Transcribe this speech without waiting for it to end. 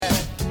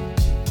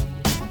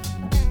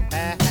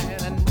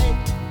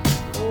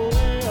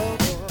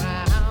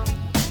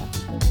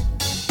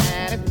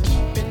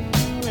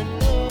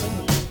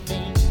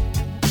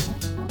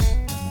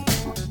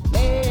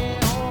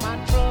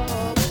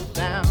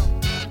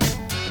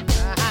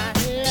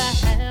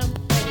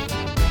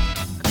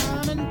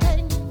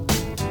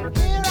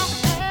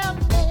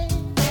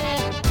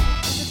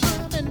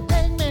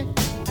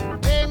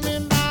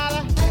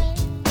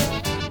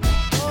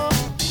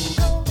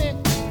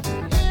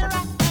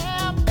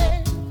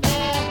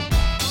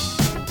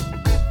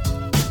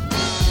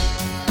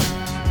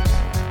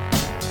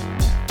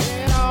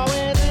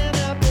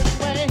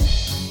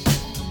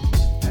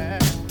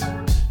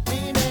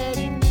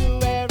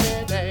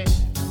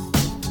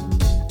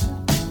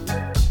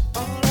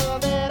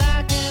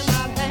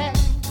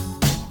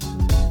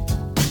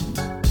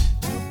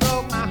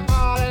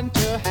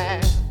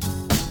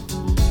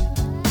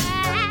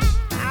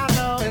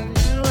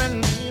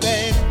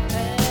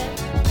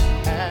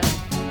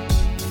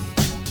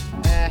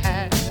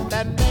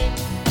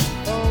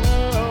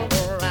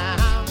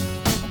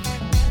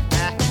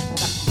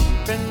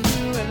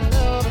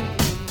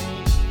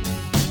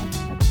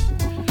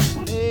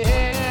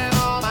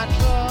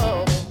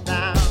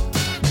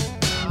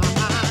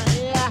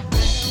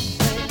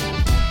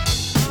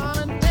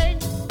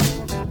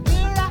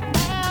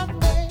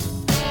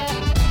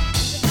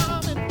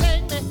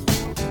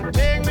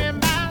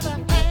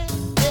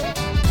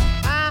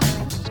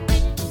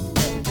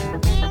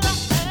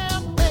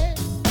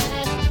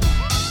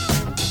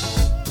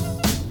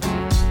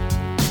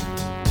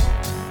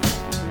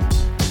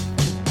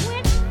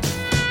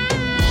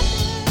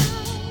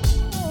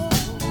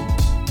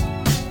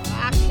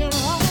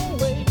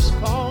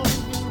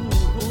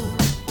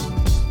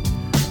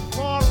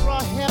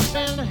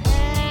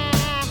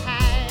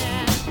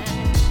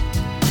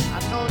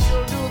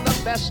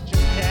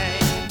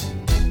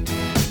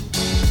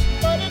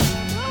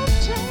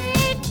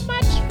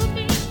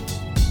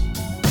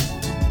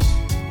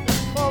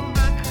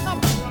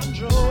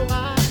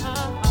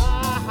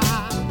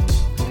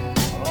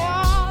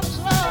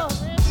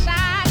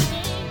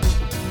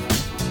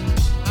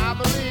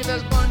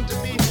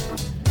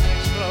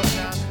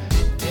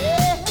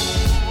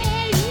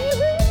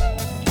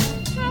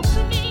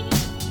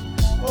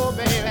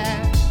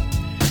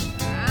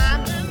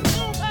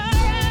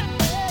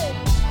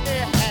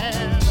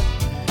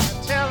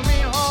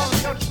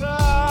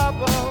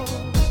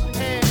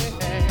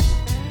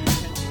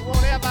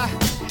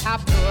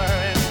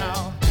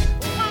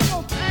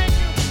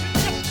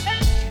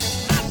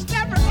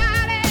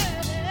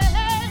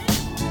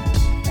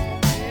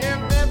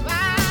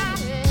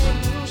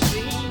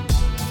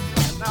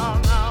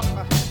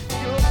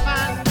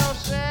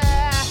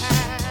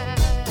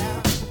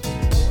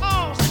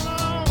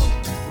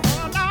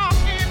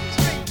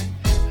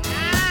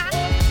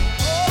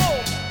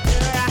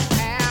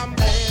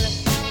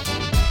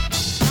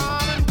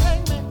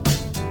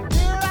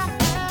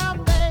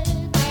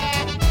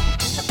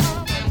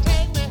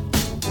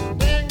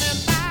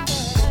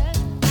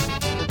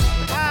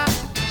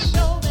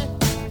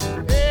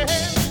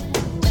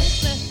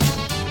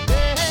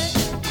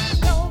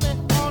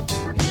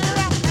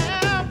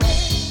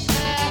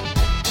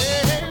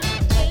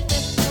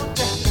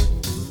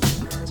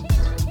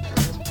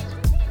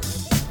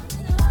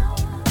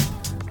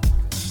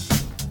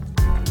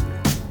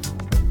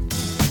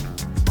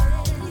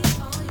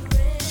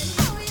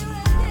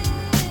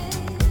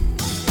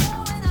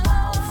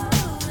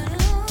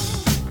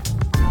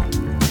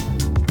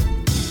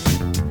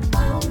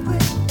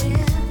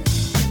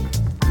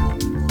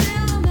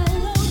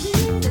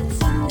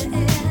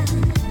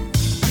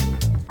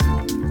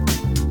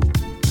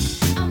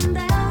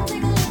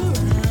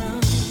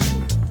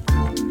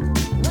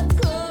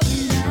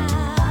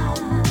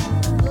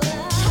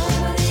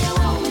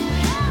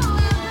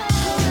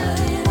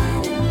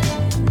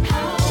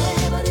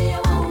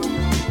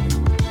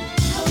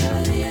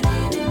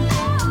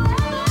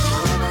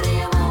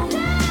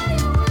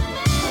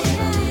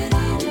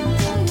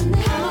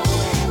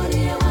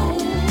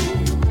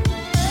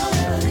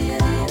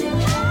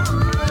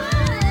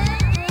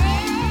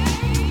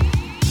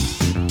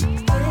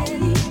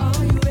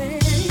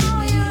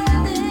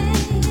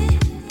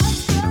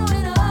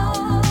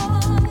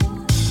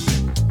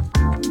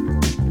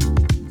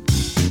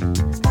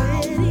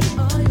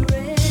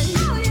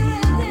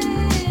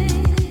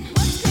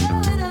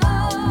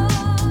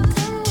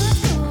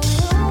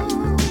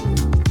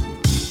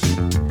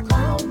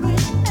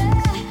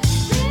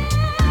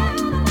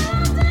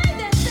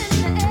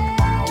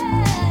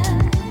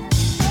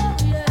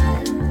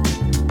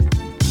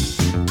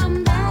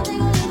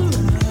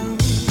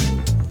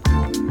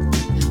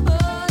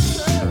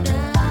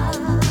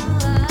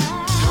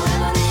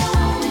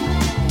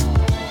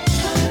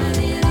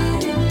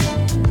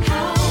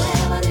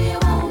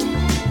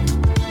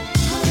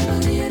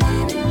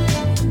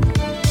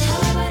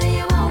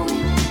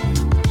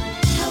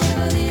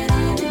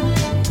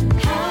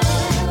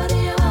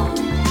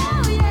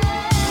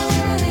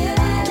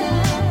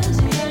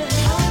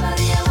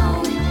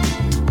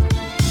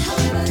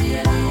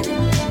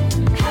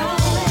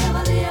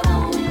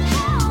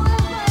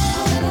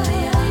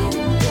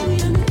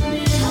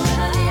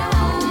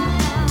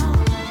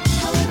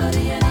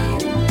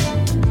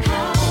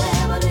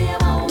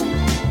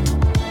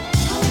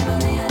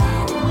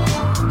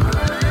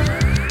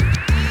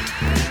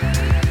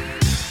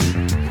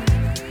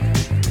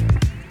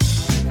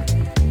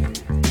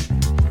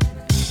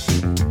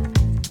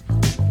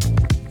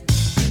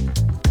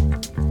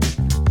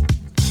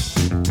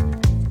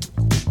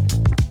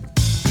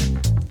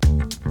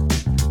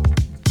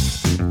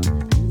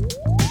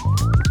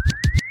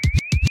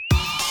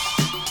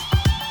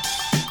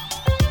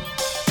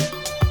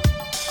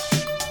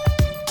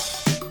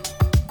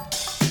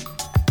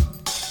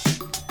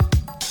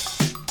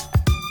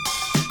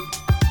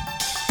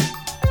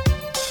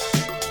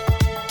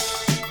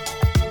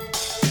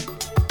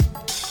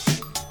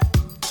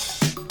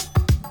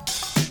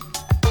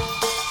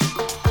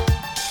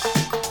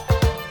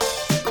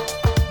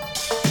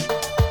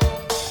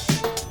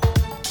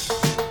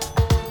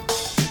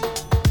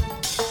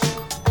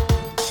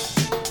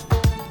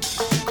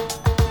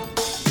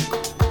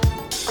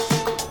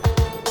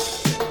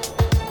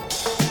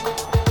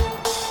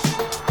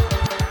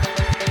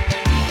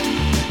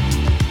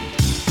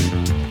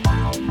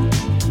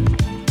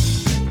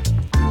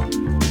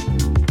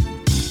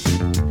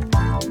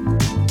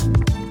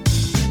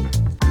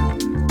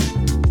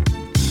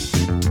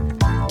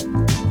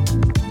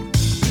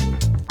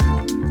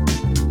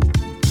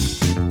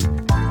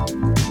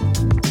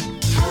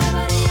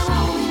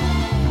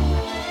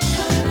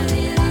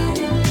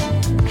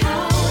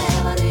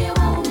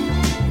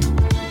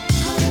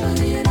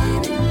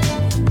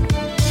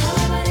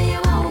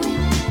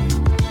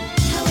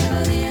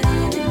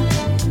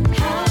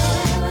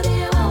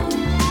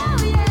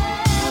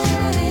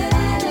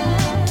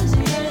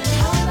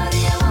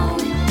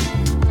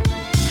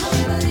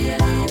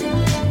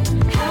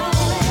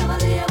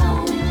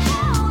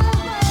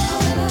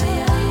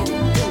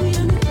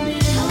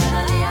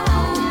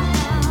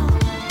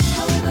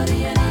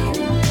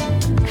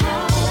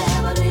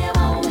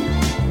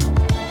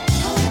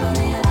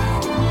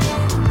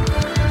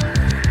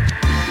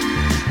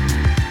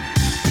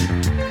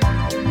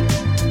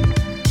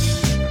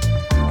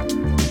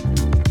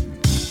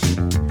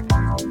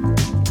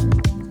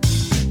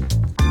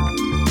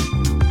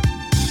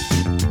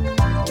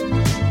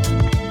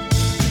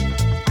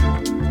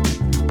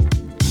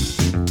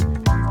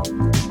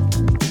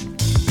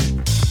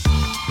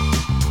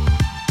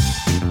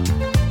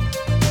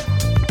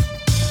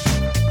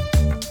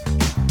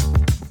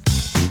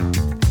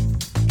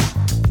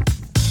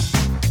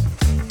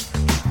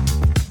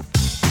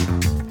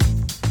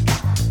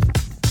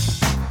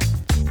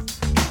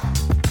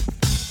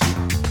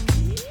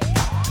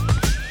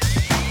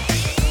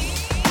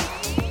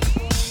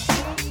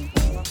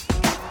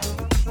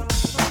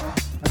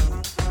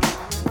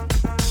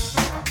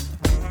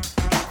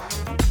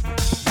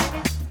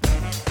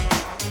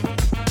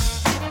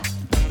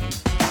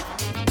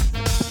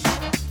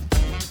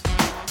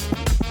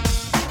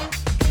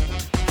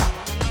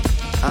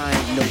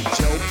no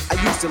joke. I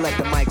used to let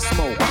the mic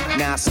smoke.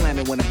 Now I slam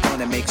it when I'm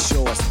gonna make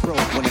sure it's broke.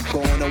 When it's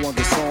gone, no one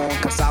gets on,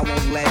 cause I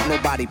won't let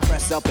nobody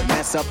press up and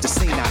mess up the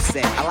scene I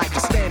set. I like to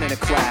stand in the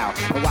crowd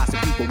and watch the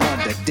people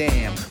wonder,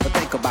 damn. But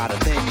think about it,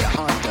 then you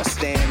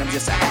understand. I'm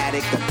just an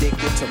addict,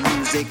 addicted to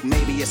music.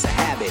 Maybe it's a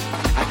habit,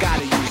 I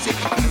gotta use it.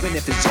 Even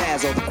if it's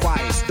jazz or the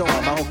quiet storm,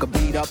 I hook a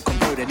beat up,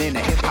 convert it into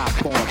hip-hop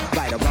form.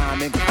 Write a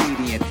rhyme and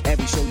graffiti in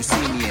every show you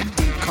see me in.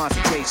 Deep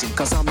concentration,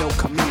 cause I'm no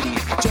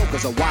comedian.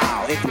 Jokers are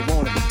wild if you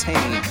wanna be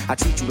tame. I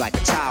treat you like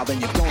a child and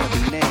you're gonna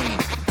be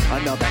named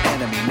another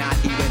enemy, not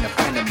even a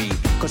friend of me.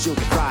 Cause you'll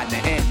get fried in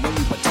the end when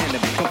you pretend to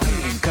be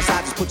competing. Cause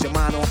I just put your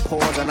mind on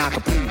pause and I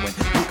complete when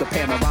you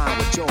compare my rhyme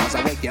with yours.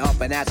 I wake you up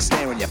and as I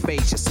stare in your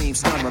face, you seem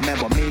stunned.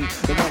 Remember me,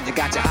 the one you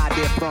got your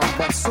idea from.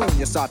 But soon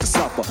you start to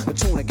suffer, the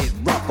tune will get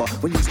rougher.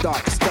 When you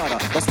start to stutter,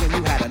 that's when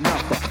you had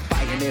enough of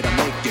fighting it'll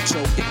make you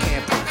choke. You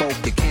can't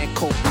provoke, you can't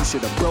cope, you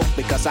should've broke.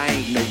 Because I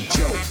ain't no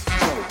joke.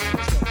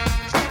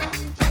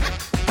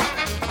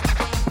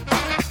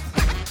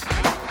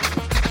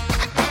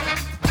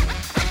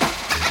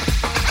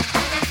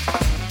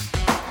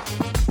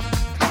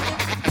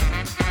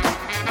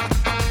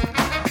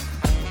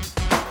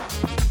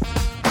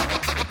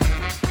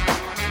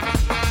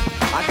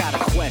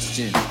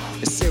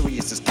 As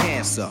serious as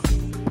cancer.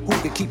 Who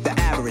can keep the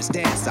average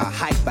dancer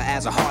hyper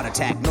as a heart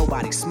attack?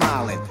 Nobody's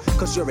smiling,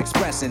 cause you're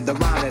expressing the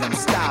rhyme that I'm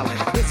styling.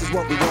 This is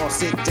what we all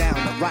sit down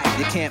to write.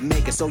 You can't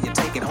make it, so you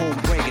take it home,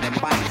 break it and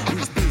bite.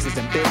 These pieces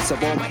and bits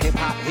of all my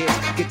hip-hop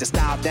hits. Get the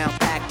style down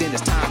packed, then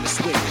it's time to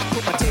switch.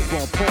 Put my tape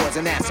on pause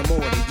and add some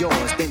more to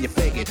yours. Then you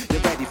figured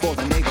you're ready for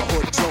the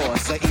neighborhood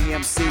chores. So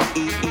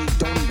EMCEE,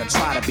 don't even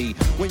try to be.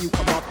 When you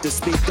come up to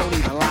speak, don't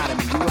even lie to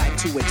me. You like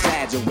to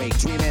exaggerate,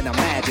 dream and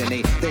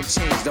imaginate, then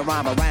change the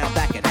rhyme around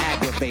that can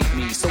aggravate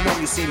me. So when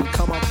you see me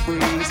come up,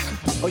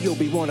 freeze, or you'll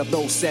be one of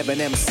those 7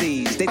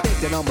 MCs. They think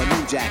that I'm a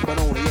new jack, but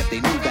only if they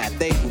knew that.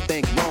 They who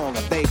think wrong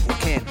or they who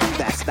can't do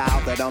that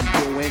style that I'm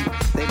doing,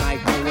 they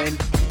might ruin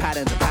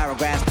patterns and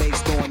paragraphs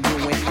based on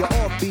you and your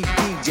offbeat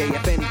DJ.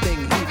 If anything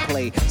he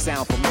play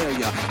sound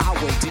familiar, I'll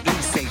wait till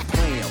he say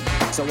play him.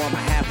 So I'ma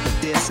have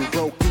to diss who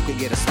broke, you can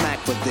get a smack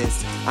for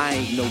this. I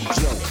ain't no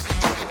joke.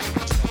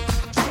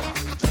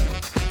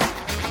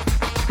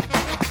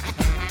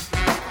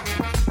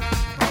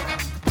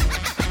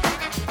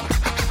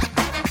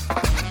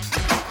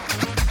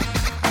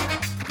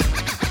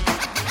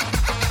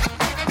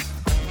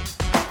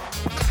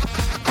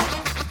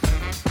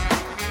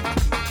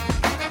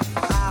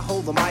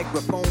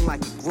 Microphone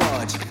like a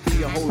grudge.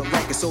 Be a whole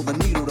record so the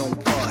needle don't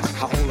budge.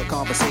 I hold a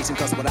conversation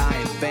cause what I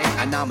invent,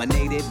 I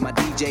nominated my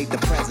DJ the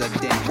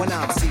president. When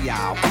I'm CI,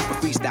 keep a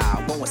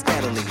freestyle going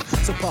steadily.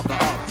 So pucker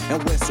up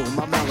and whistle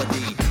my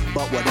melody.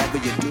 But whatever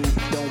you do,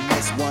 don't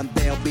miss one.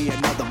 There'll be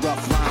another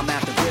rough rhyme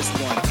after this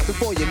one.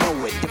 Before you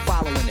know it, you're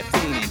following and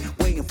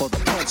fiending, waiting for the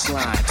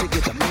punchline to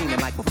get the meaning.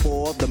 Like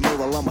before, the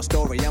moral of my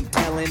story I'm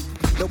telling.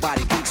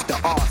 Nobody beats the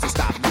art, so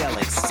stop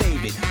yelling.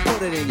 Save it,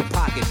 put it in your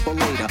pocket for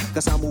later.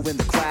 Cause I'm moving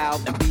the crowd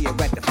and be a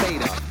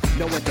rectificator.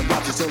 No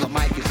interruptions till the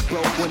mic is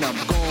broke. When I'm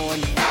gone,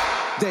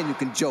 then you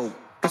can joke.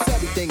 Cause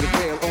everything is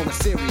real on a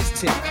serious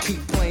tip.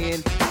 Keep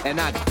playing, and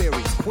I get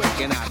furious quick.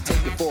 And I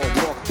take it for a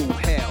walk through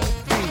hell.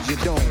 Freeze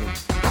your dome,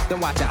 then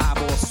watch your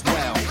eyeballs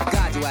swell.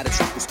 Guide you out of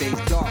triple stage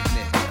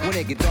darkness. When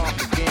it get dark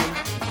again,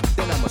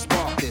 then I'ma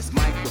spark this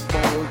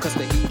microphone. Cause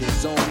the heat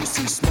is on, you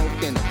see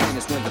smoke in the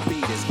furnace when the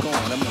beat is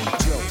gone. I'm no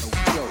joke,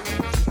 no joke.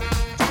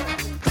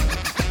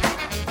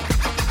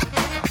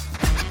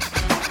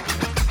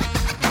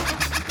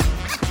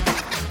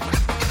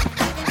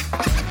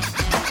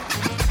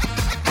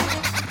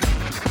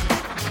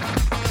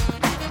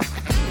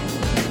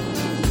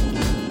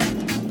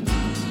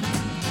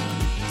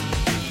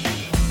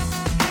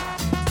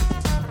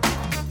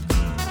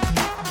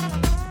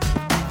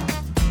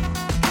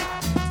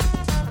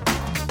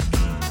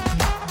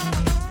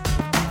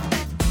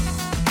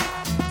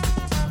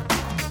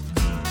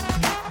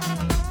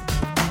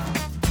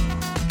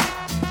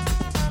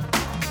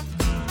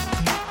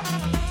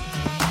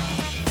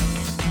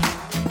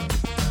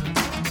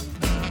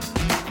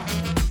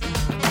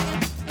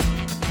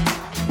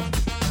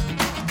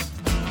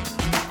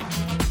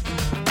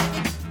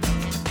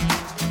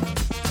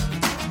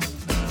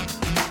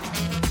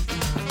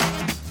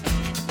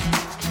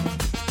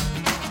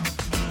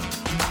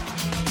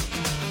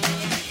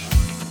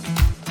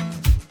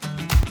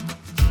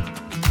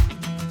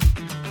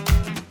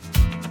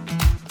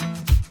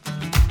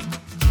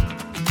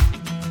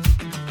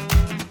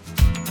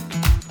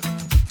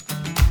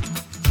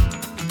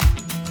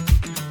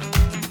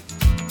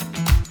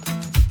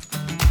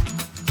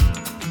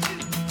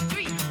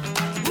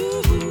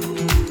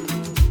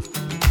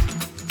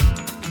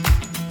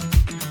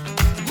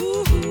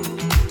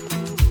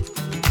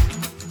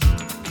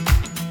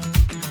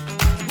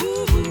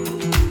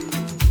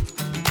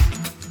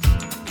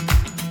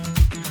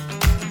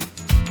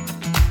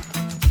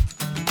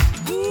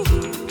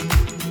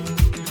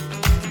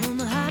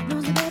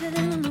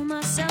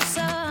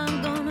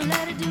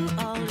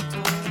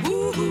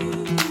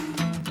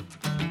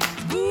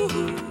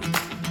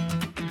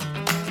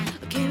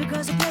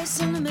 There's a place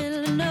in the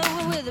middle of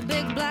nowhere with a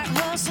big black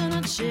horse and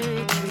a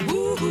cherry tree.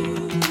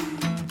 Woo-hoo.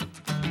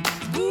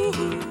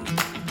 Woo-hoo.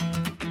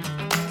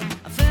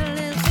 I felt a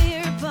little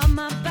fear upon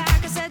my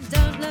back. I said,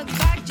 don't look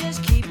back,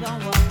 just keep on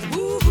walking.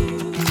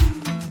 Woo-hoo.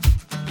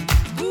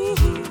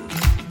 Woo-hoo.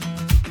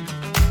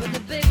 But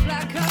the big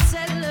black horse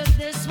said, look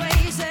this way.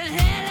 He said,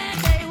 hey, that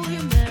day will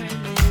you marry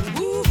me?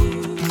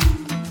 Woo-hoo.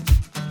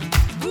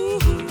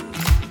 Woo-hoo.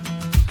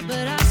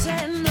 But I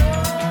said, no.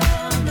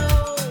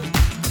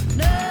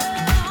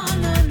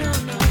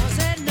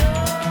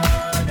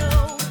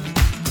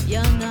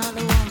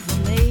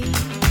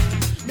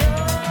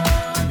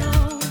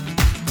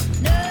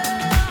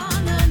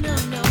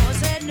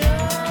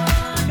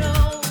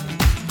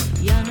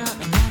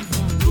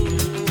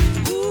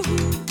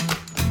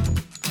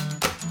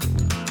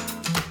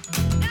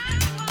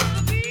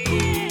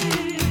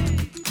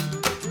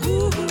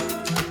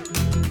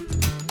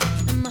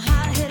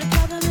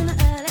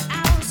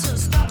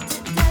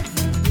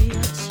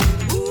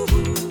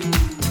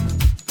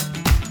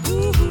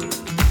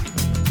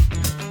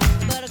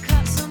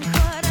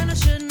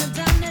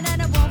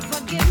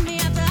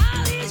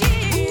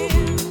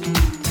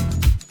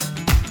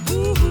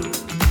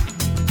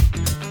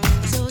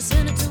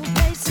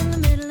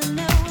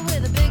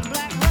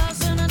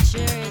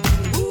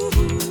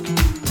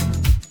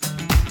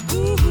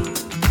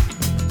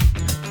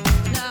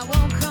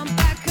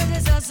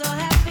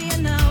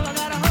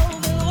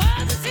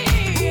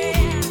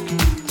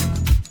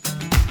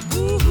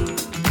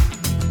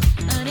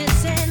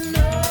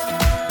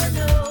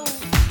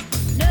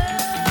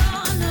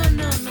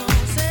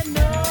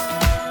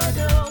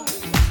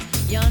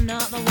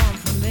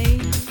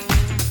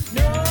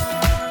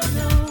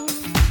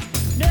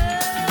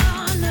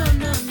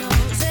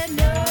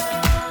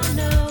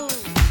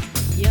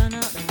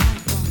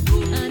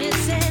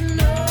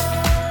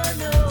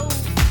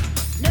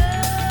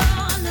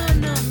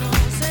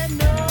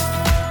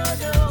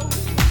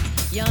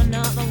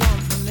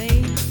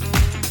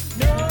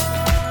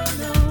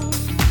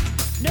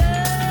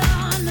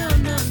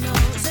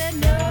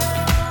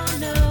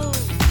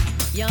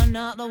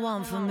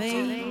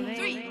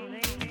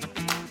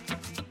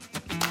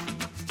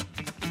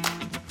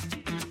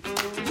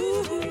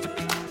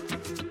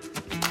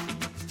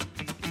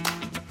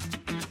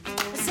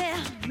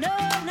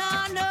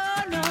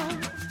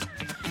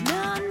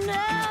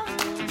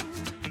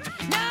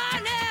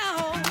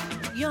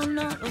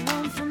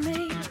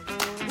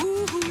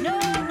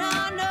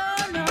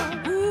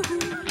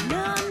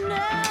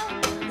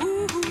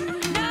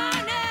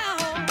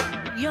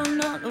 You're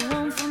not the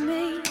one for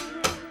me.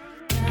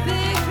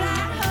 Big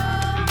black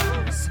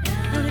horse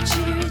and a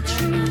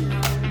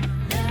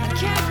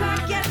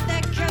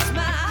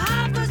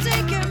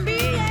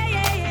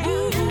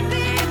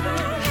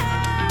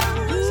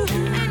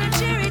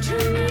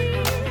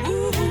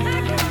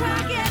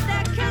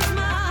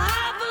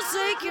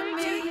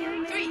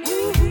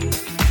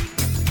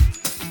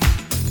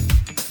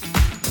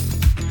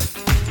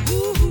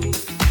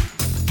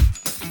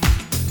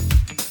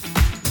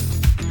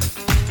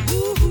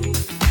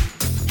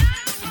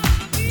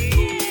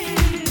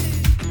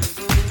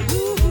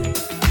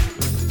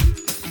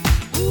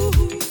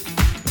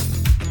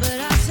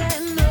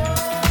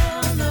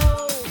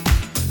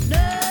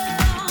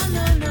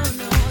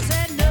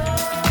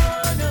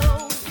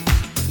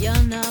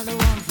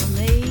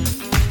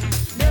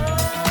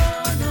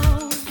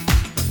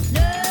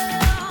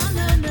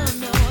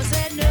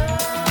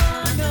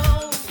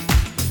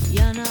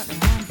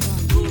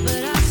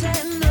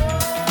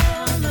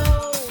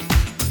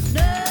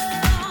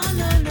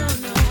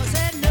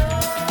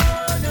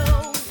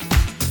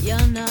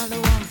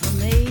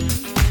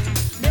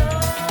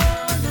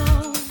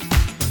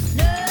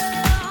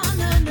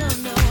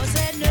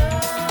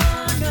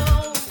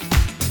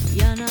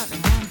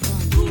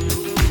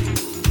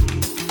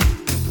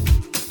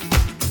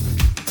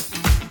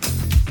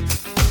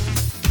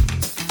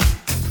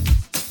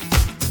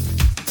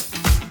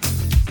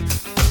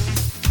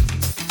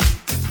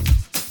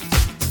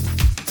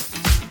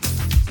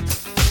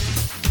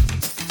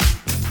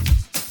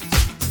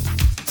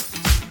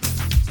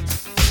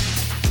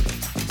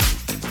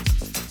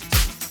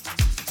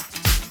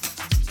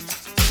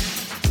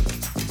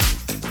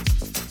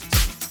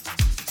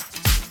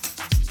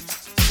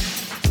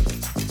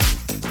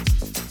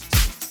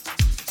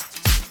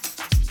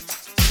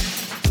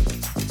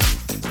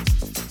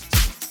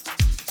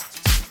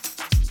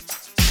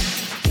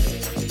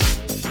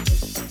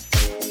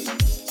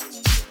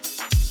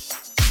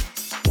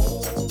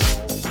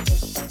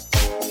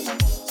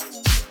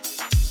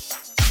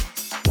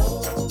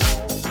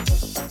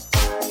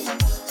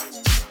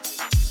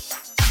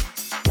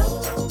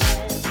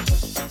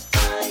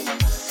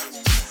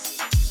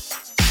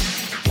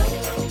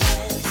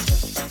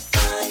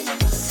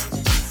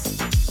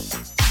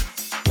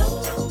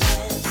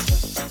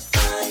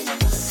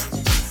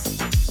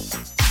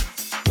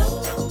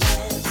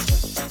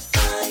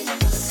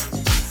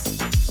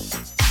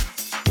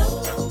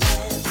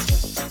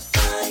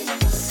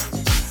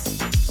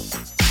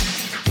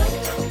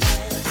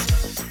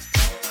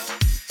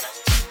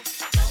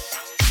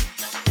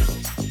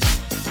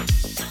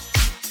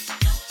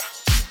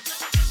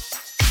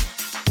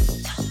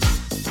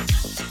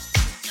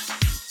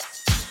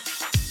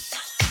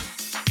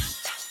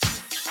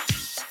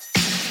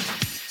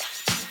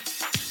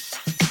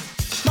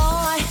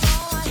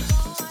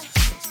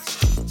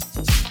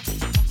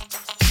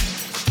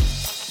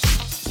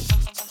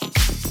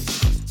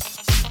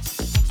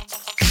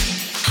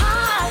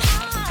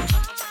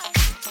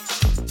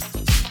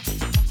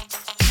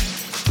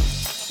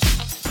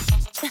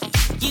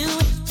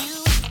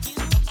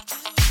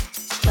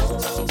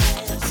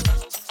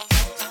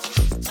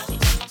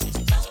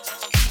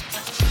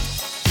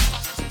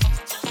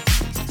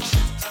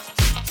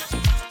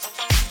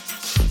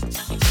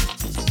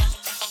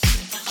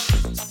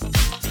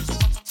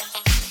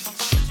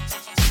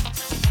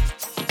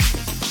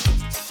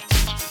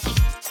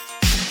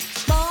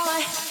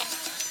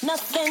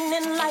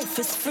life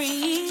is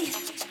free.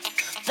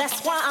 That's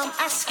why I'm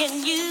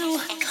asking you,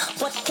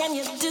 what can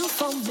you do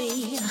for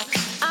me?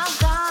 I've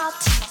got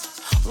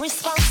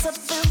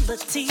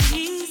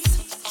responsibilities,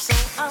 so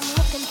I'm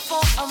looking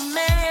for a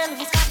man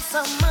who's got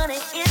some money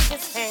in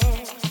his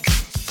hand.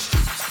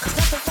 'Cause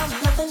nothing from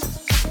nothing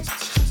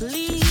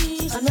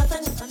leaves a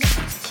nothing.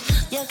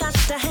 You got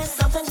to have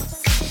something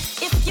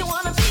if you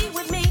wanna be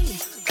with me.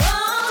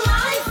 Oh,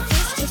 life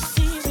is too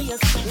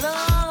serious,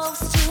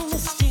 love's too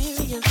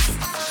mysterious.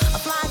 A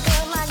fly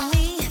girl like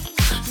me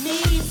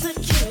needs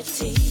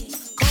security,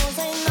 'cause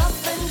ain't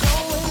nothing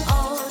going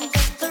on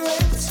but the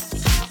rent.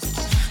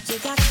 You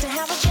got to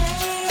have a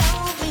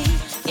J.O.B.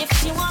 if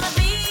you wanna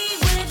be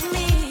with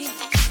me.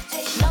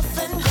 Ain't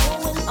nothing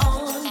going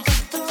on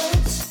but the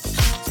rent.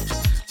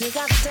 You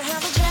got to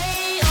have a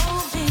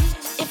J.O.B.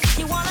 if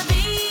you wanna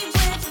be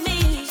with me.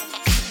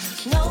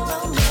 No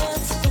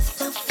romance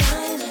without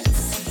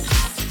finance.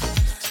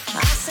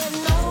 I said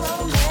no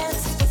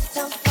romance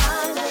without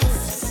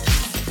finance.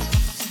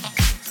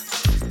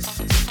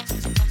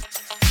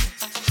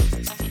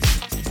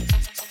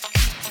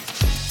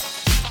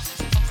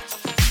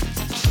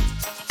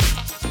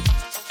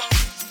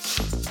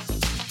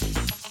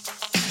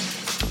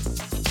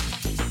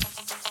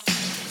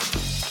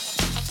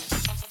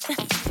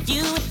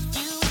 You,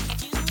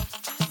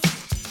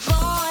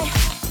 boy,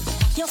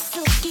 your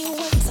silky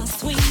words are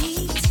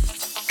sweet,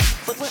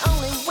 but we're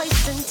only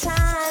wasting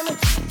time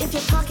if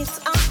your pockets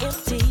are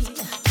empty.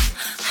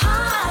 I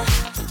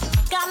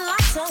got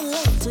lots of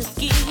love to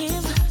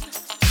give,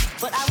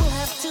 but I will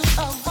have to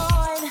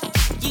avoid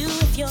you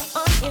if you're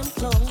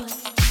unemployed.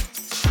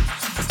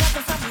 'Cause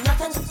nothing from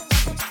nothing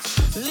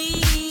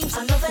leaves a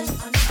nothing.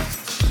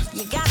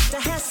 You got to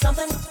have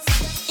something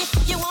if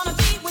you wanna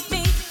be with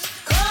me.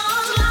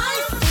 'Cause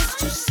life is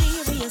too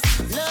serious,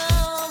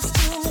 love's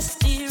too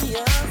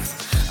mysterious.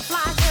 A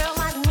fly girl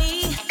like me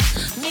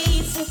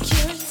needs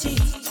security,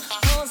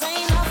 'cause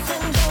ain't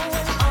nothing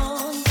going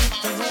on but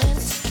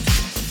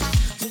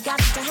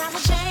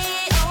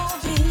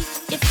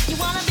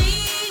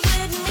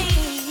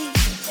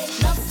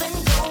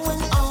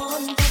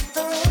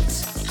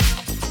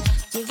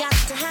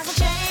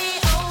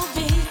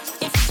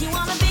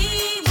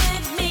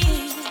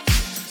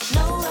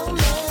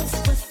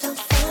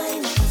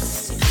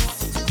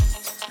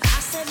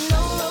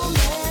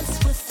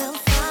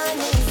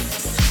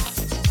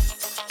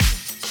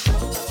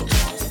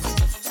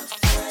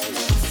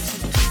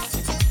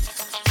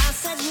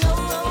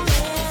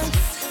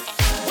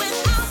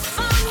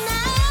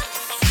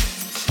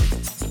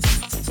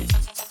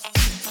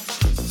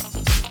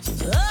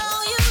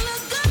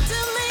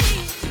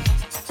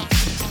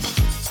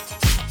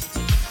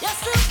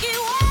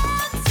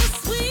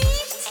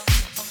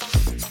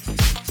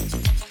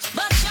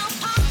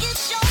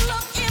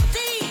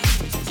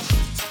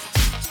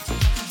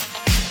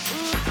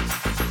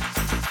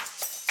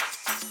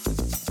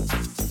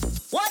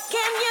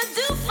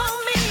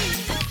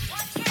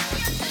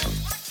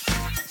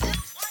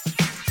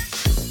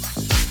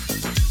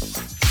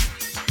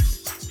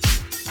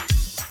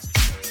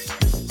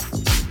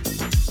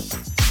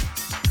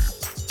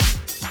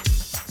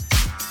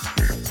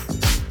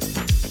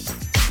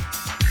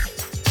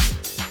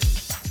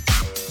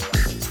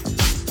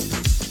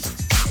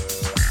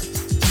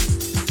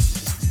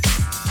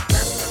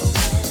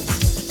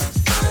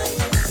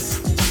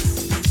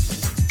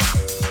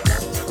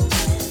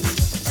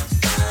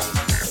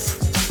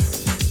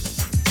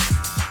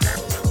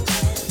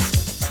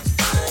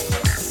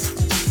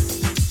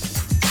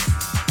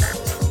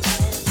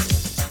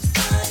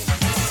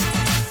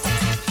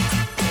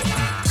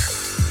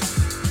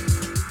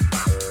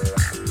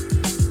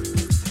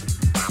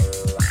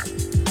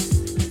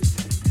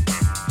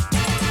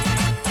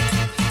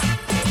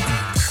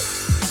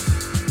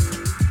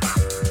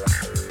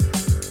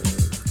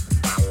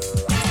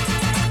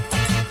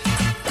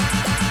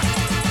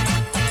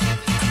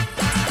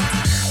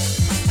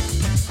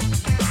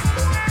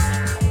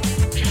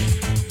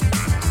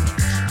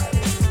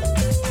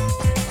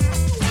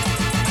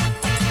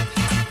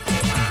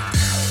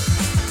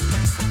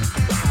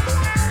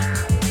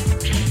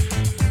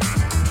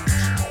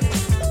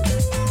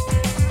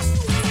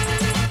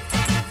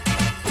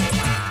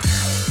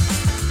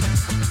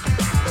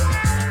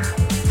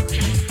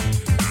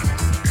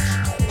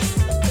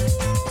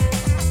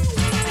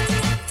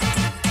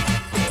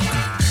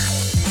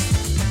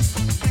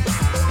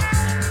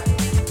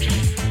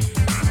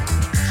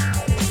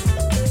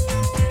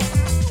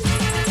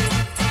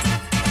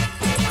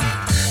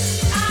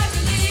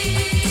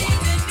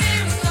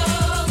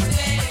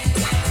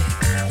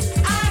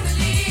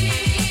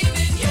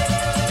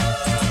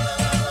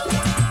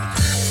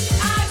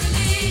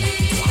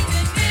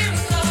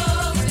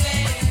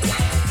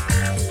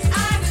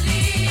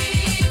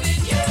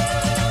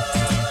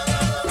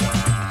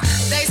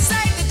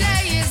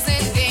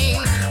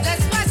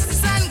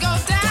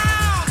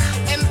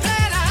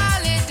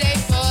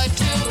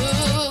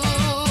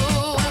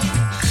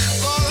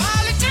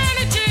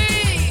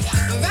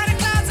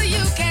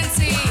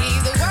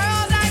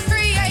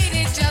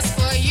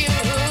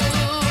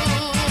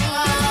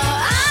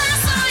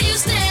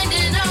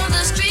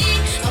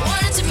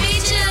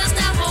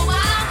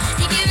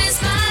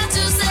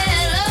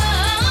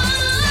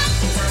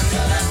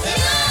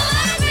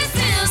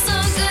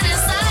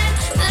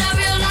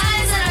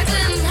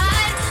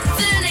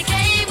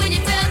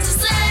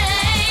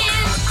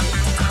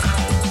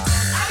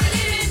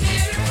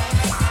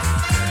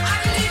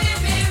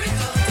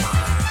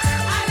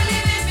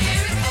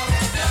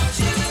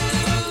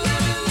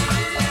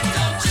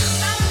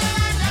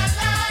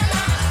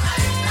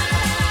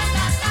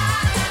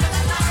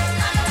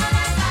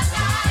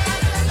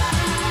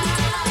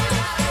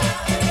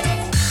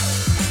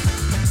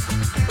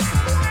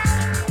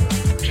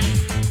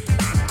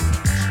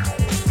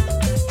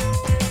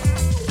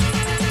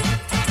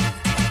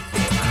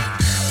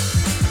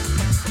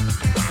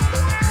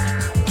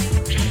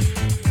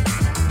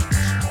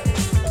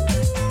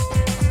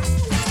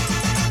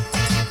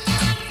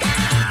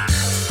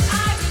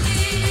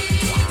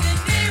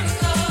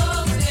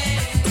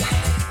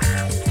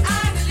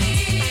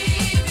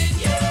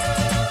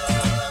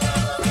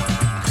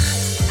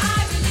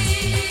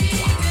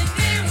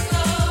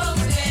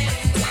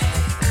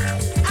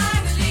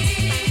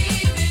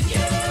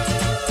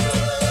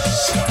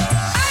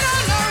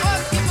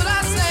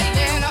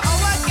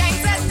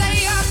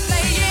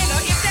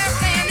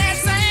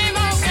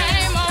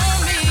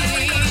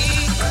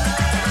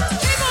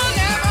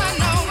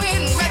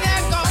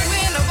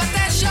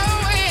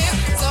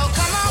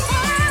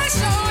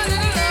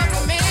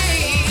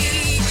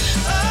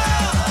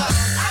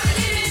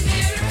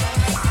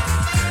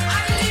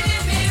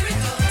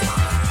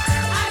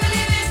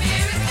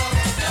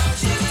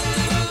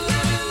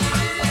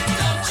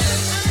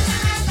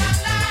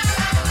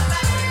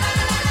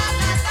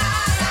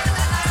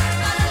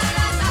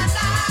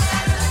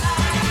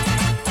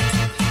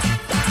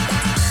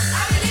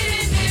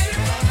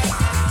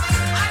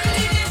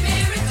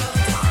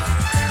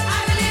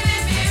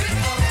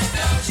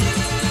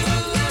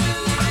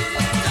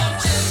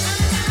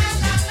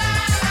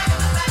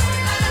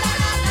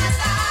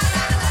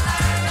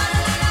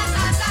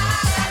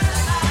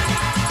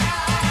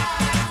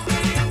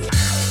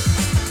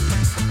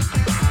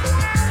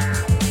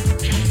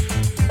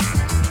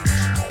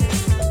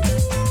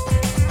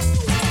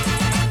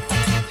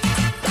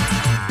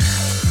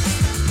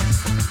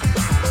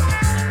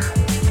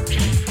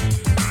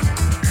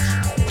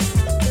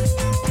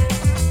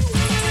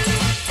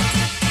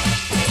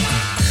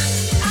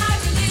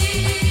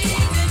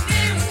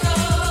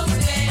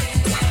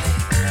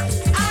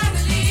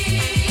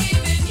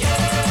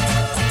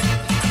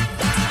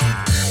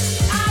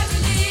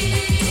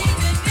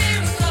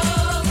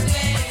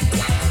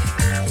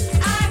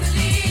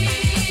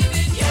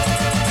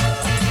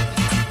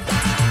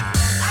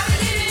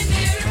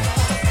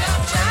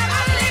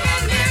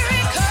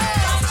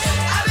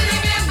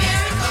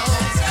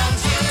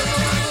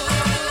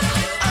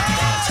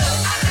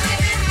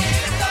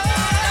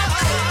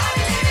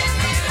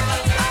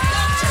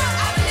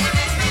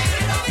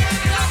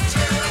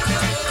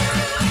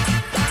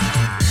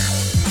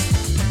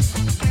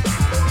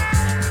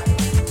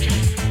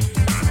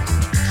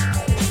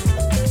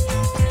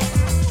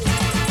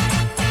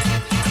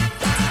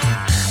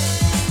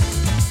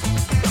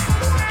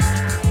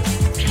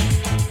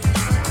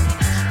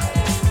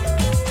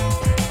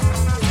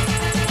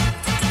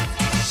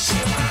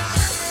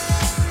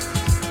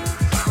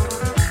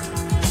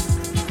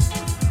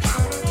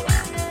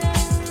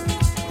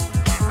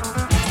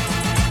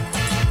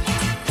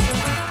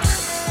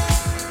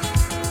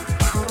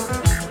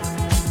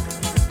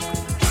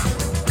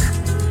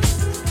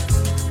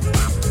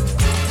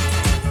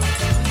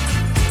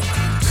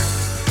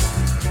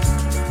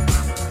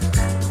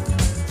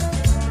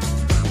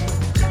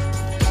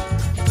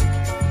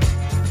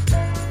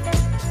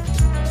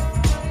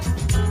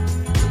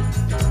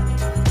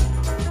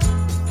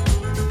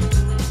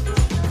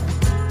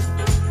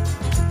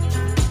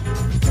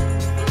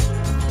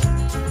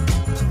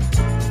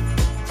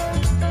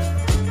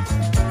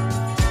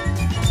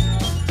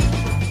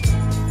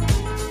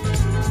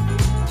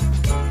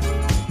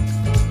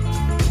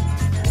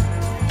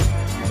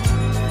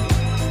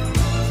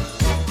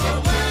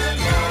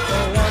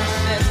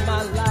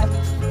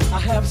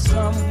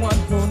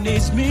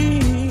needs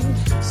me,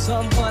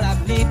 someone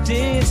I've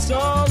needed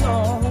so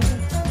long.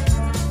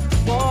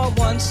 For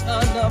once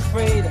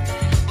unafraid,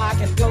 I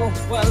can go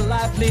where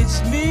life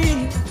leads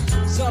me.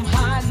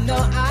 Somehow I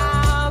know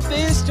I'll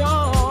be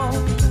strong.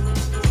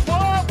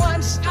 For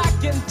once I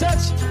can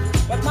touch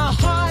what my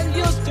heart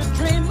used to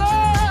dream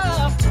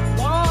of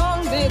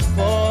long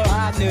before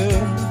I knew.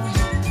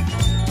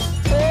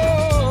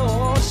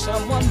 Oh,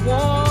 someone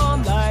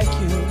warm like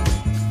you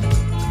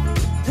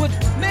would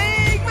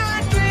make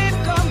my dream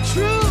come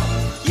true.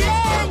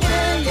 Yeah,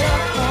 yeah, yeah.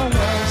 For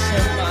once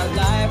in my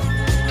life,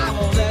 I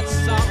won't let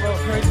sorrow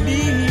hurt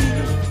me,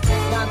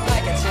 not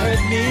like it's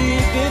hurt me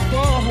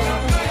before.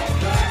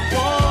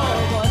 For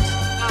once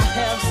I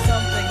have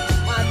something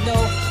I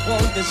know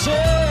won't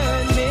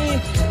desert me.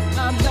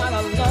 I'm not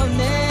alone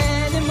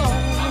anymore.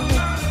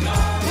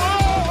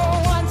 For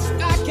once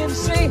I can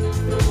say,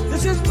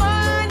 this is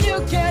mine, you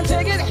can't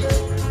take it.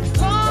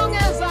 Long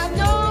as I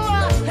know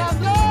I have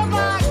love,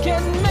 I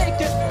can make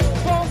it.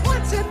 For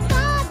once in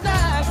my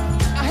life,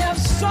 I have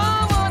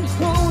someone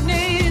who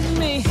needs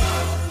me.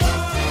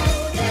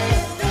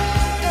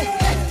 Hey,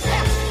 hey,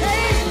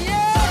 hey,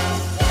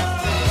 yeah.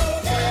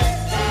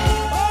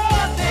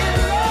 Oh, they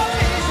love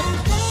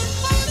me.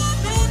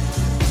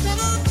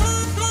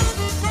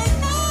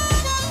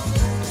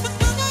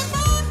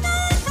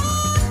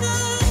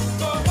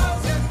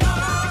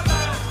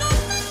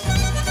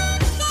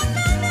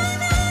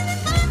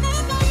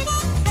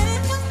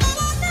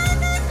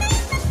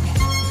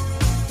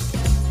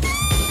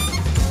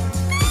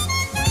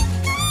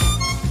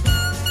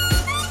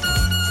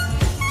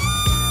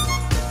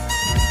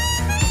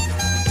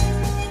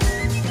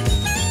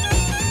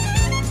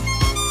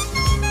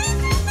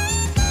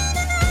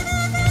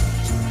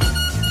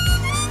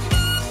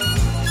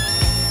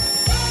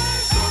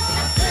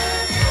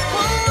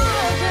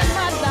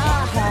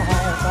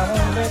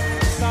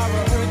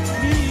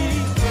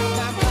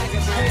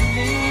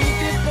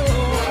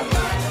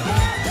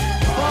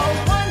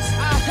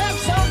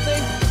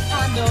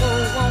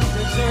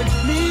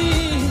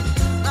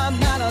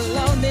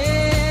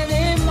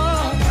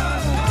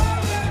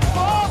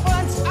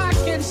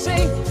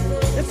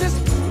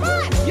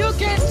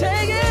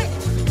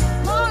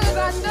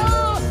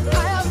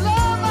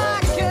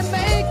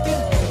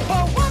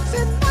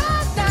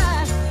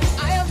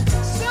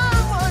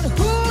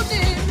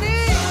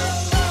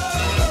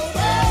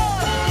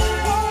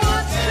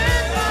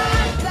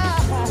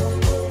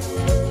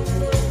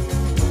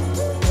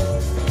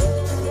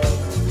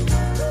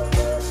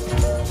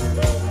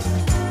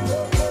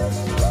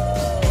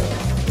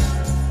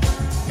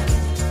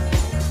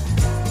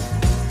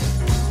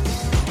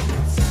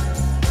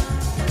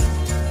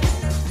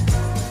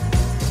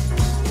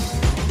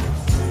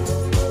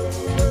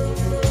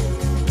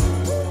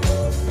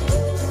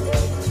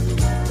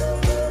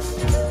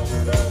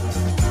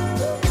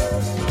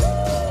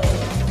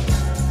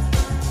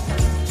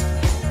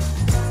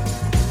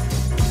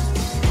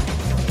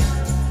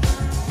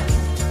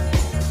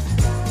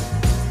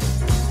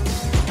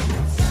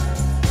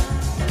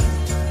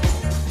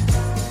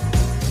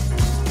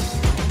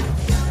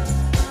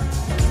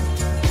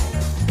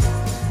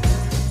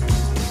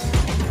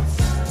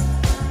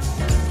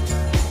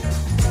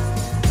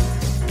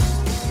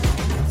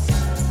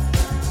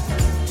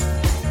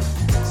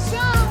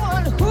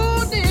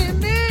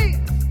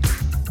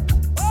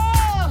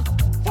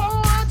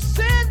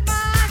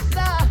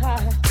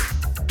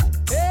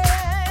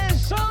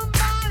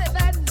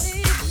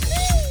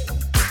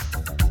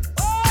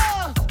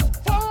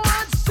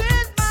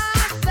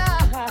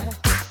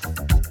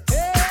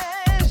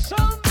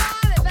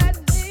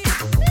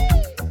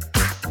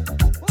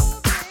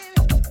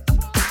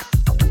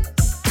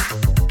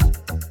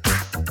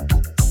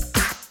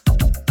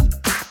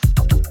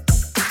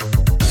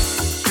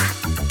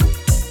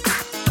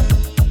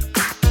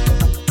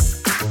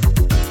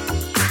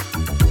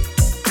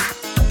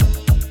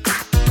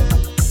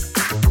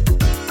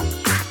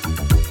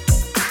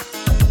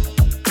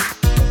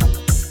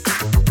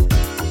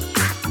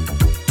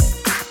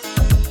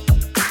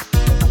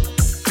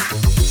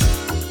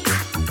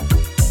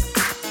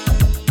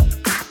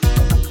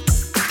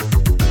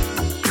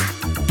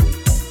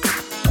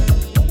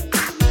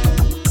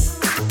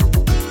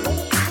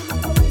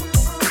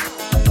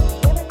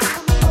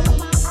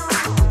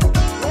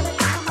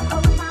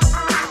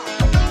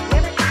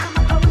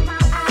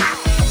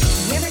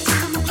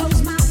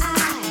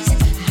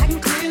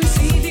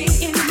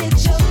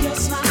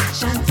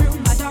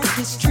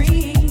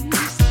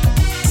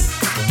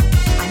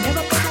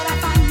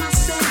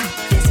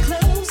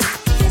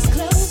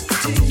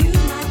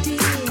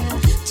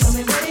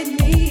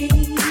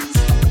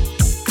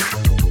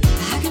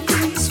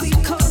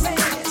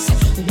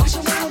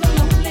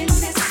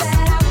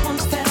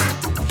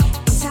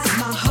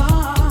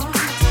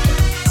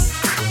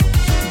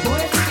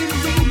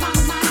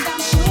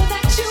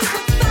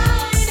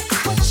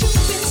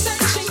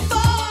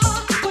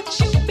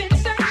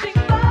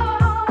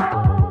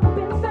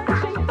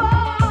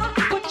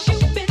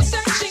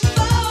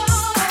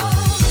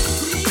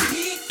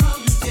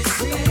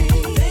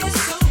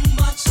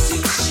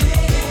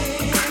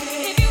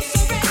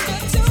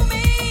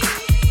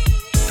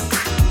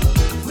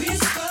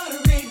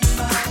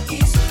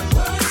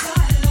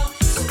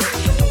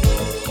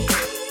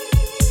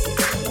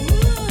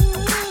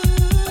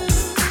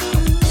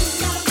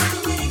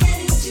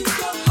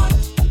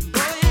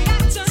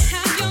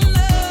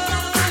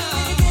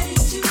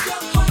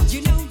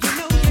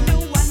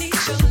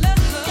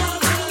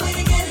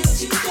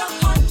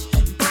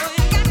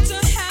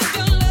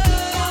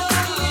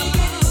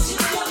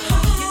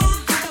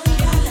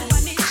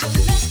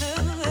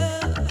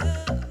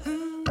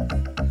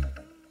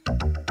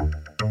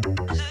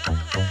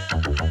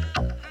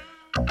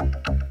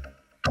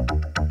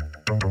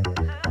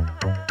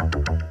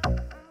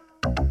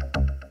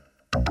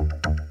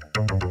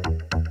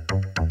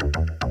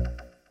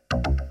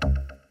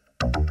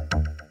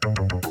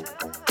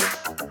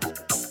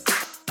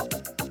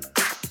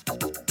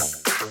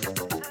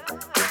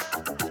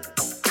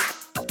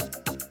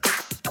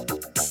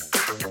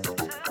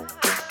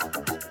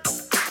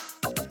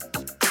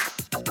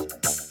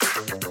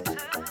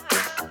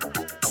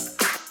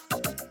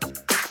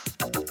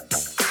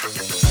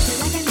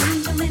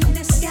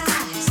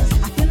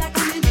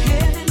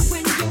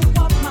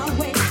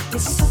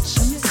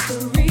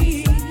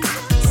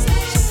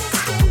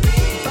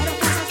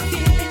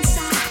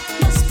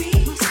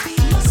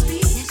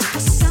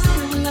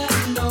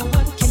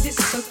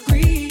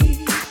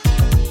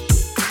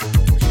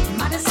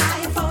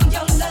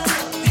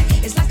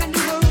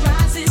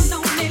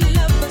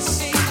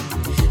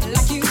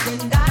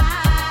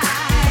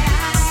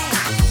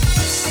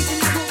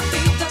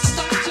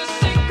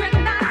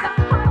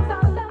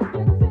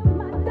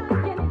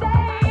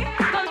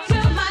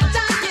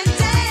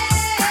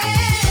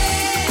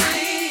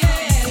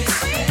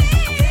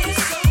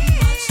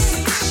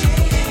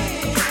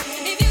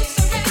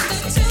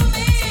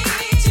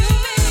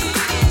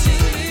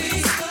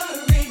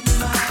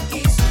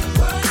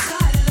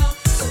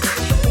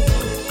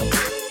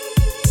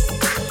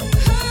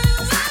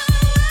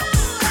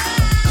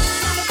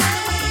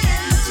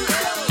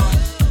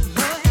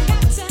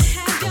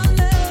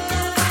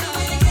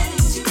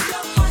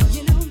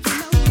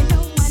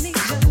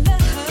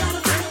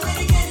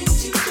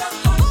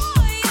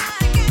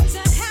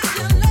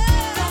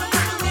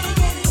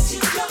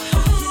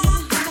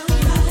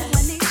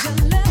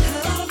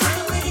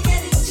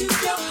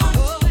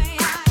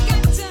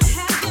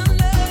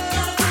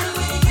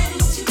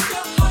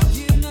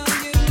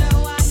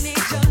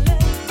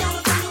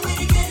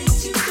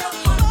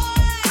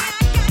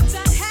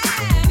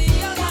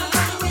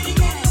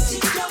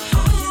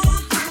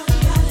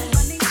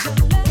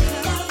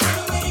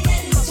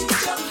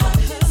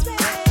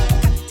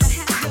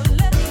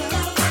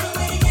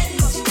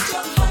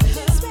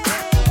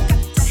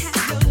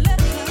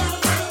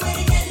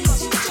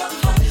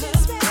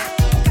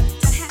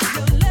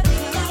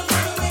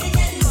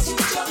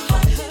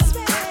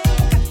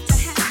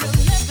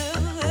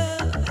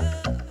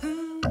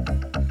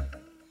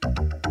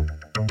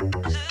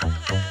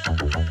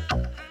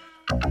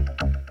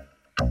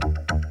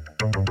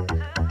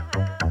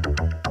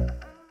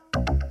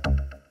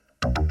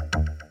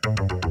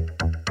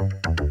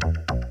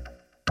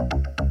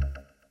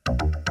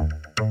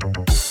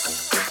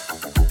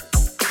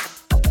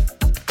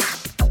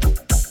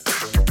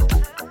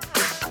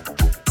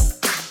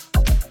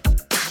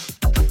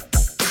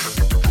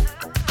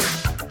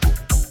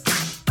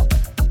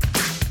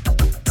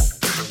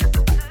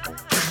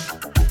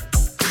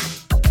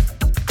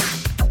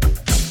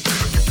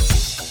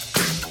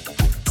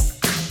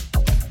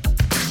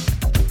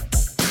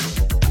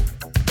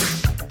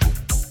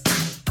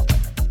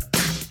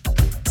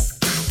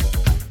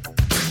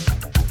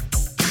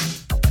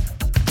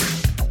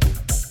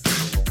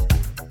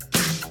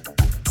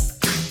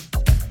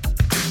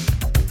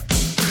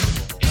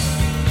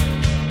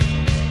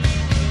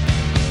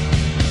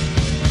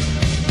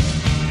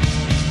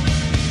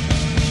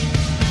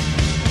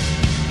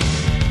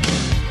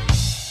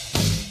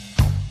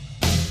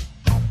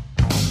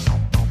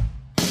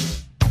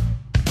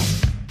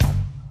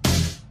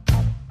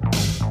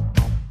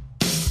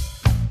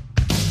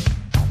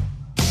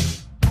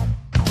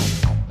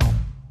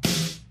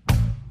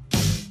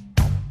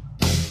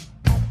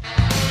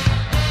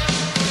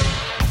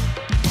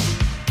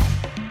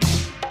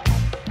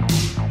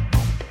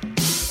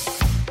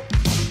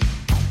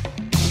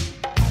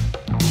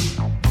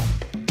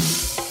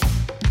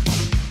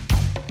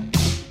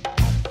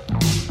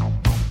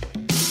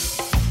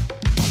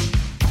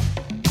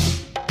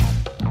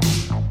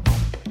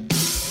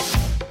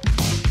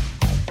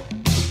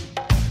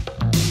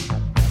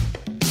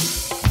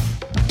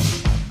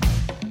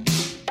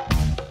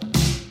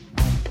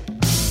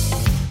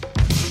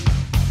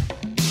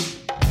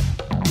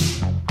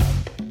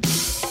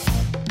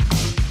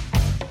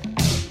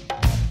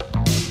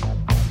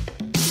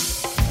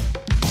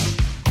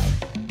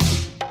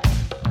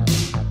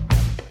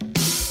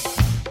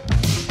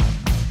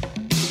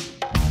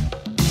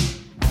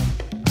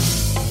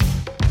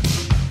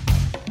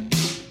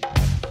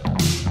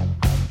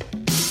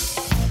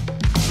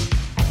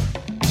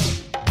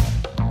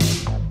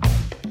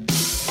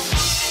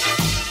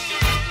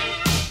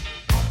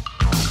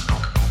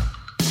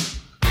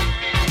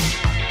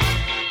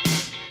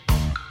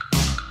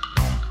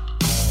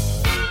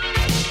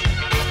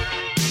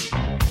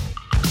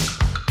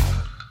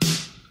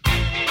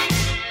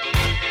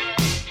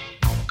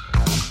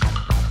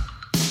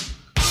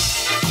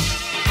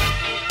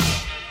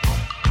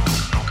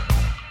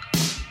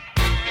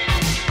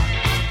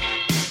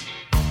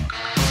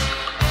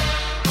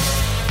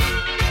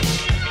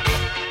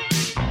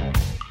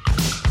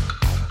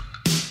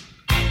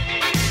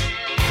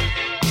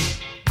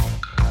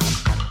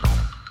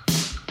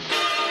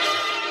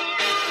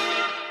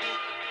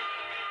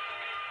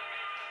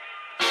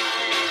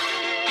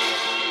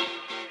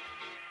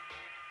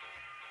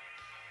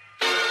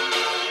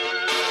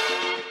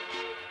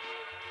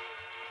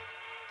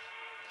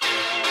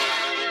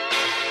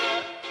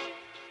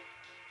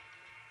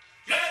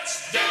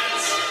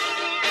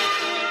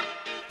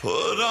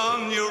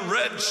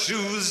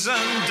 shoes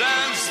and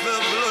dance the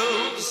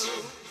blues.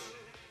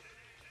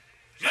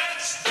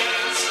 Let's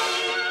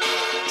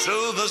dance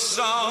to the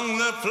song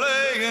they're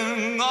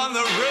playing on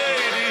the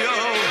radio.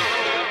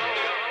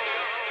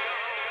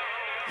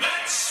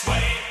 Let's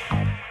sway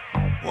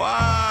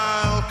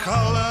while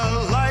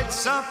color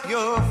lights up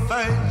your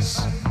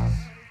face.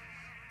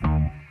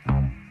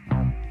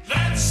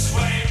 Let's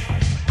sway,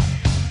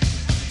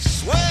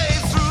 sway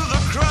through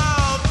the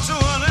crowd to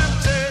an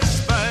empty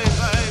space.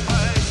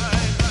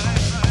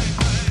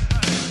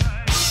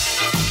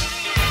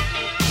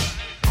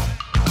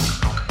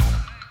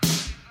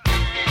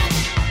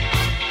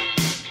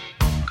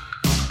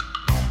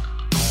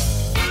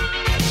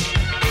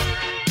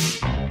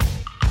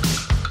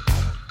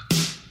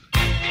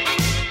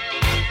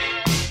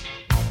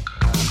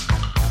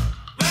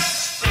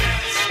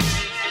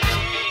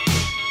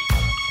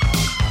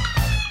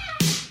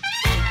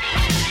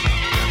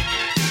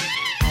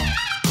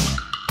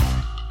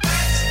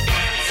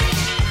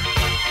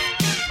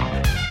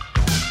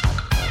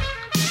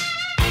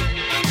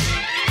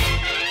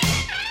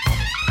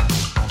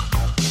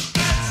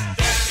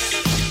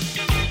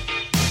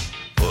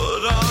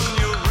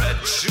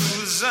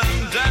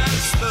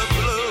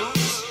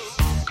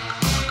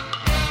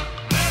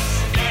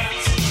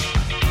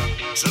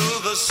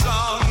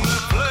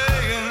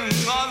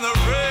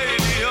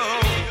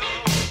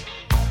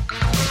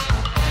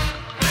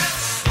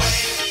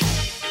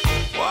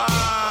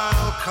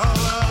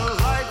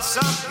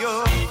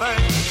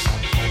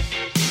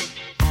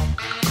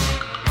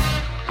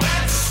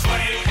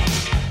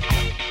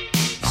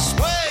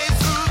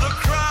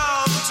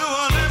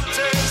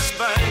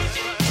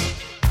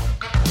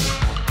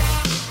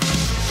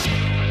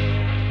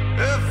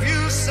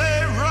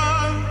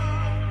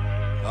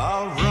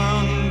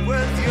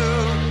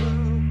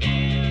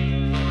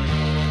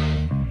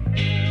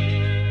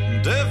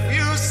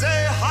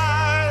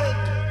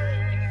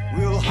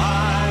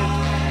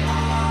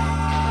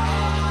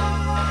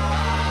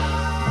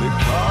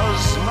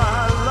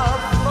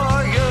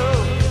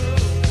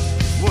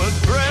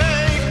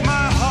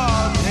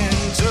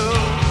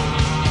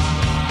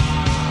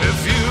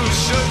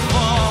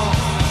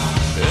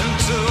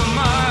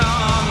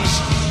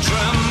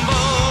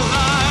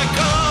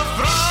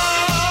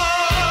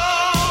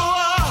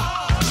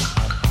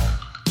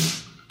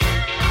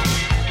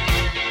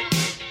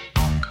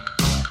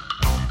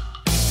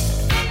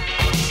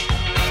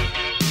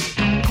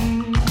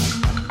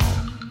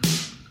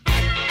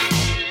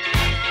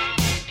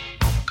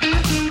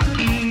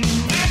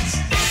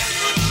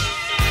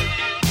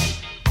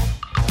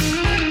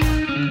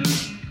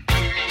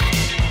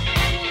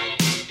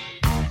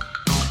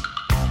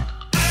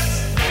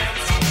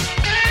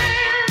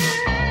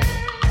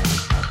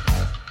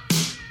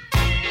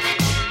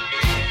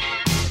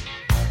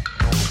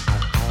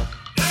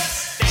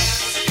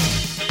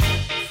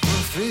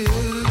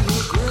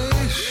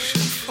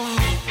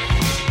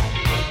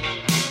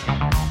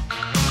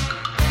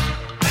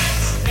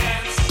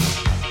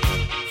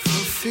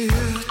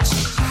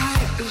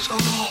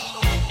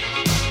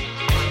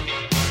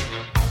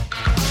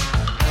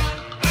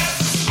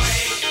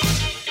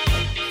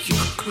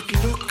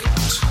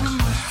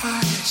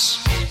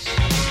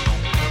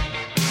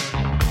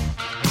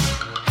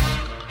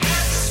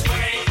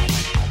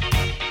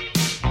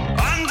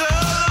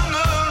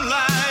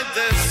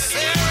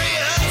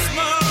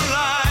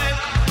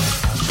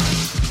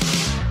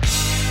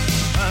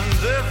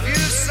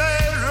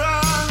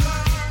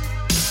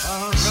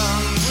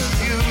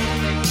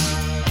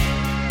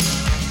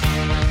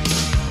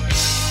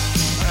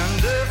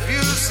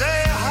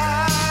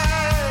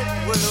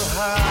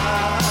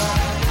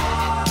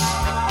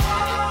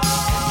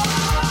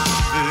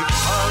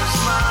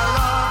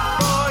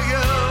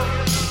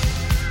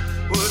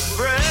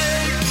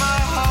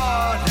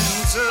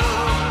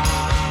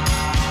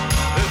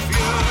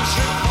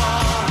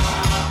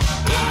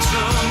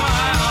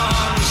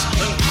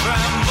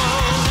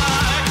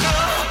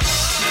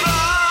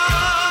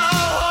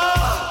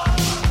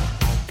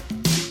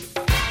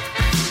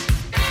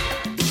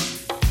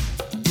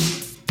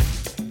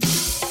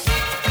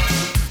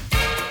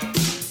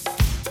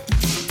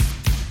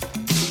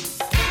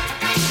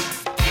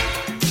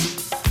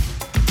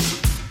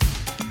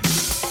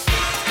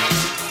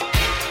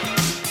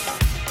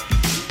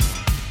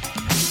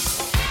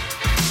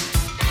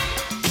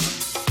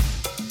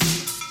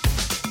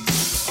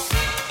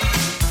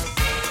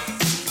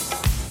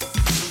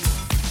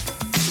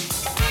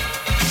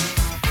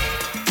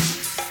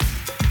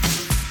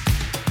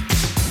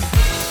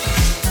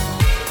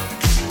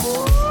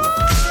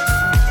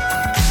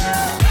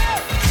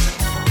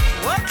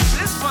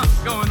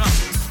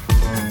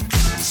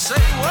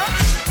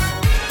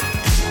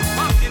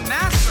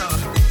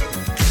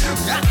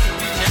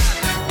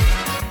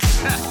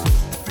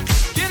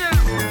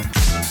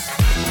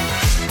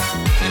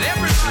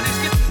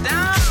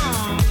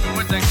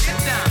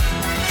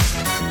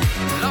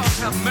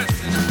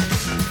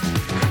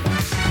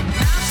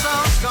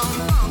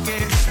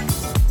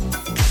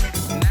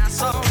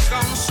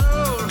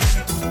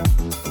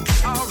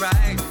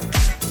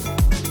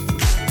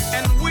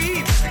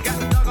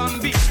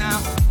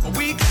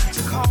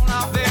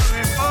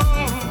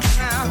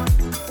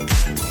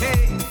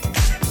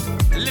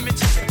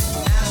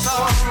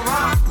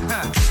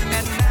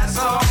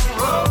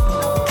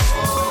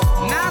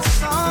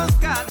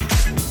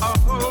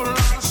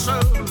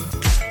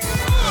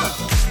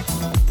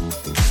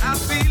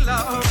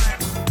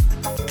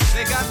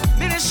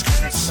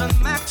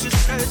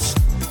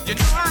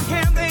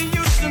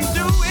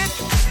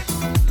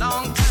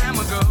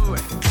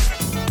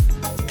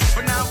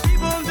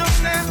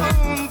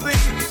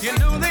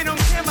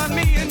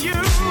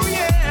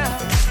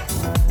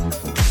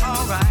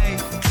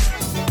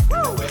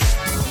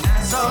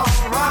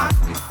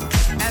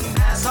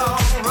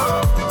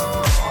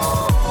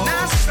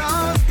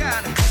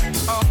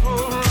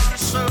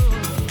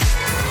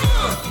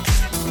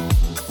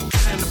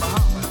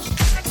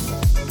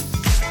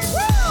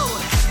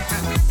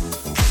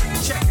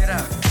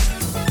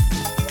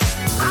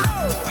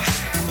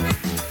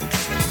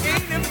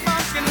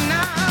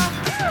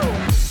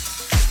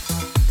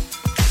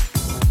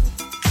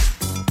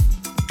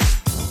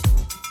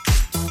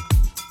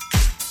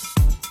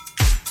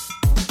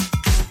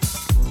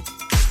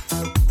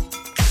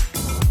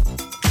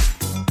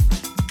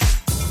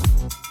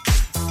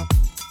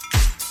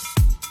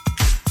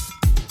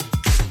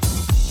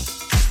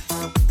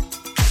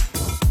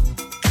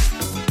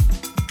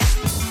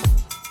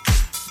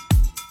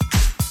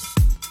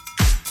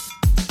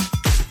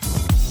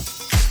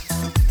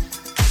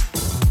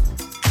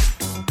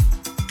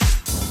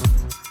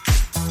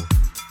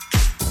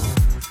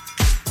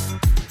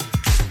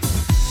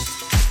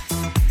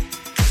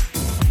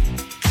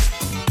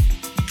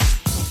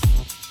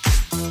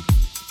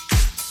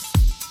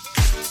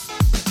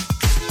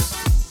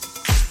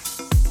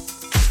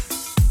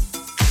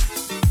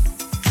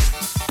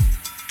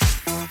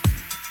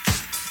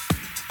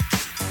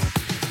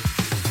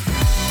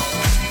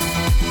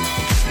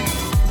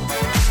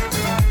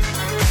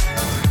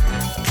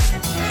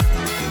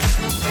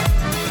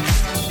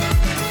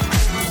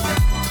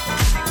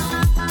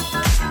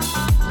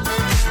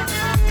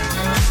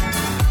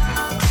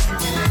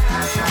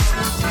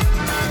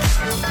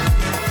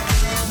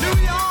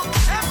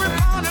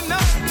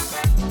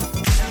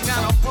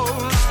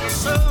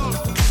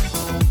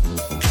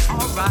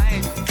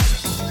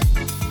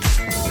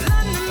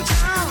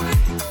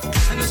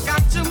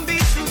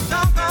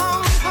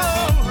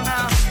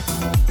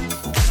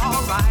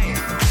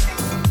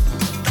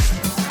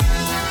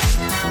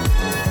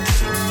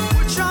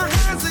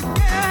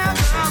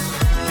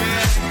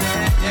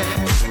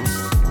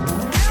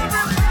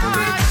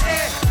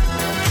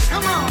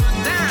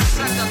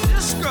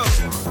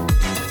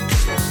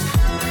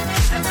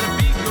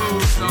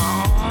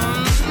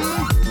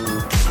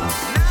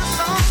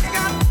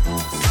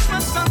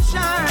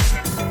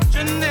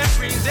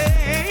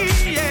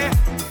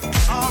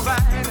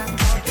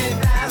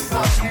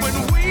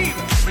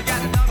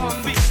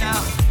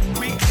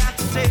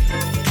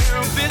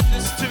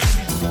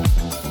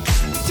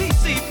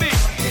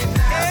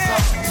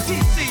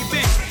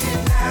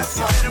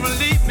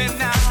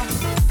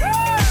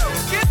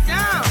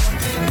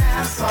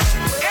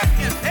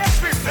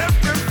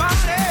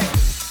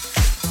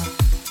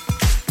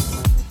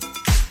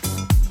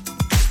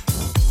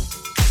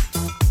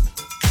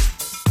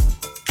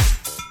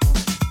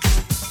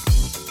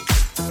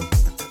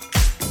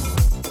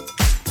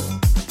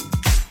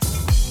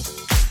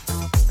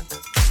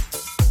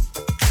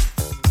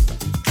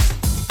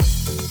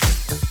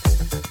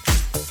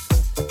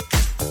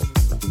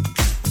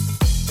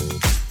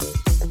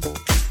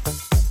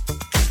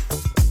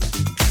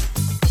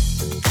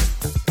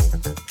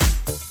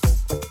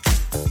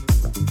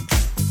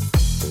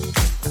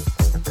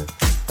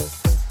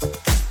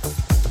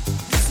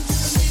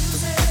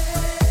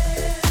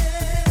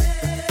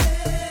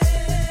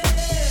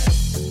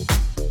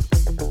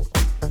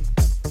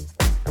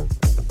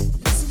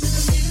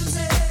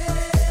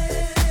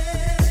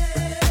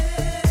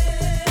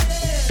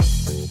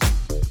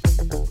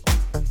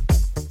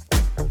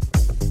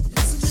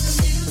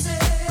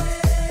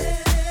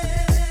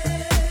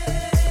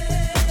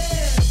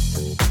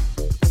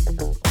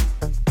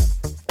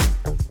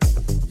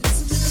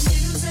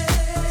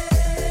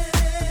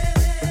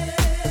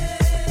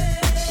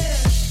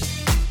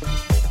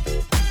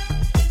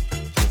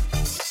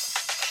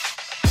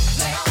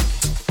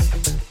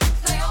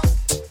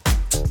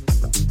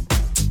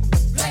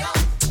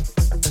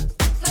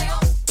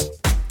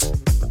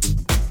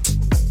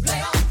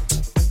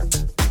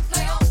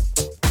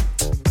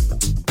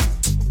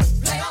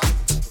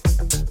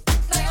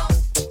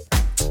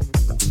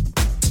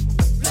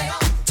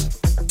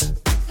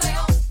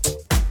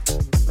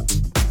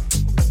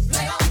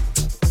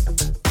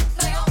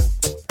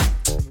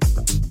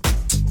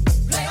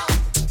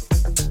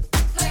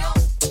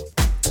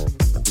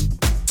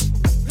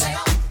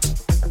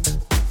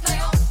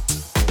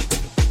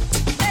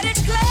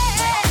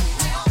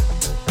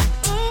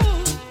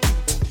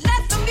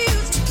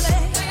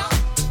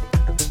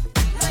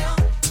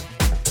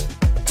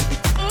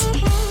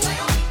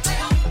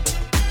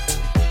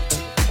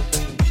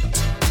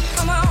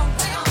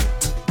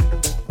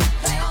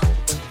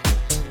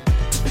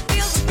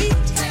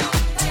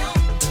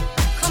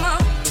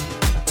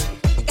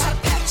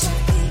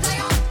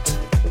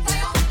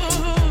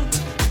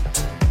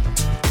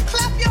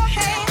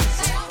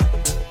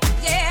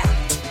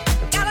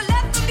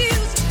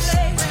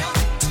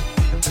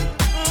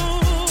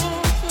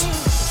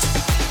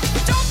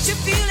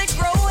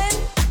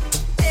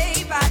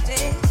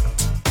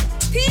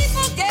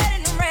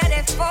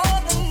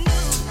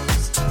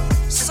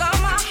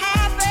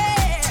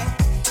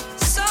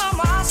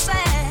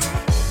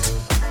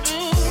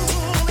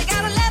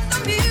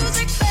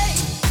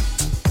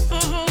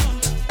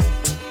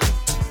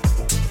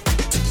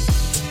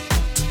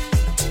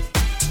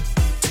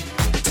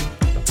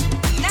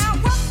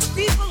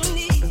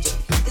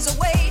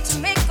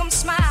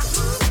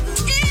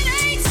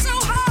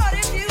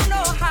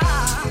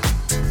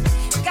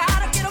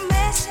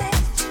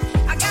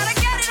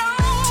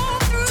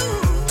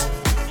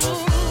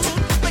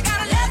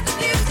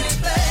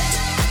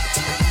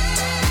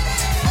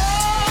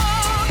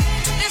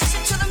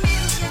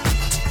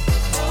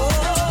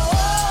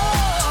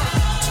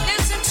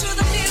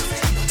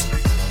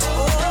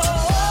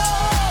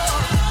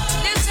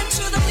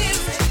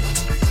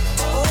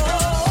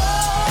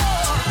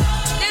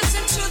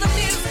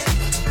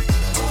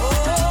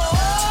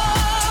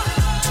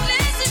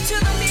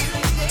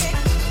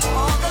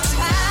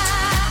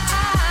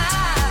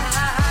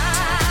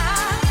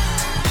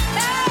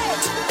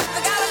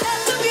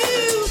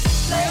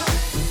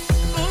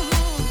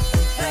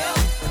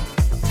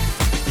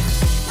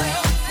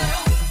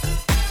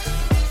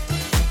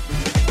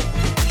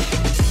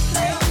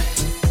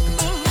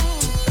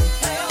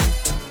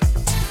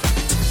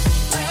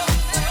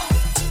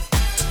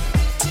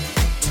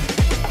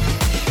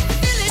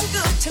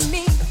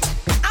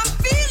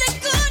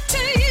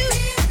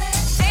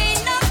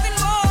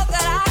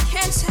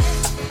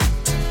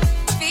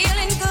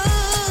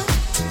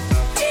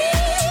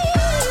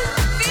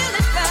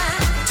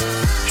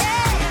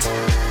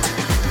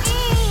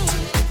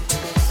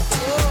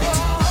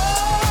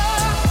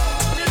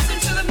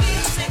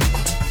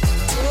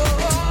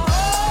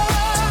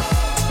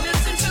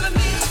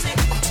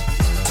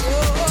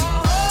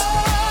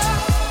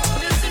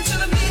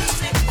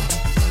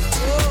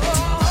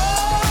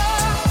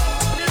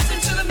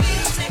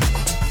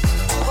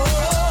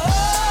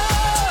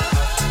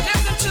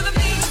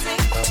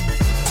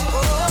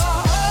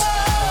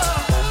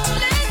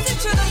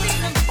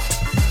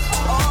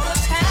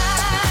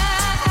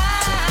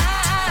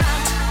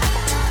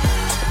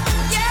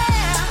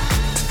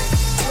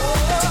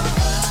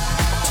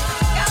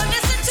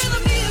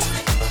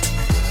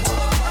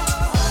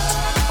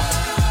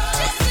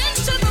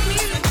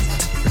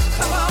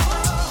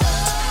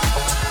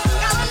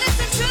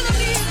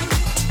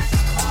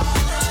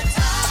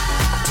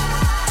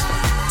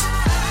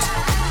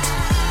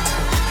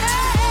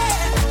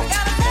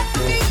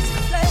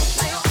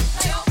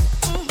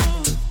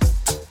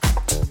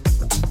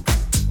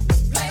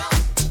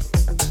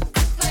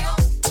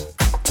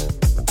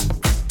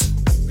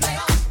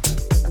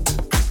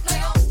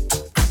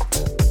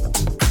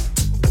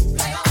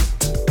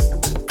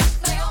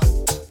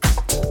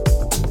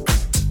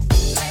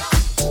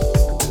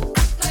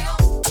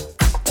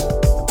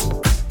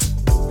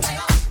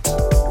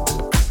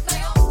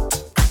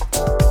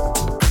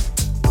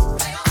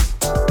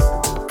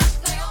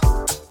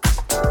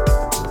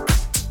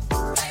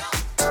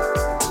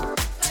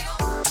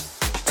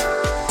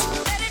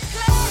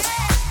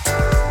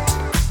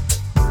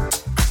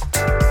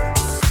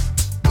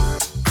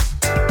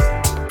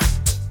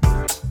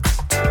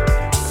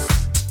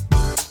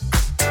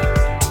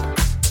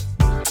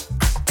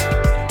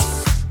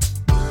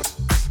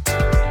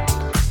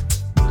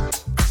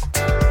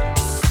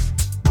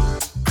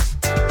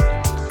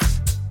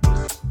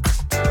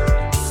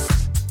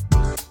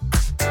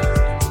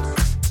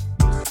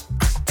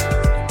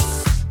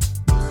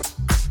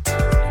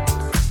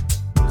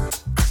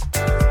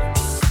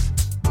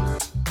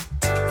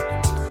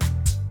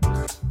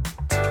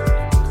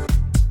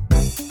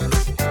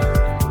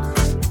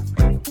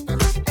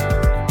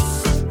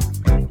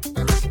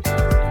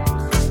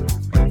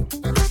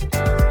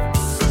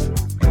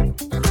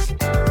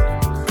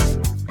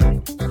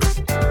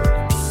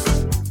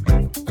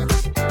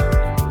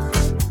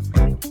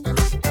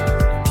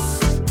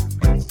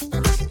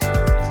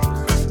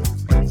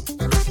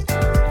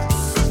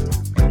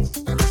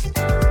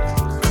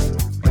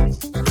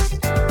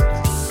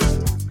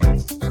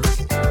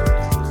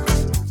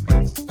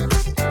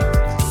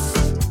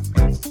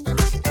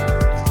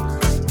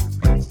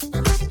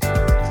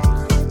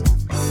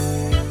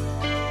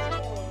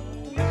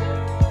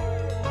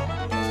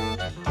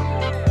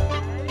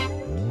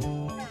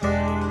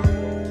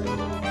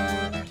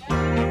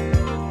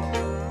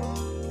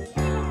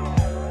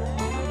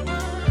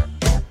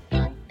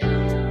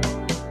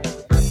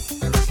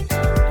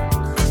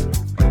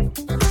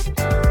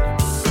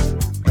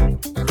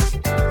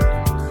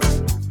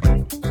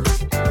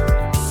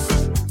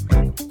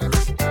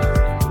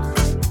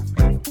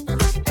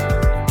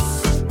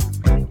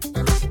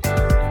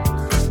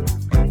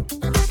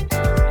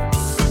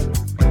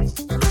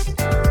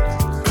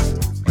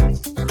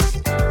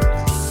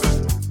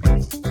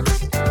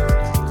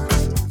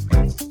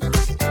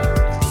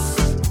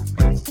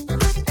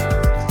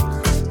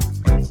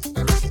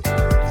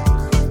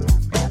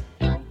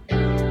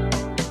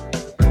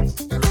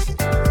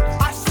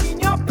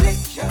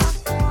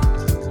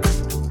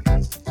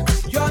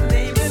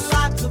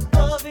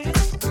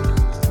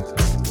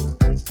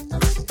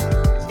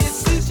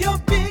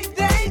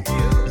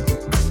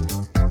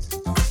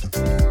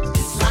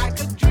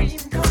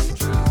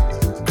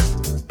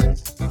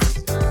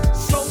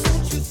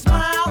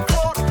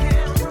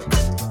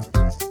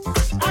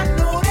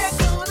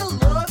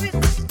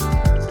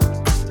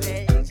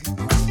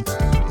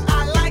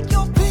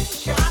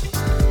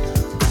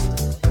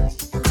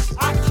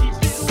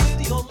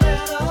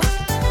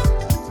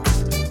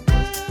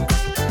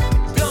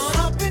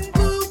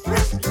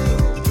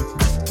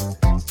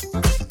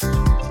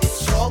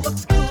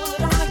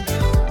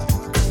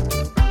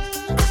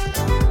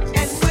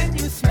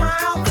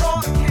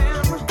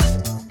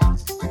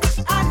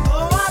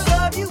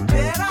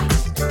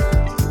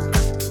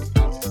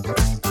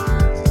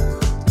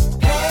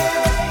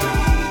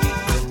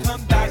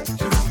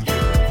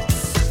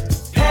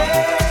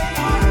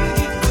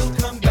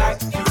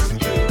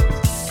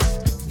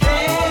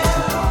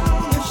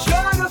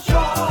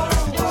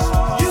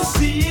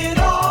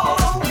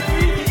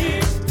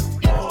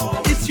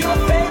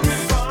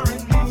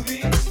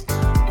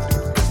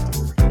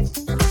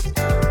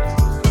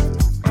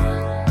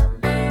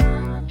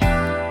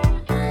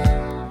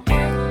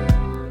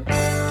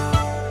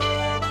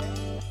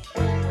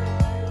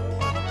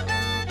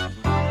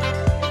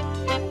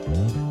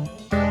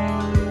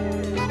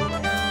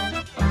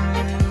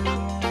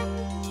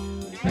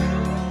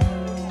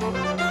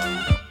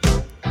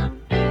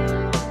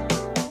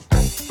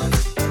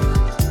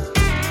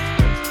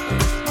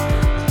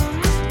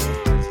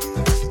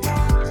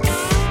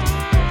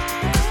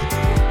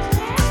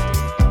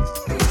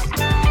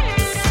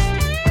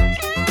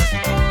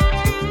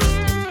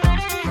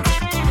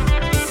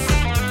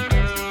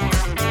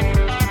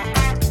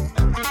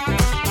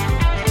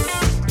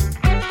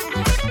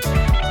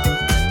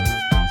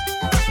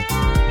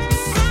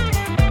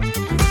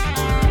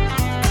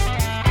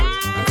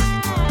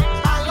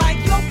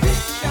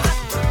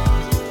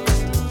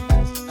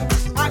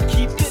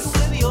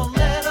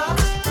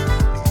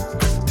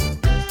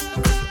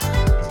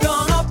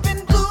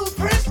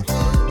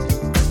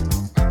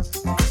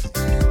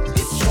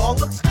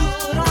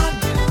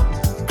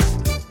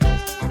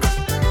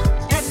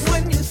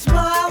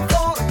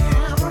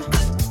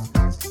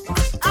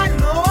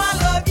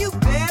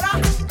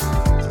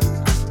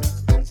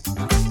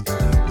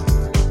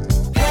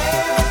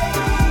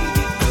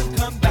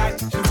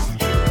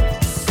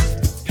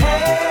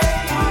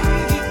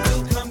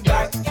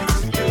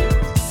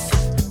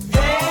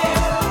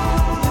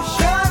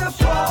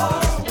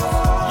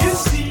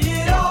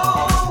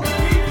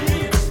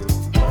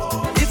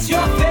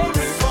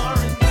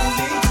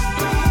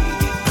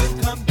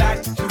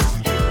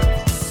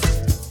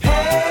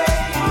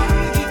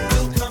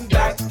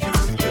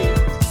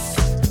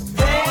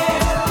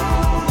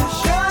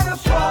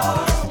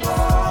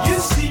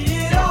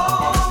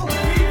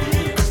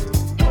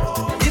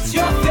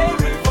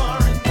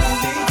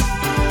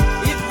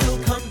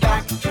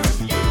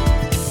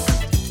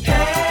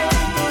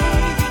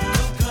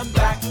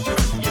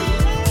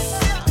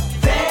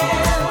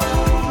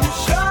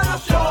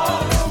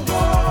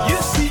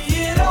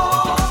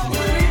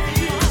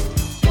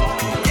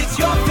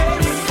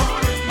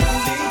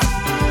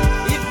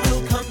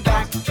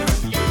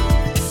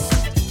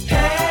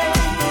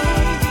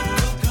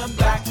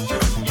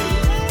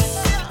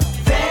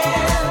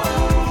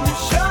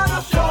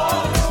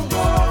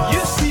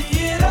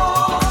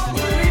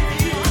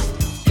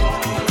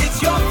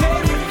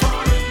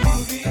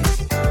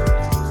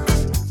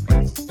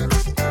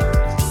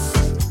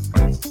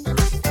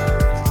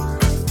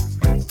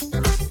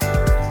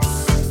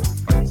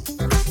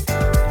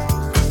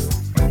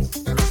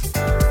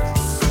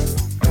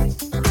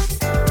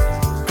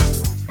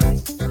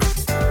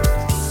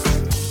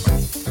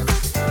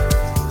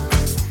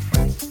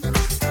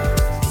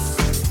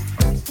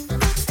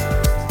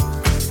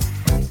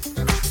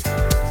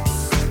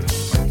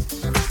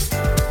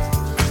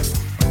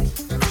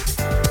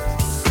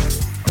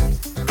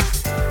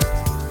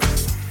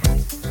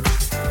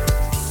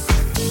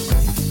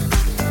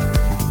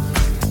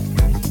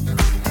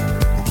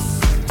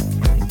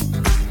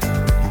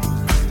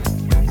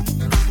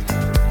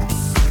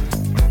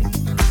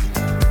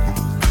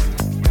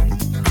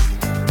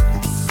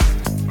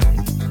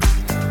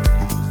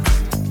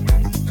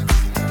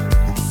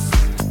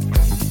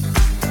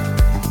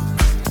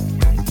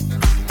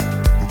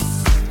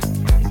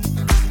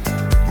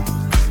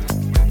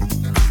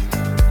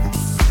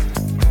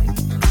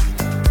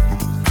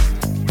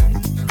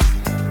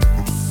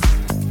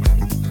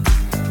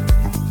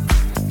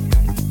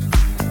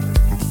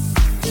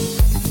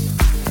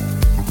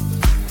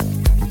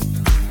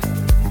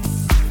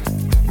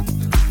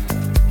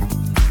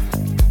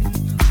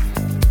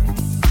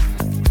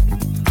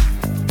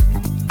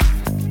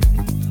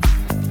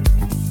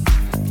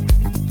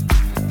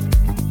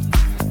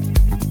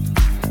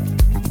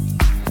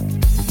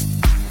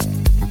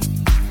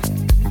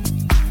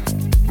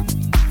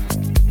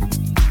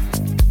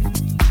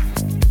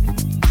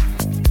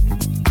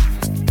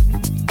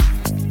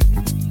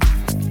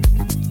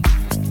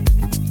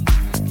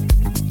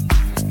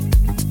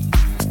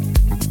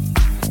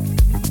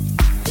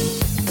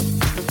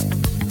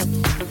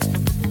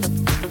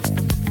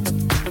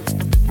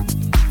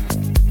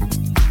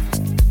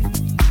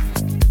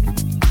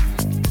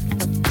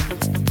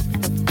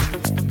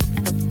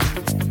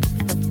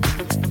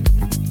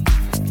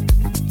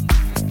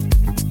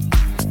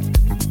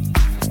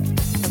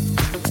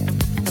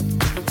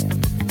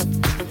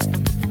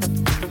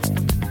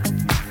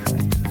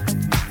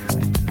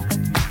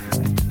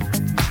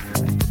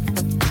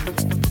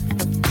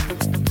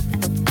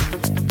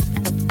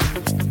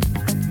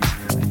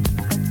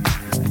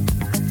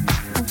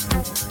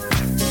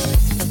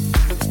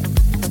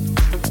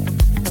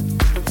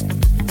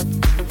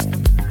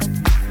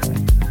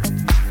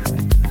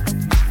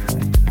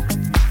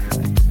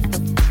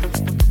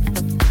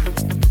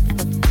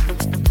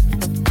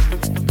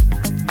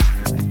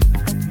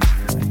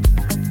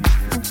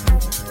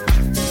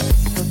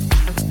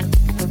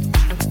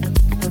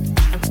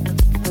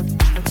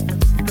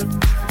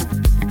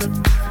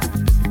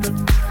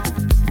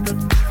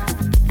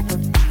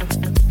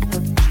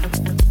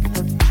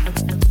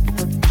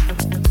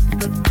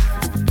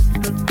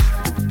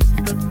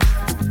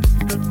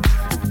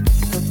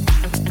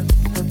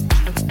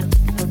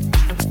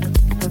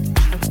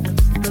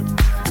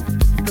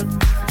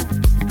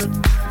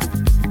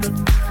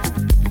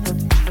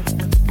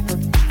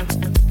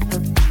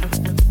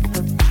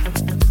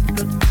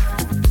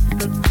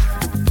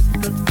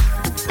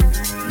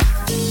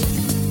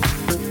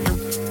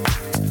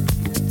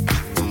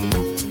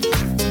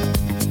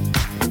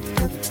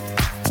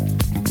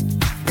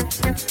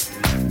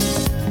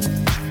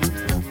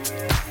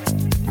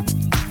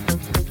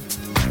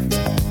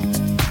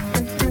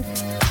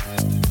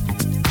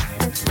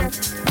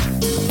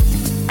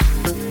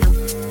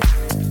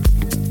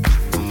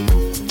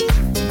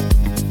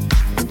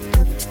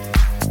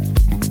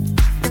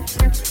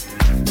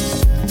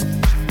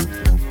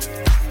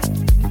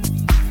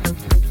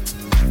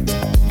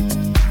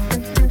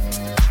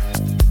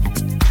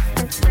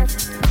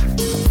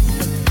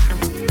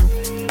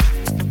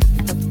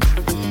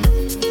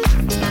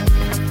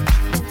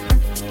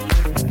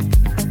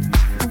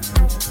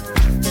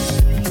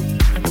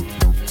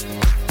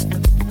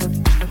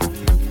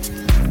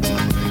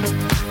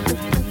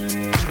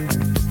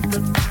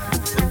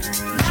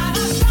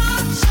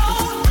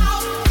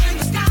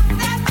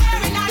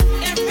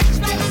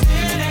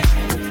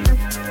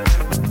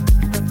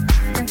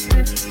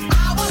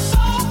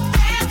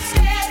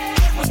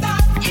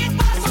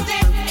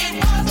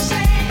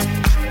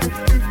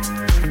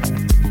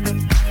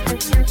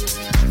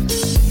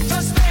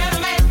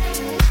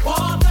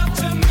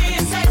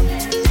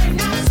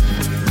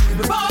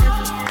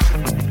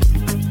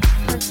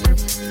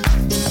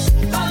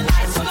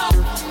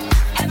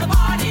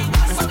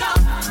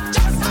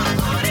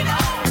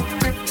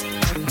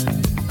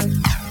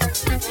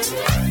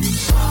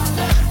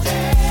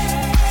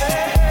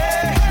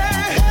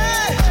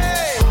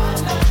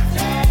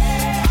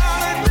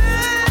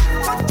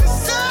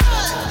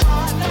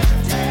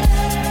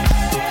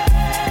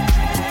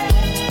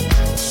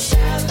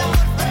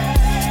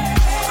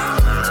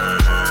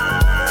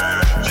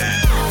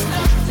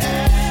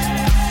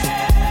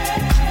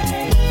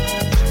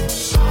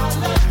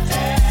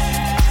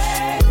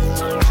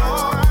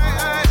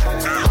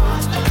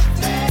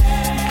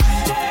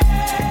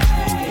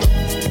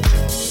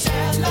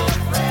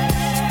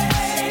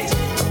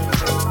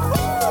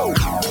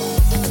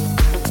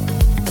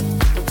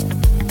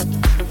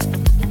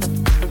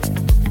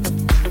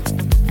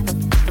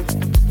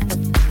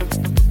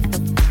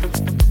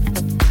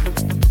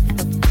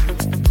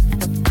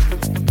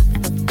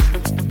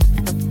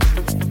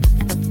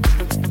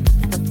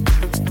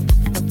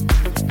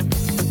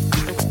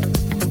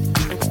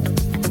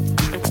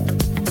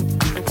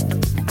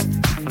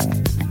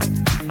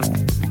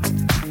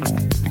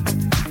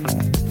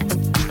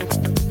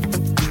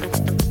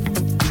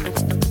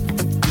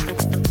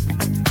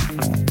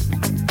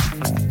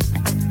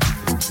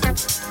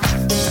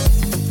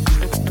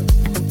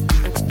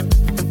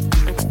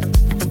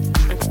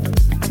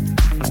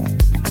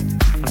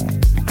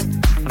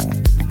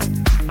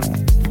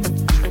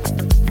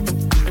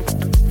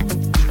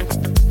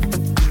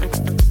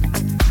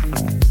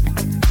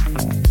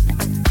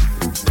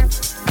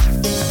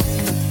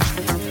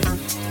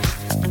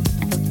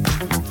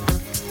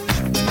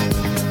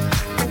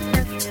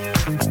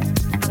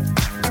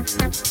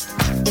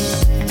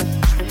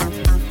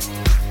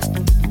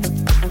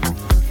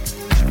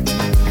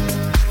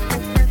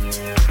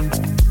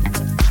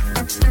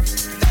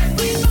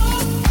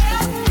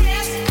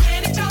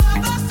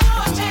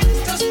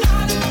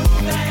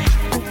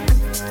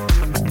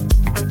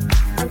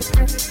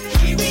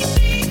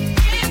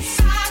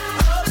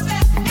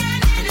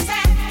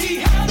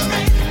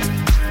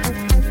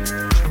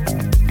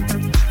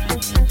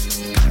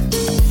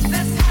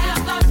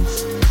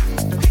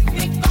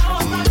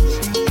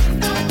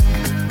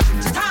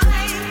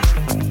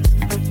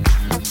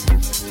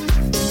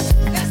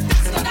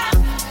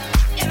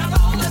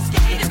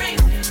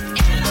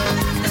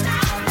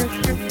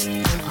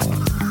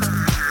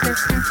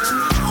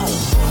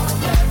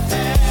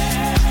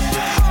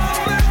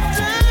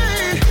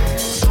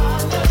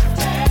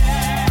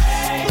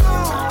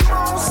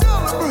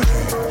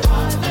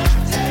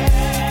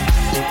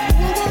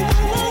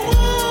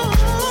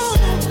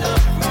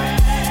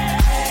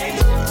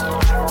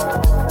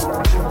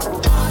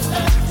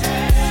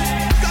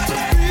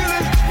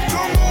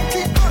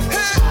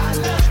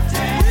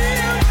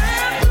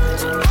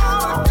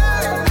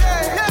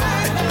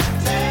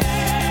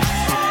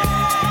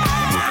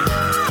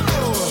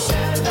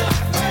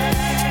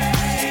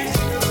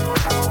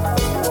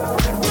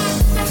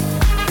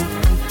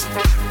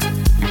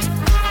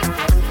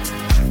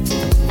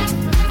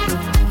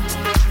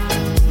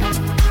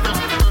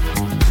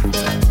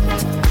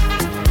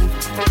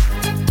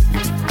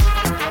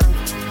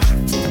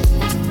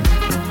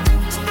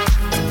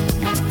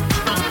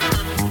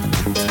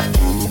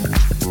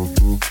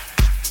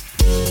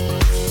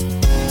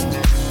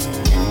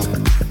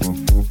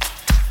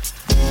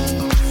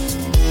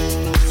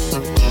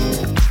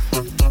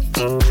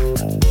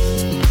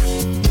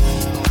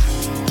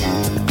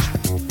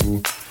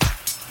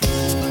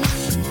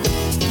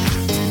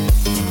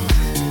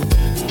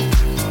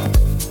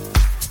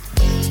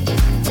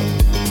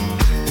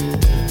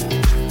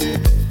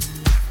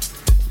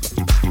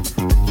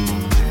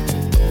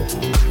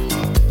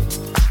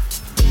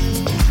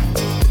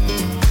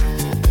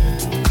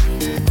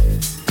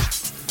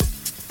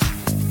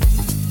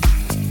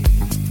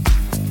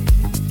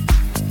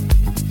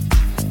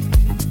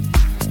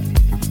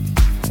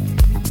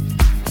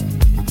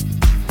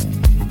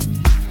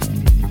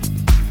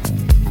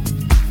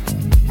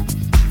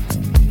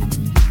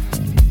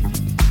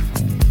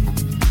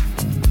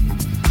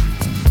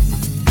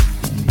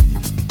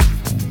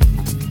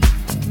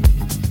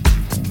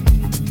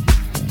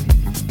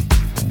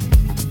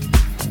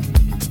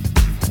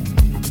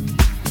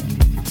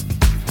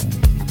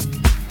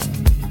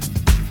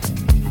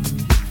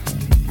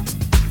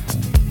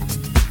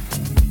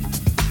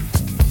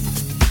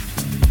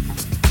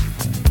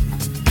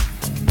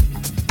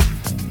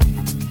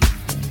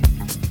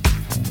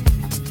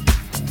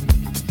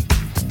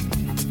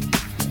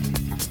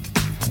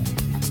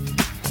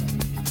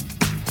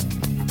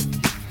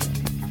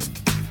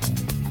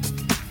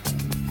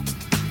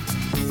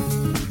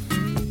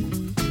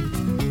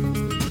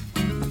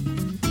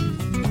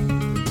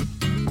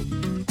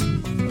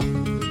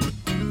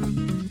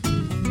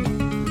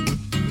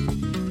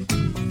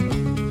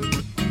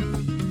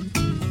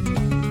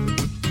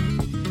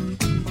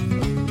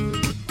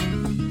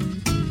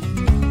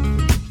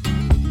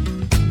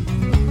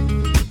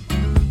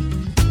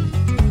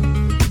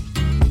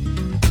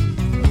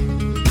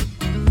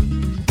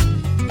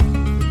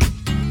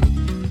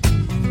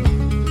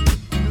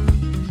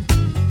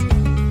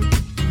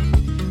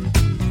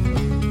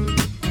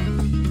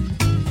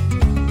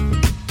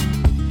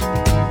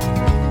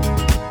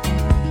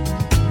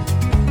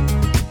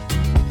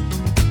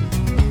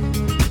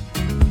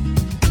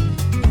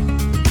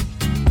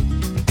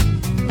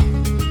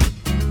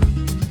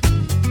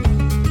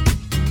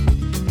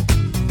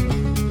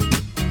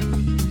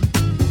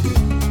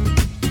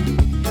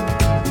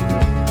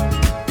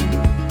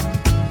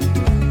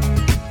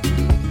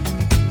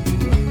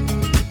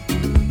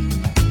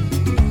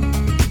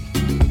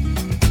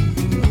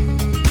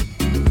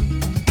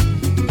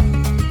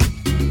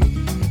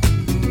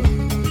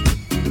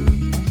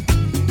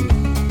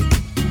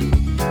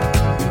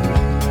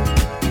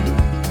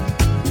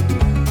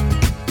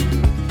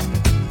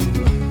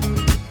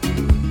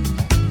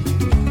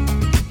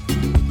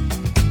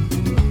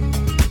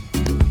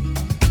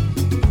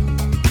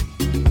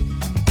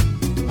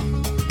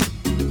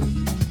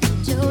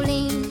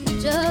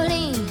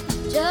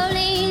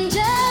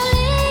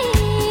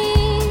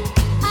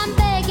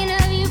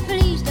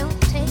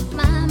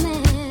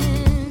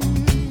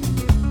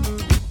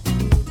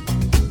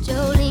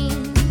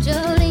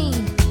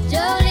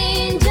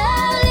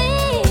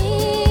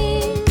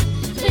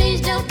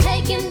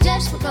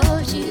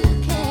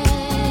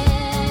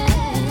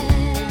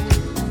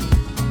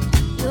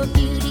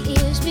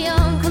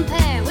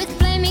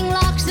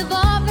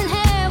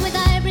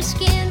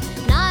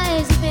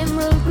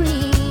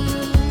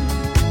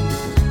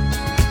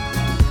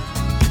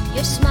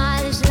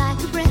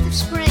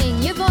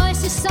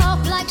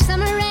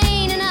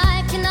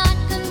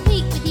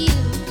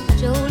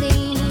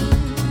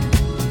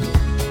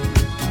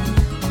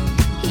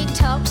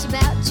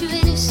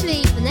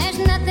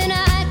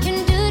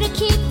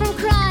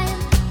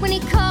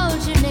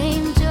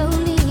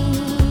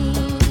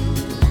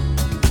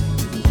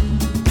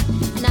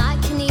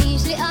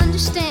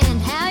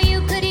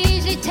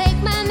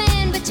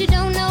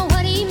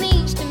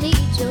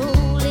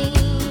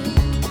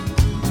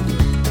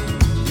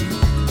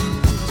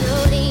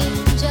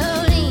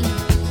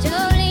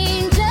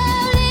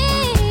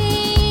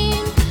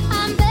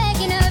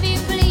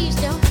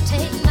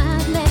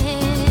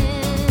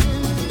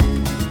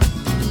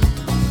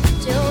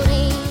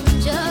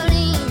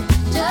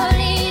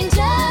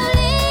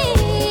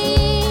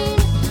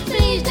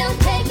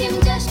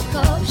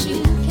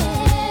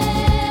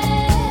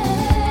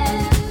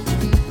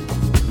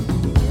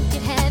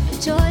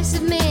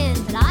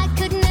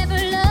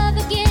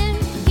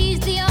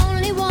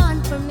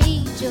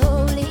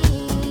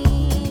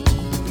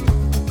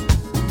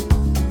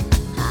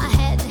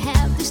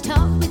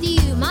 talk with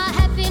you. My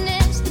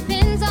happiness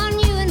depends on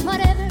you and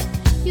whatever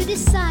you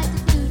decide to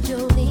do,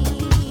 Jolene.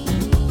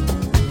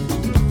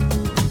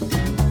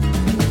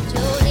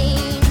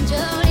 Jolene,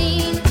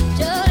 Jolene,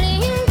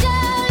 Jolene,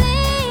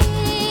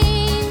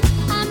 Jolene.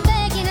 I'm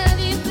begging of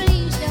you,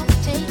 please don't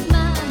take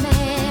my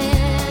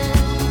man.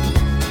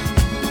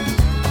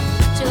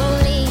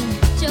 Jolene,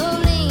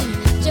 Jolene,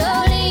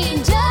 Jolene,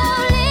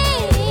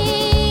 Jolene.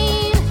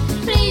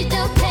 Please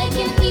don't take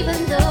him even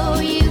though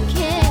you can.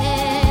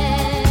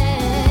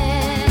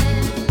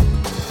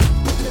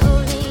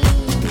 Jolene,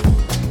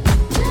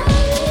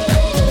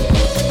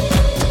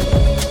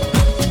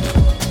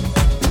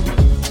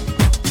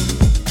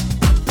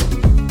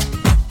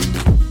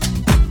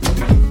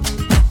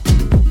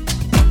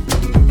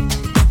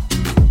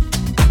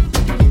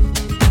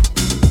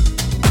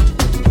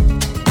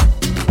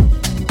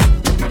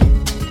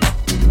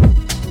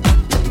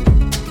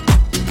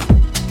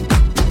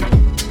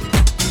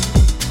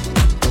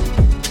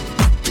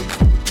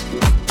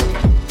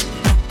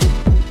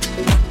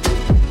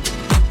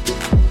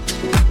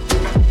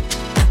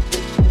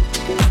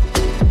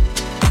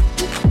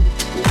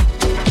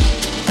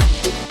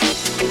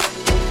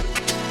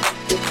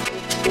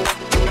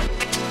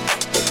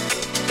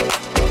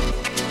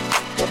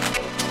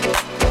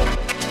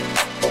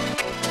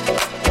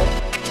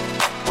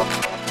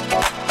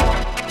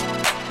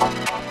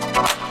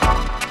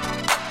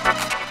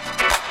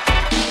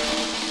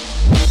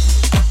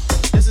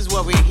 This is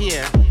what we're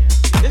here.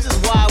 This is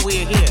why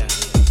we're here.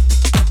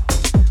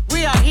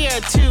 We are here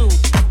to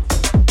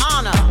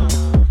honor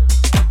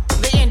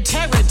the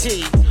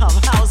integrity of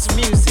house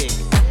music.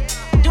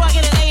 Do I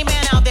get an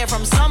amen out there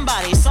from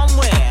somebody,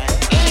 somewhere,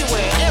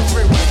 anywhere,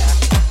 everywhere,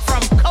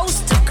 from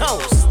coast to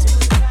coast?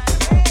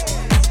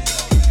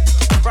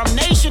 From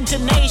nation to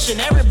nation,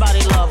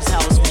 everybody loves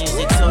house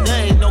music, so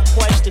there ain't no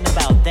question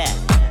about that.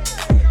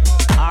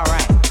 All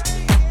right.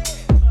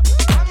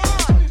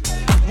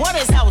 What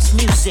is house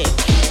music?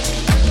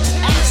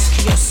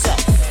 Ask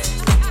yourself.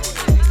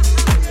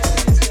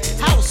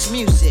 House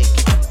music.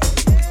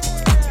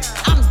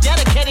 I'm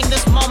dedicating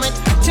this moment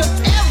to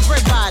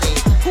everybody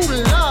who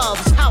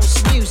loves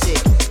house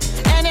music,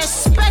 and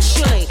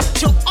especially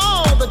to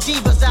all the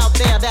divas out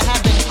there that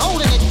have been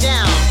holding it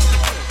down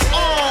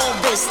all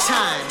this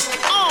time.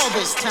 All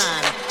this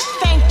time.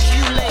 Thank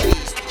you,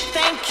 ladies.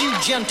 Thank you,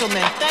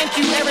 gentlemen. Thank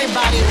you,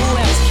 everybody who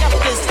has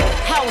kept this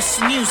house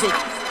music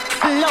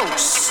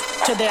close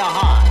to their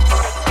hearts.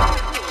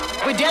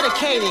 We're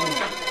dedicating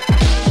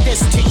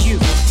this to you.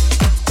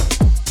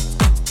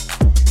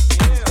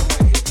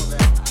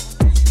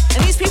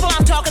 And these people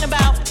I'm talking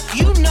about,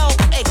 you know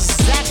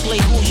exactly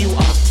who you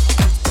are.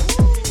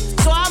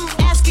 So I'm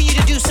asking you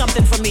to do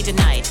something for me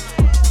tonight.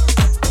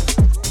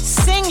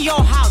 Sing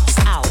your hearts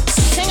out.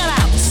 Sing it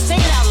out. Sing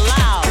it out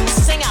loud.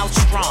 Sing out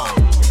strong.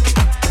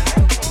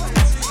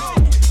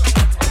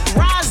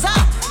 Rise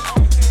up.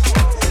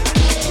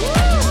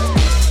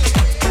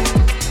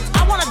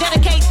 I want to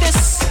dedicate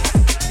this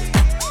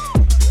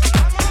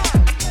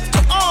to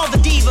all the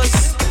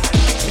divas,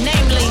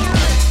 namely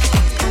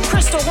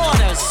Crystal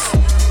Waters,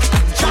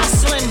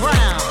 Jocelyn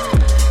Brown,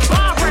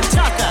 Barbara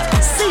Tucker,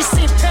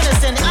 Cece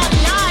Peniston,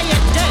 Anaya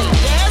Day,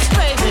 yes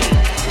baby,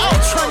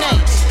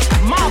 Ultranate,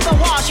 Martha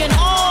Wash, and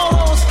all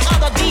those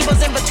other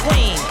divas in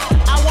between.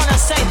 I want to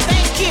say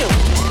thank you.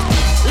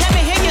 Let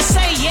me hear you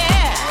say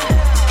yeah.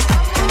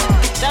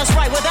 That's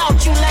right,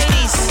 without you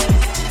ladies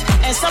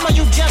and some of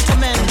you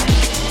gentlemen,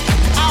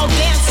 our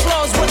dance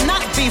floors would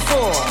not be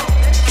full.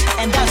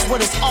 And that's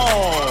what it's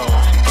all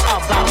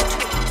about.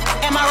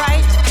 Am I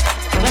right?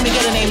 Let me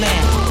get an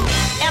amen.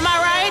 Am I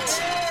right?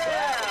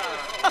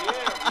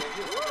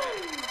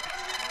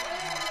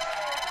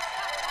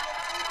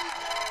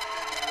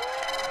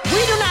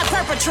 We do not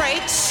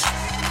perpetrate.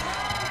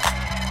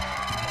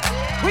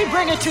 We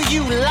bring it to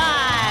you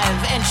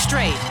live and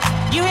straight.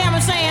 You hear what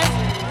I'm saying?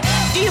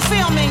 Do you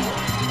feel me?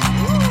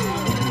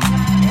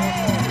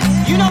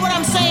 You know what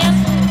I'm saying?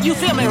 You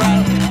feel me,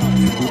 right?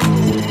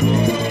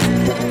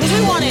 Because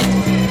we want it.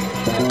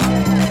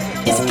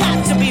 It's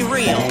got to be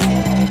real.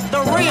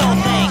 The real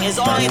thing is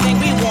the only thing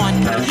we want.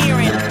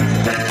 Hearing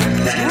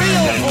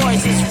real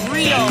voices,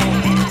 real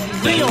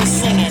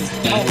singing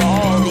over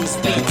all these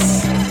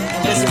beats.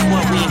 And this is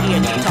what we're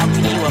here to talk to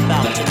you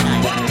about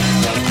tonight.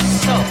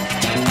 So,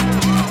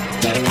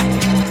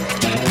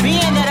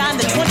 being that I'm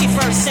the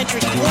 21st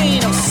century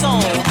queen of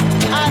soul,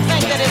 I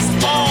think that it's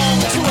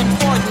all too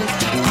important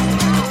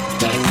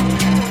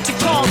to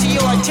call to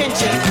your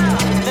attention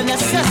the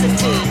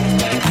necessity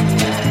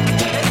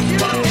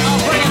of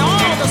bringing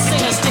all the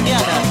singers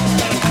together,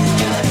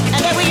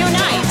 and that we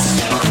unite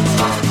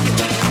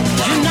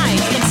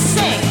and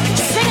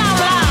sing out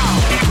loud.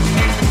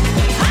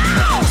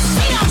 Oh,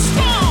 sing out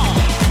strong.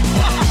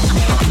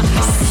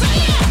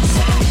 Sing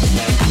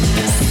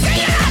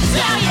it, I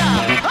tell ya.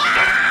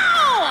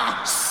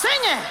 Oh,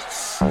 sing it.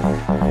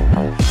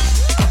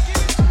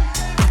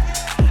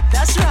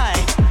 That's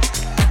right.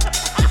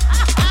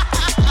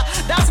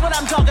 That's what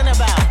I'm talking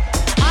about.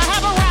 I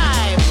have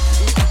arrived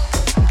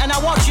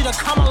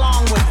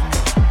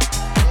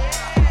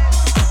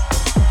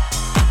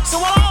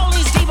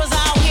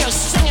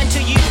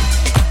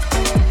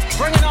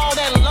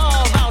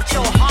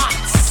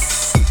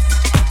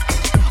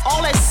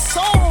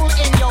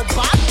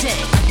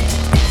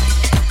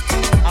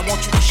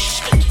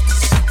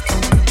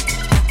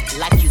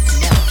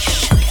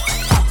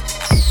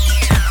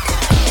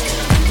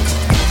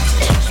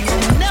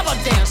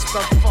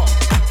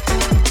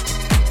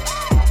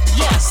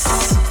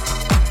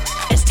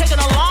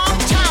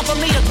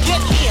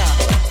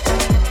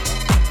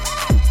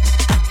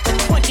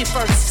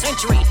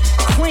century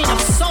queen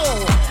of soul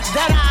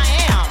that I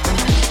am.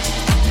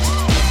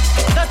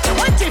 The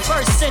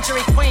 21st century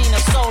queen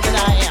of soul that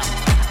I am.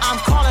 I'm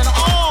calling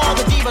all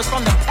the divas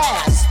from the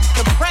past,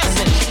 the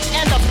present,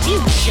 and the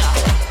future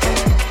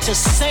to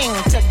sing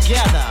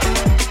together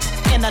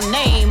in the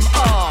name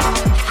of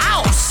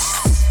house.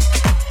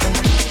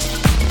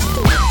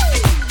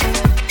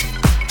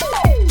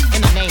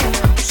 In the name of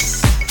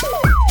house.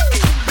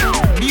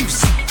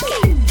 Music.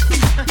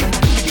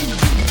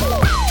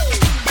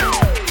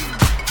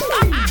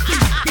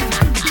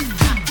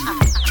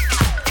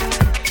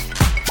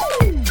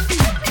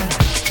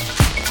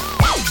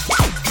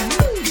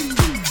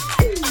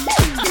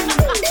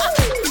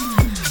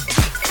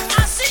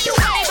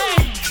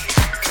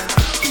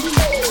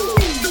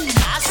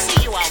 I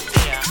see you out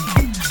there.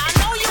 I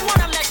know you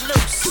wanna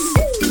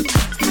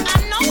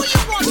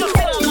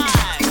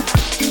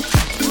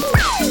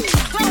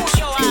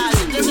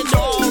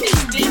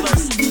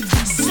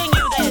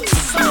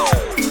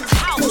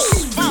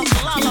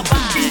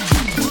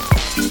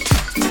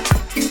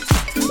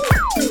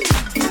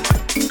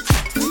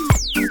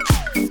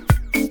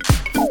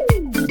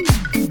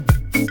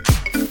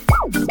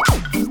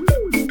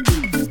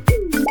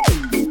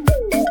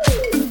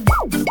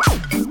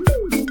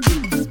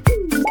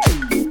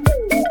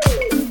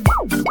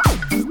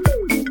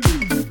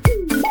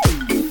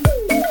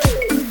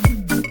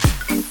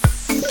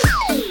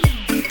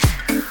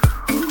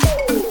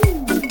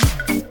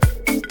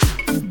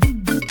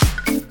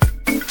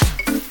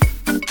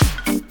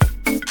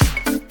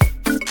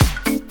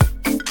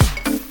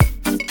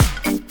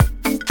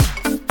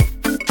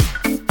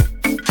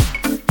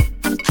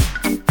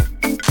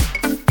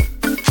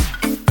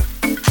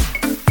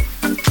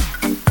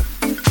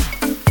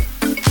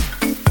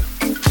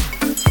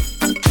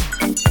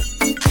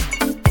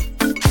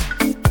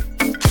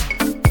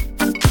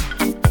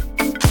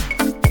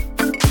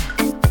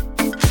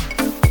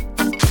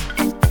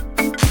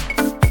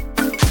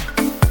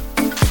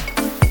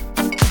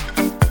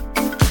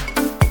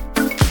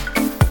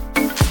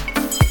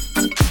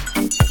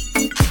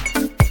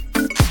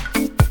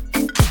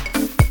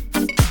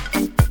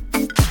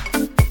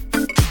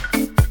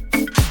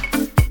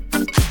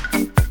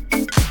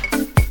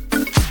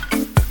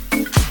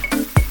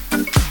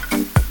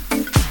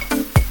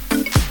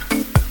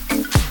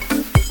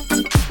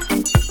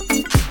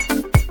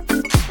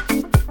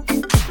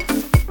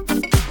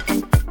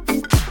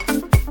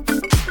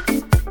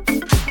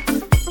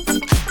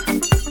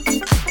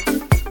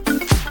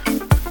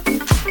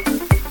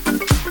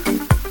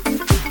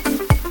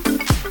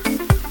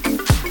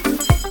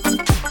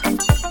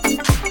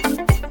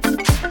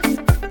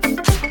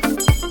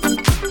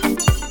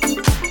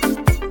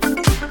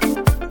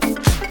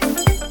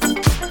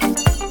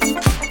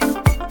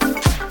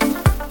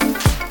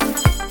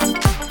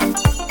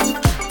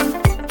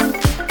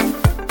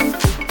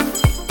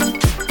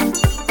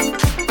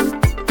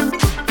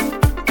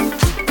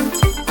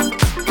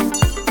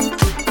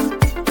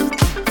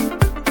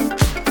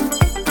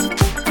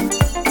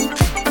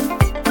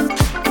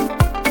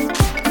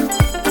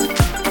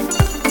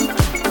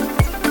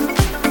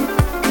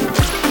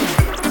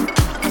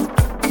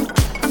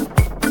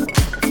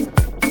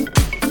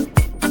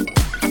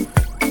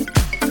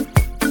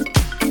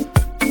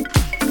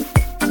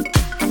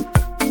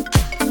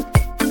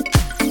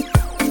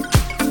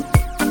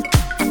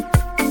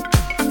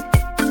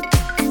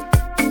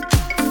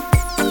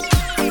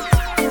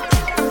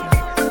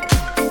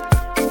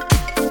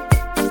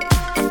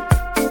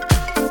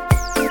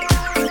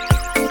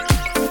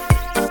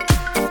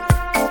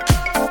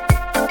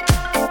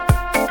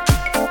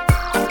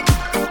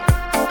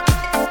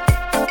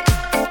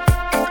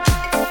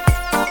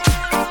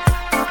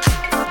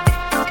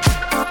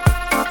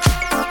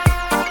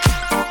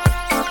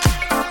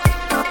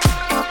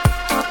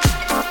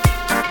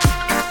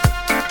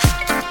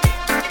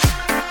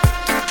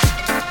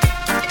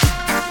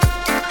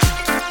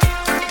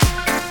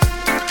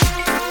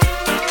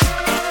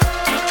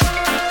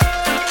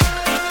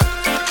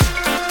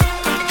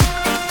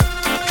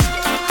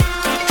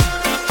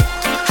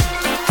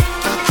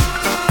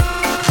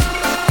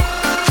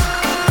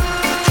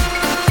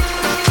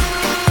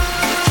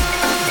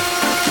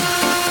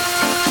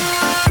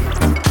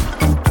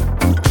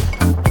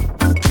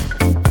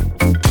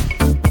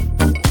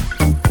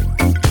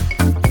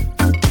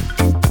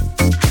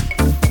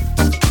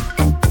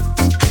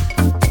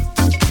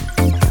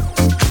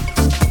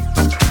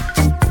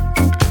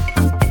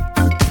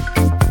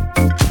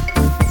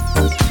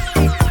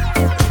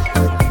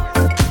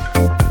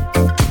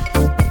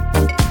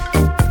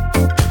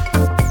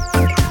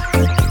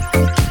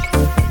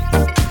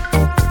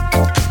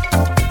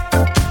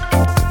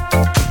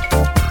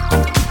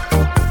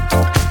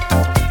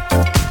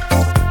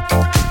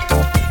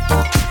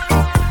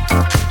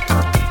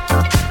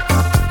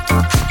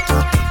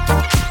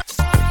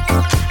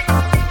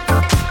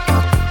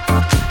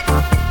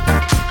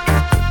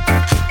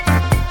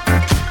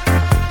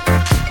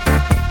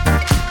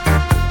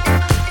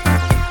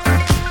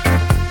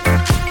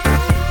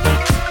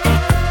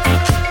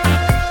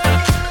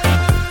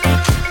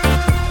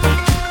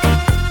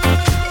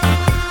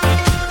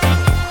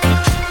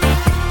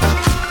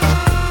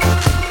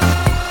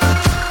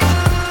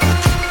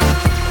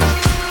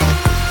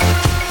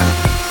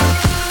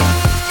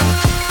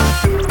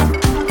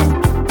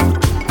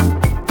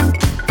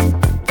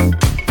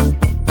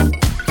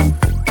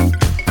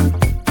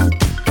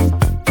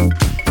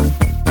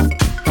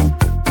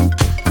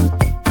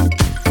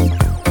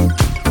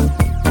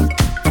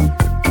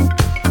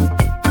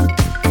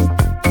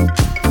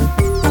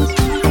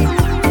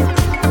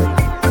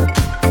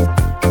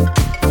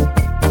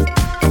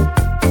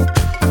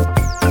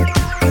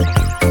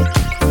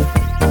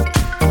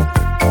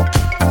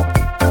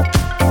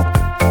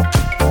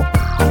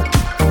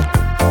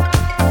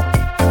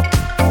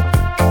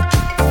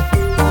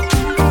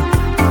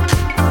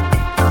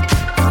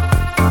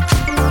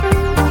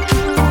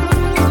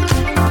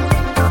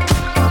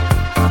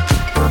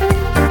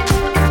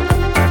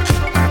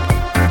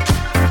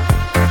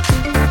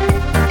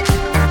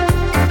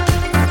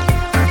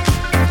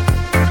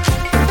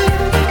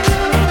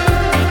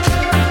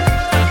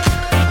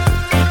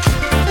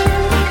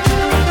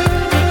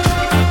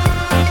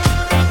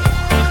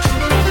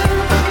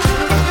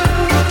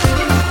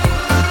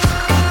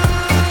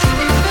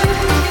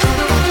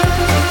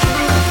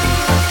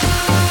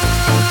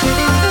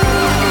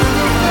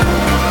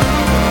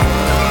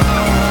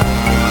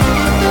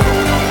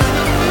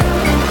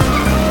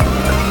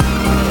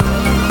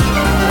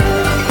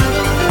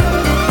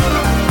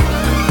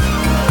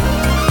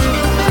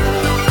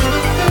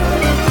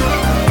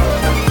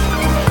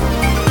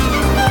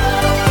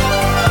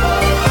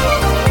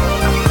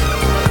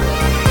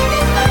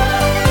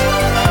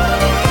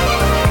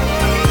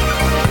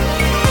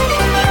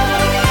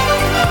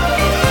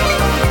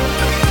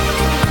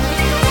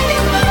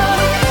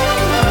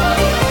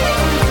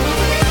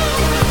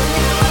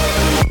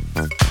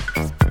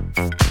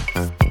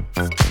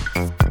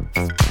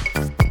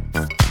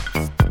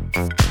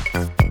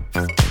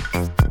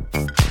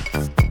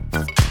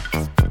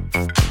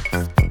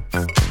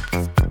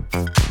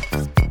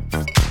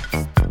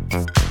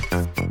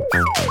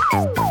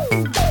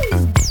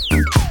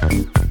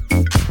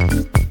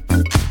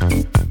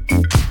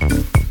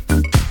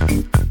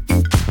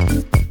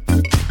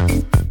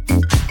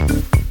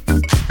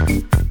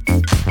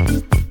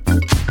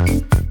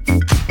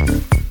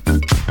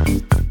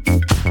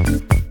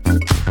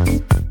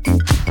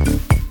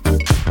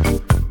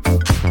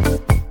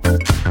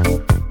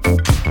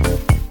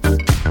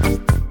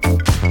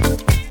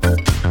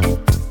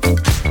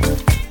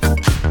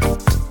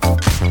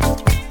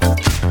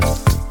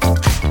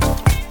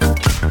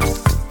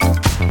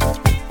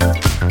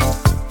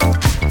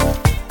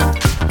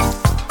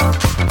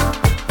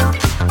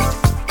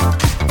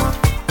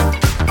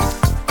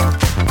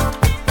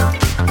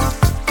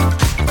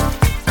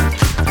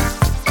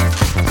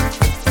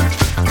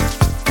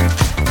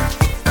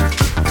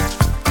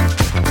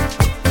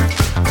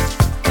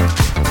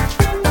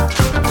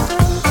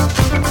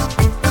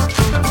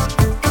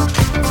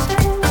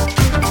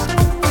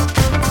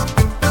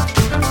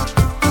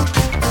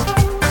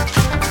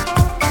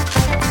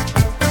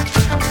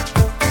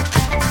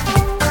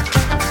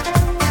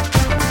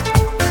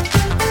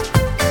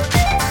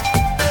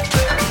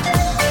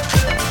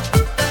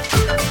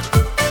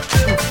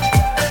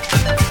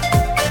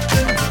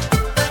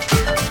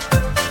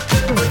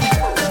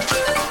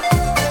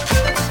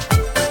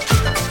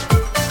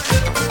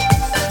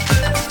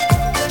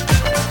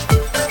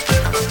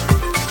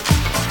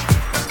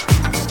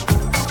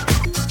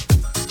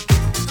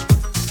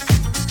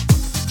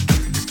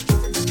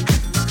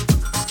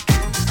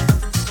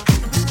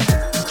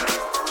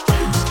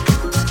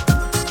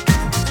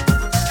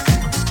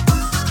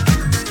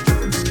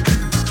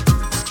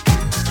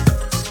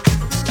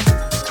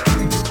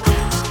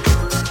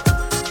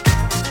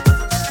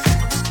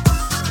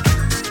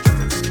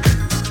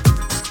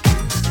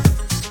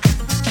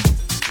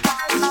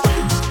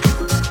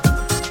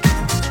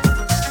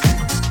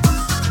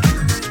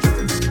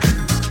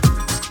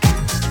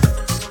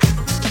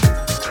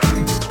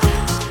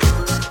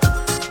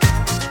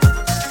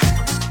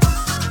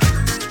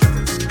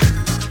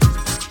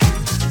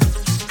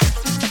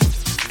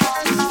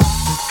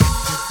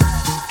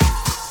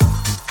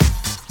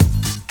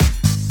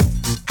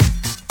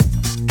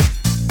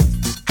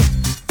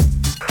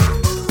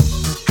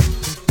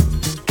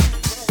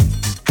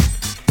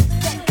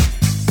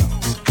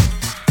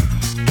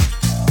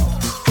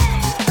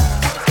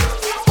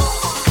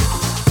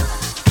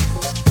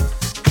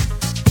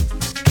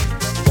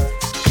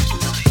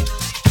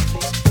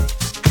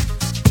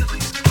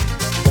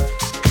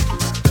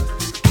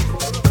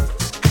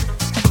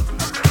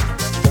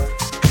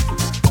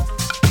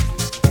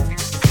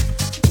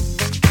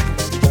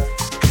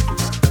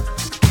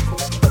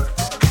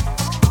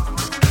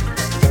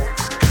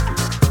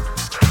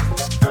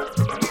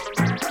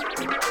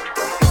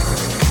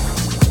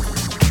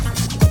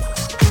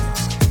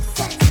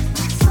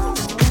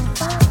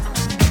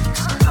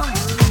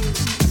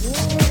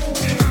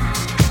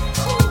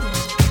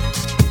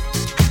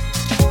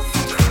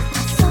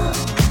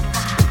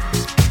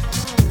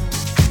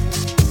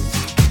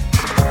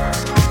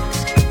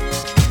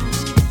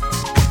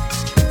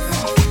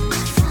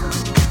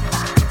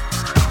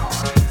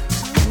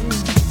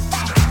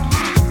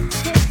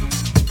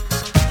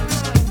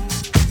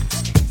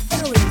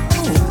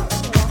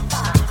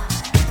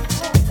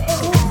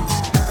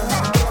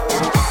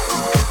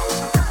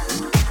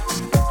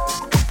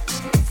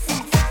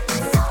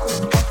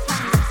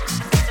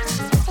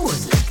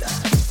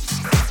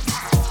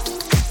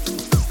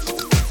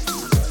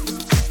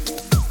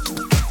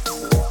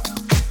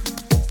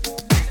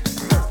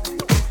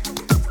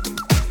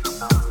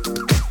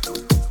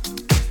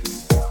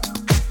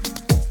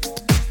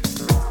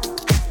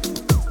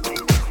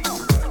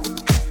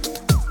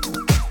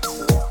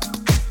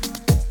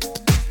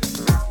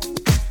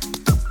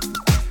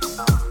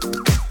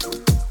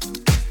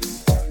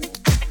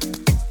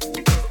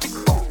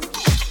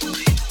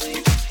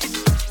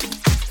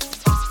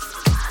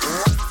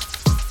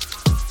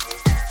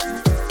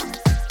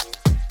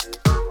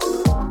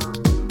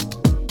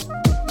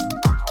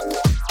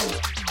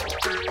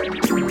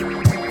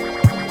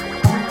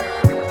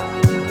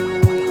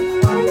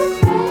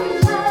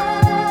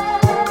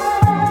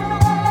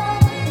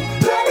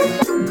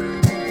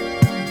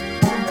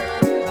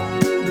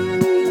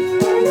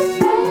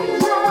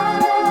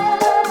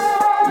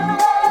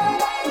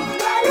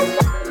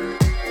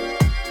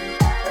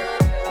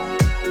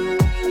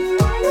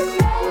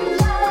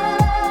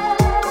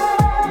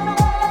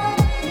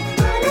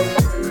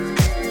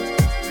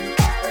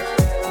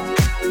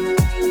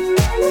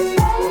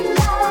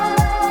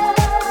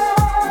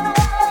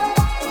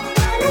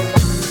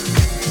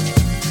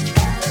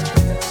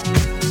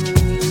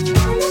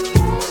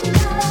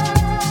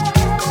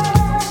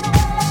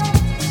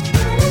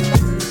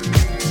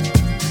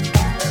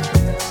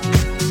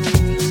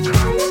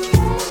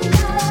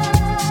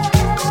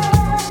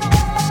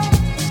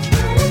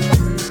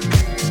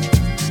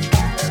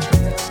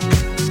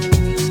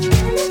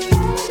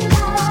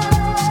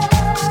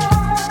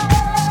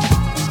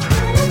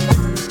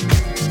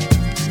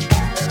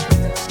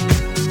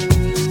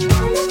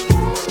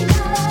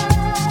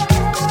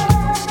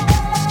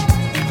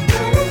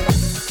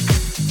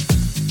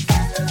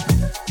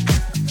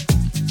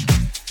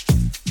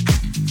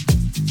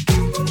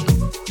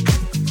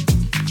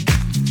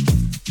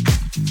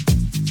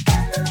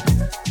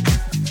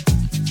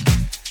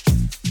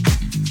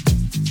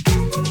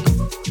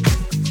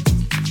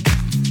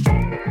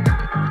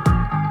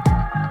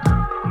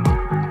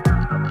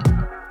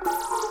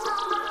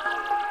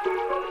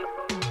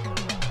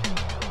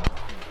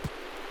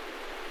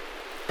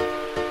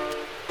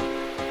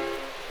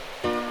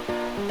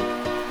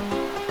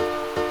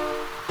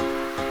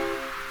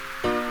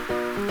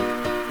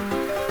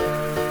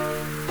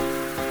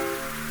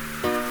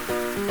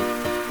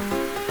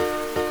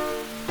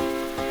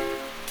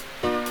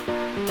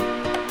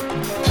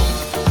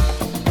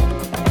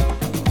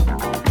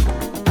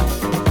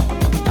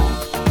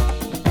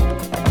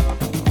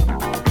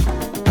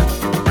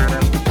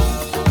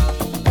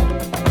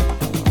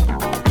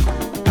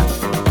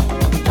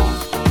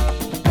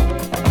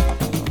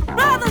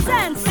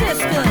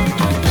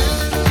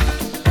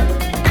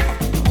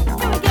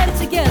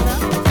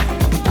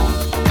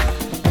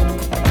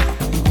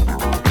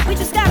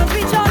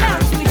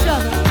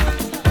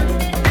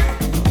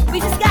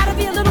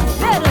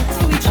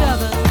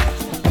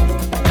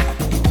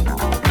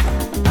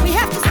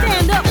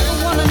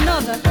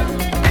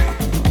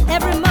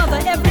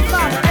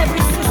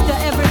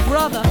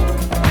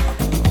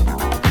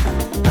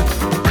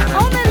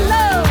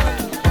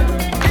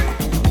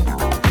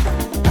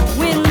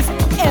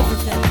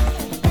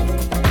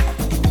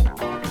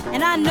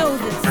I know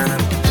this.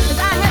 'Cause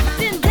I have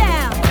been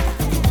down.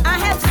 I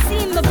have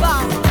seen the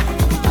bottom.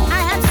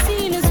 I have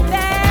seen as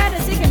bad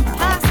as it can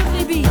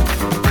possibly be.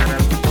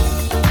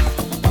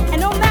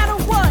 And no matter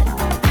what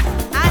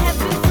I have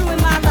been through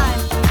in my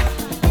life,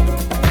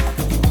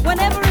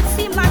 whenever it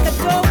seemed like a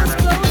door was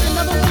closed,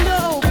 another window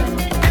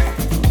opened.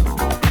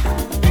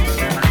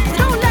 So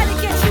don't let it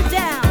get you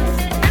down.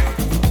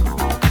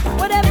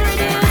 Whatever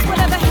it is,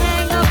 whatever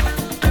hang up,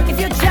 if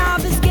your job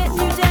is getting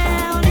you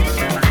down,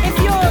 if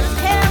your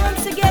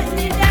parents are getting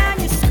you down,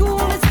 your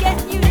school is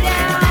getting you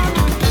down,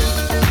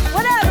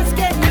 whatever's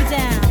getting you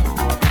down,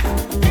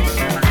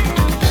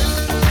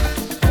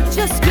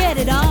 just get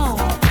it on.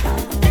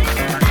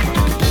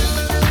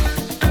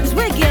 'Cause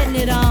we're getting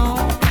it on.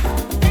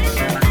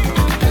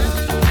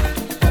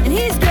 And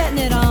he's getting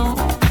it on.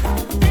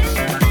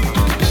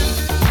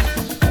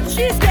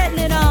 She's getting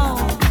it on.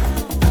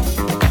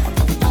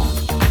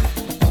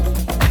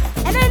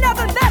 And ain't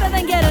nothing better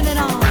than getting it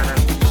on.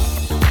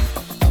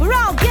 We're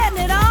all getting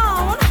it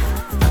on.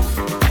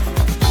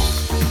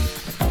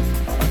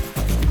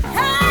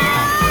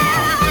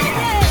 Hey,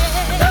 yeah.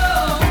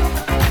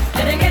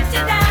 Let it get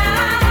you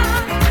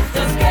down.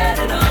 Just get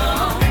it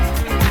on.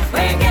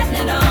 We're getting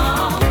it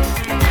on.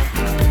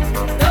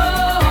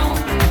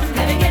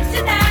 Let it get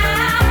you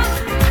down.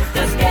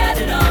 Just get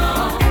it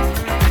on.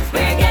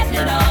 We're getting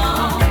it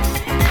on.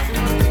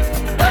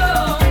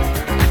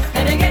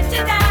 Let it get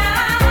you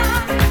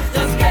down.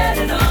 Just get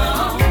it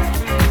on.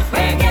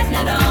 We're getting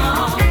it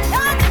on.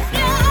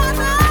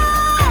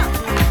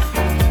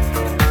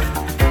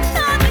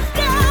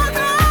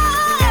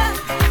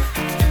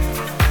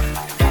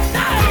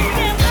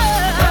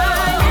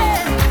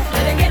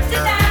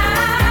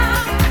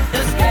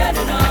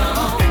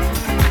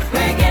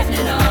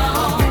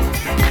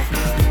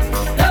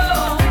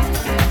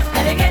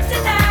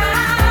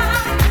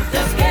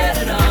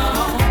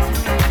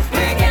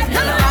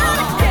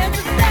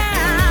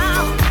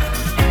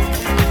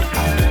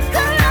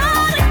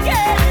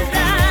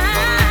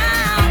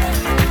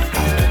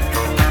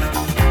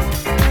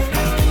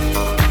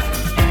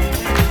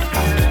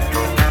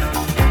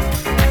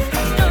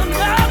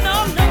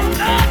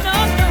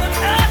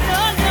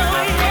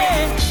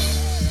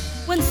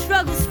 When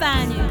struggles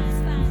find you,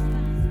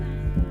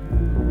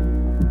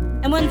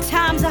 and when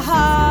times are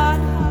hard,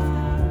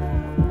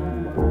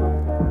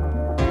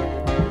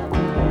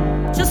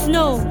 just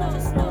know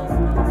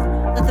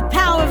that the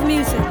power of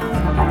music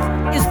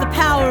is the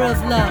power of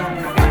love.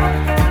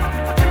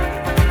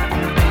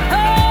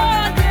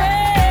 Oh,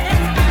 yeah.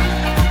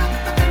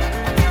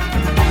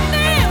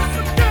 Feel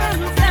so good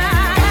inside.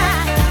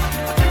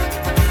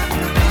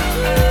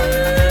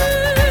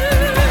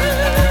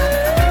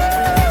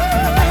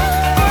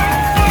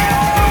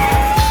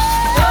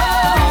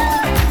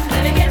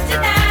 Let it get you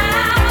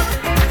down.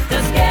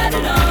 Just get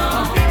it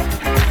on.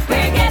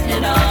 We're getting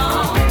it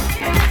on.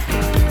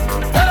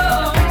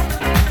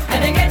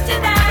 Let it get you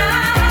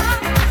down.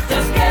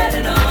 Just get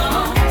it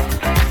on.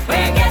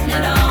 We're getting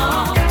it on.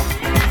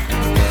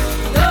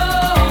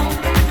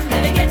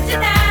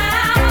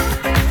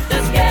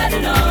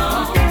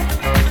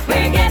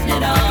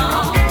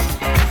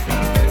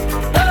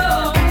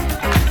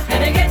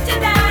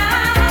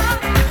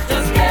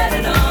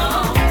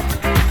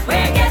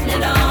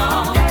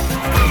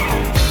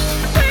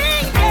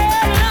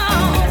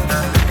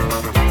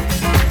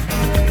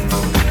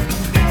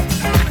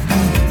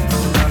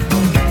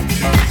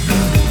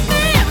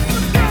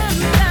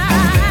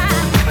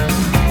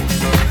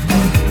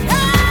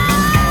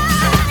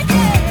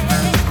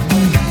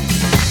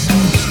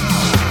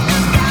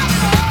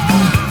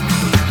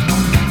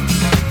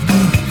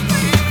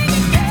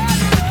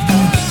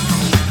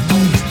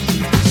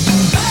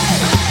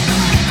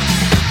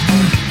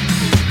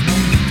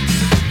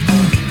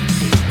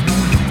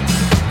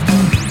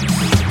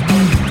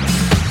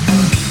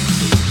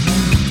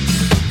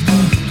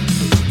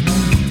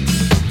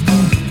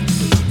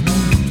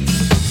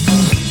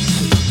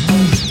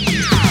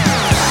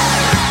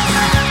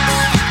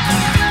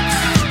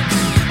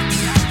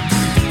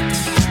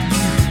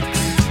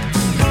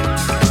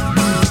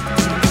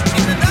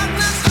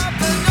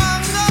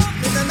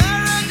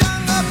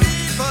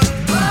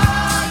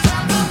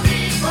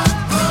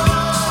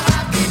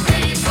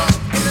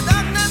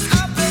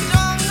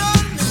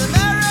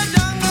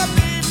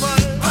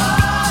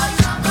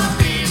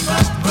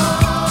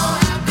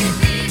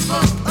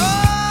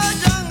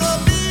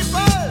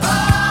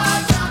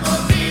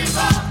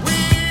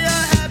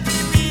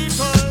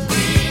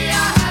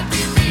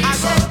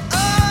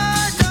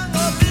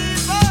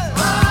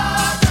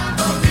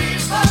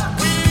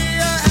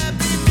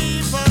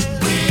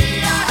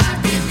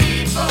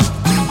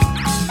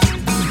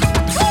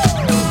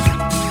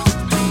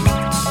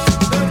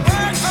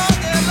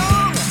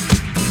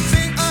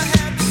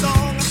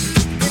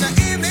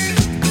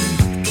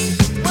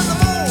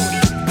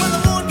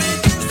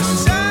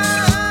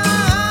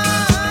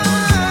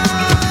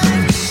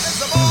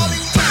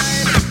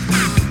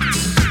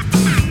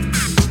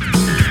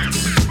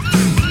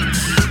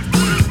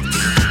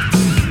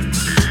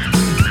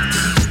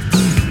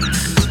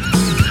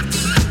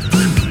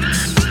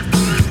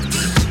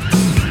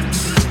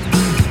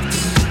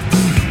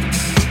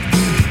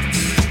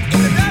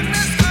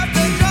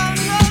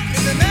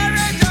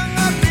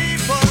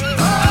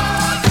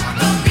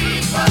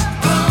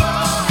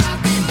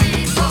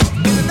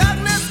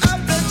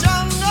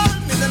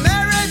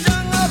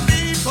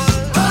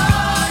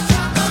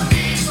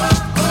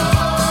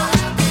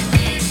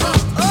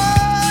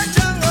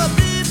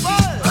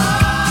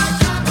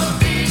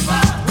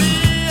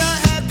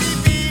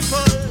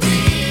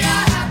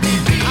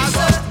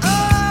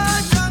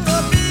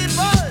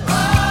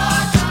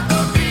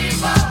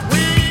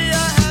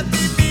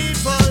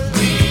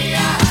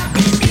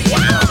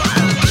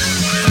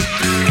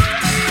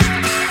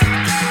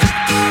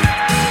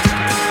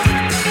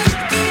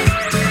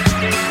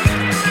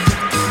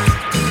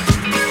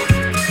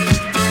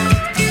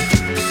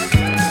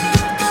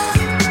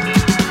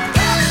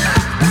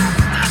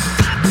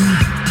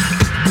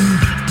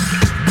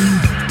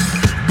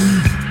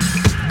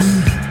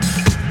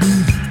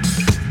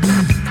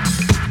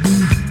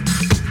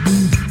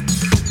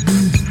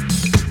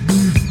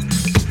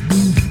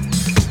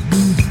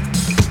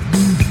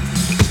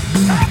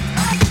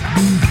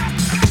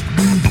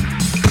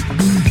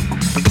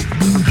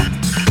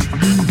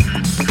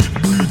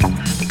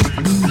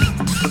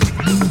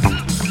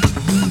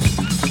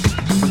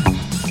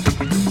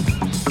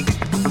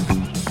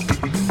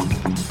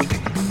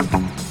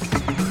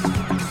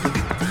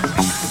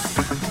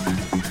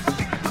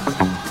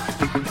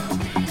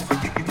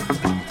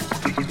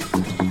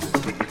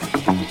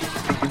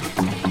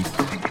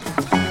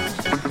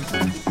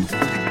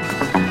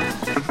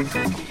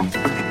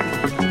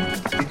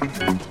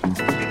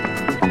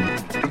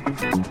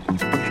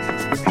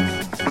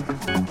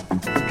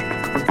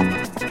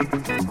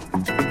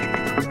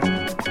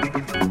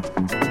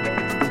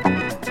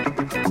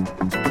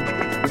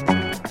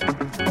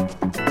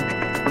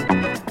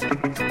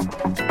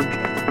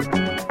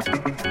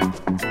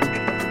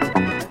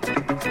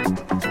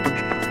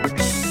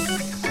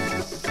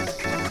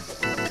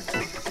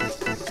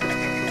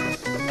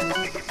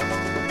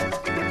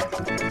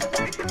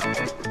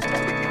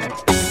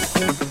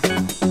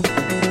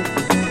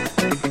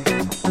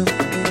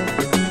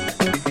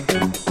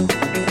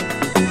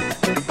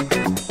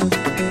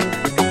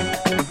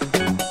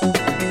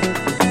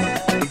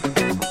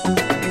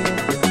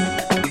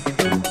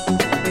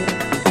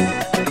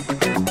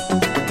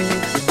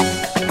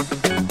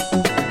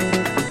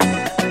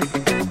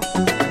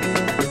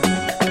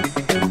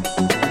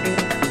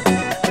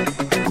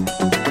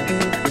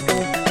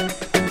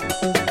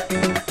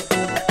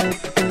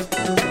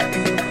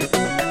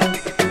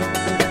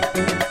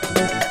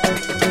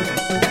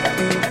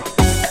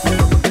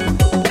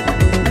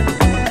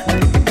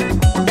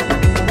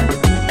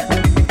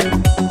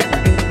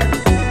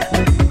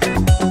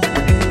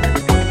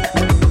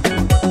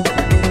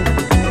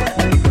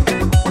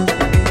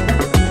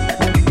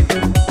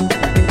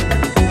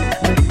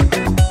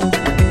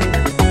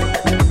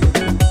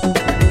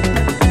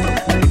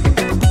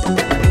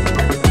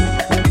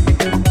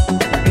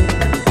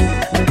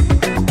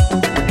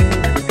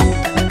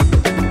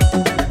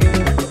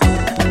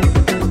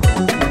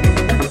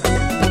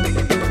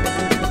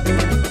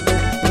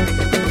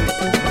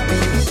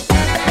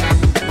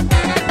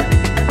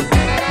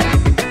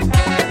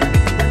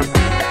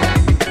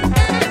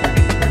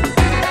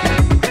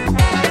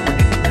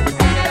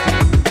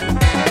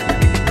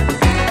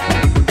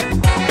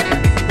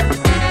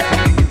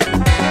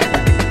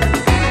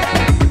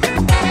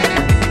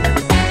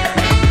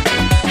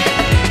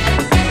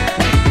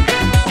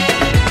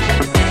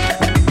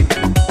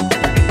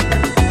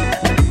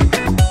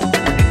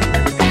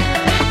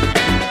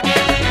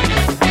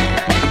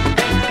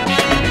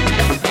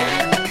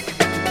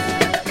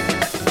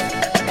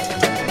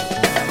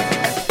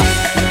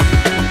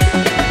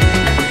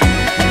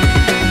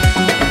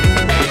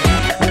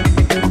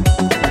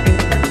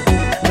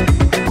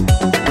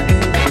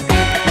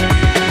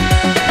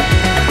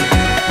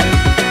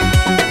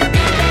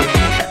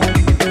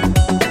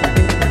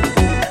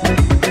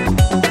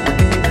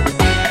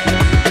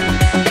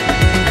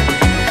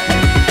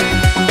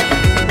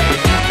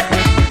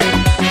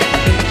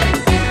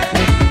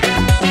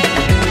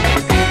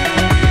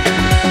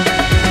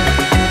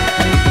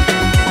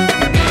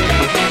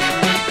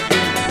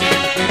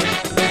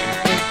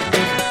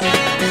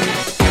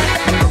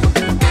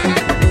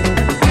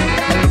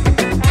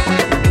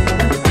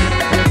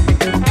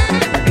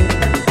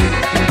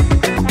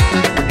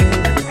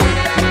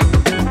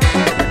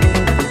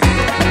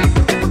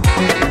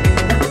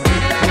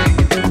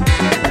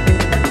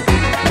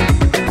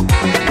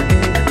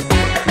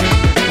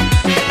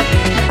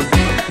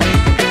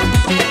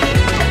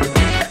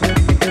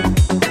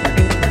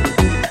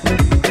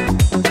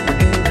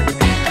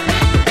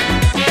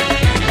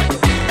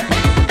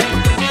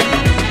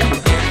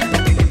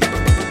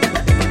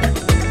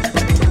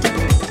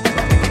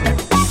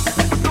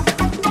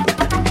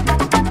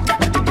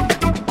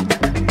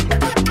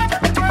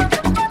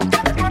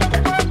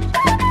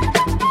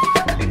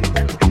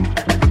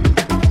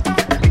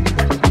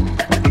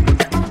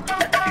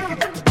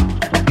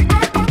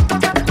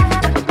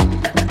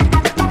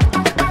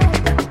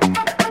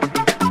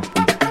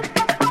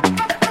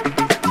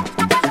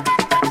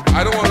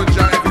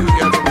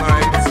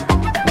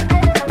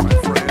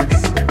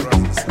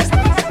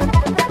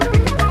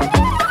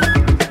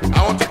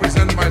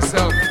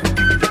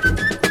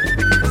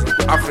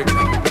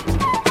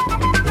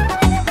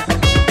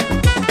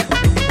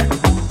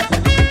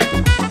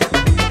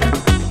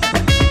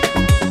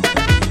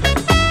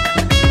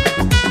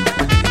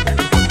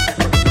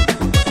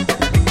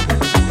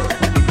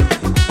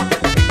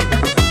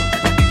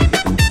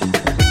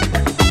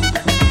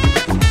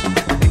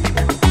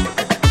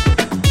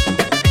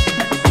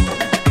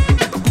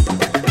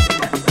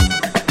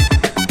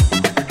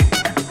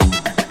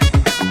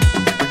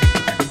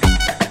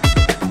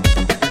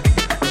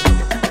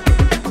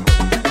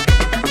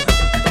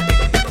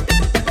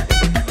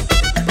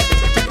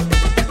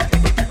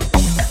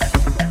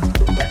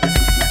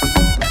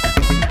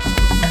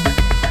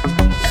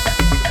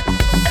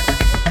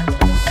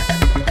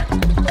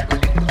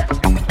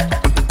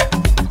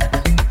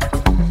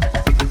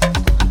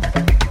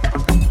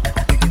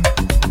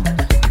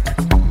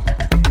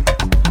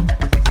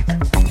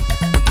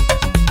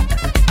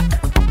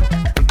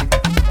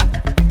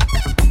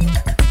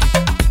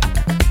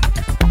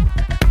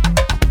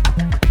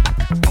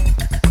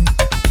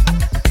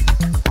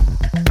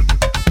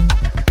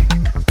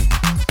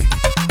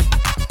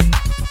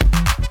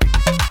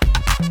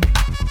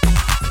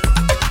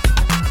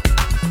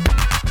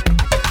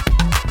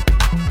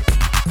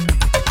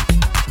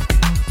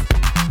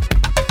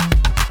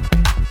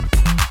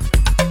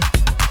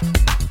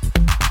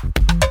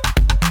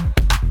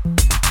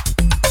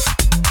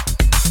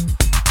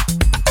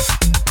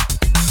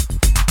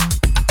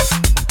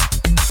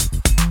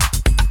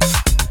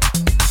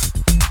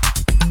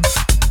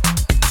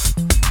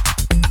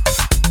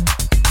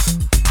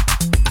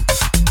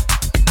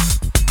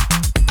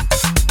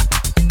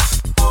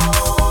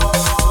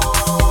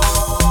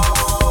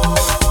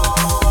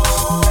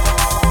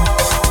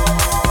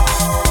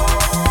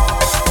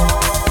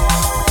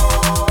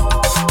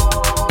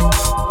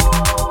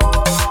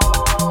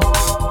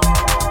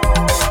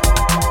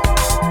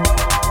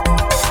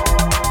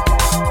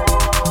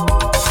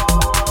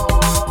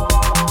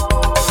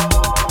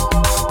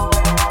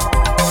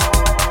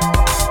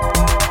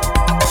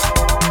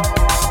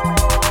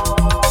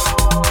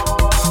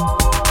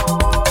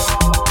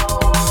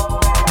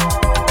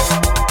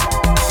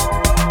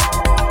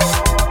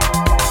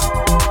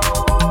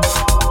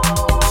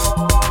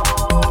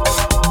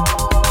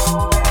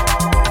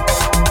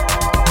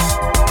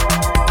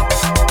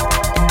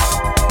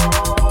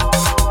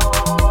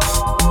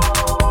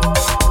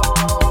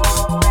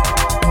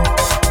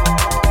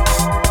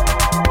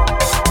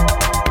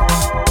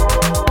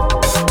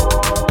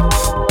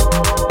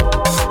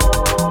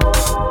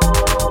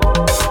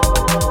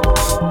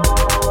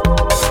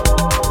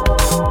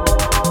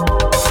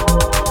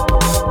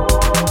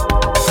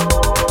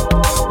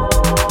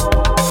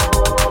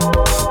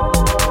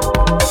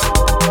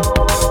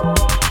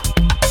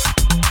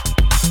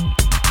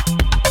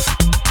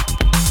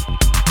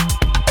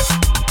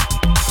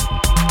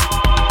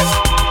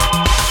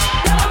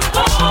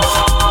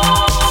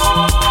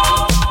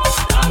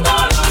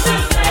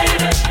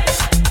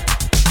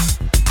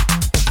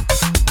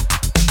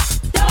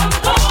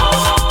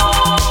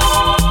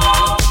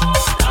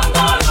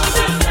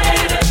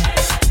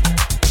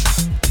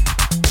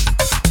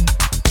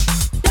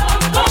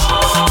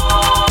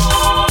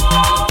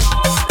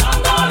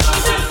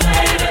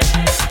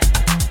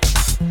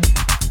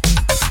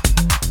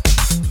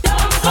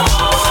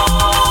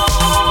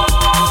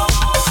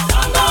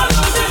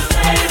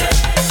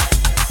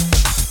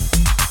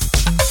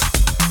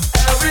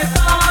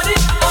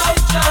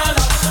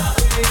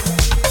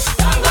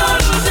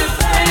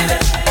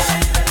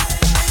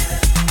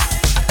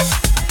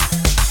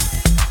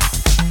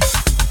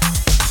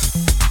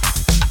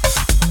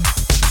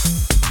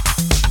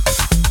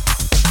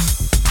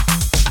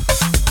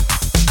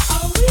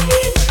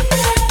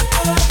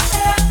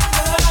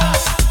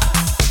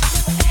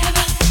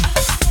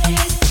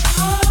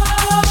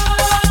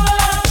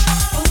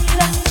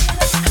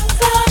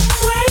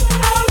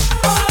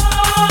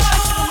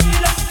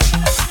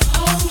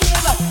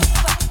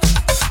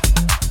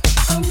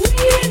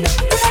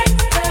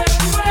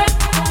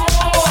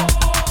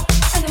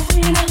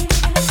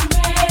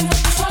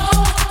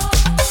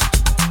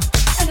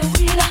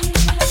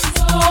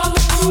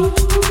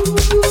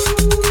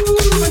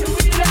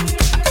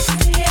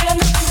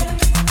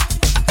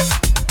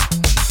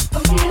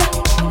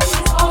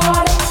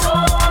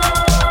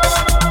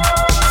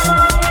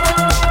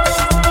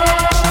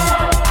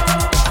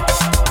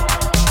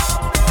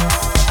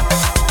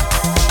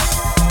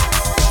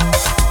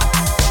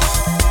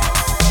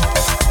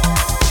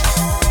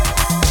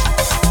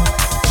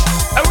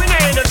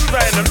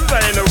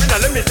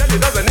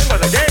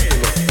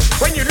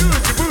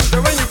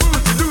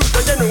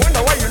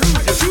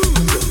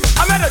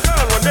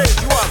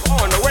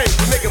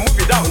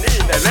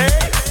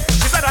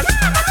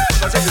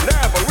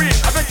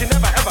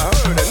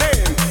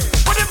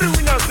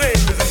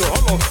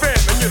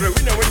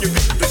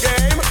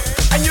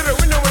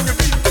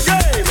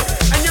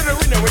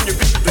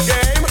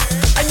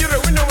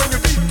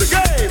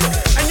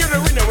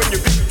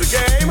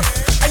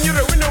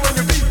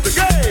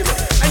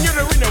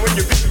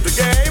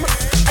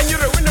 And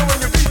you're a winner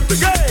when you beat the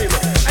game.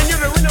 And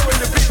you're a winner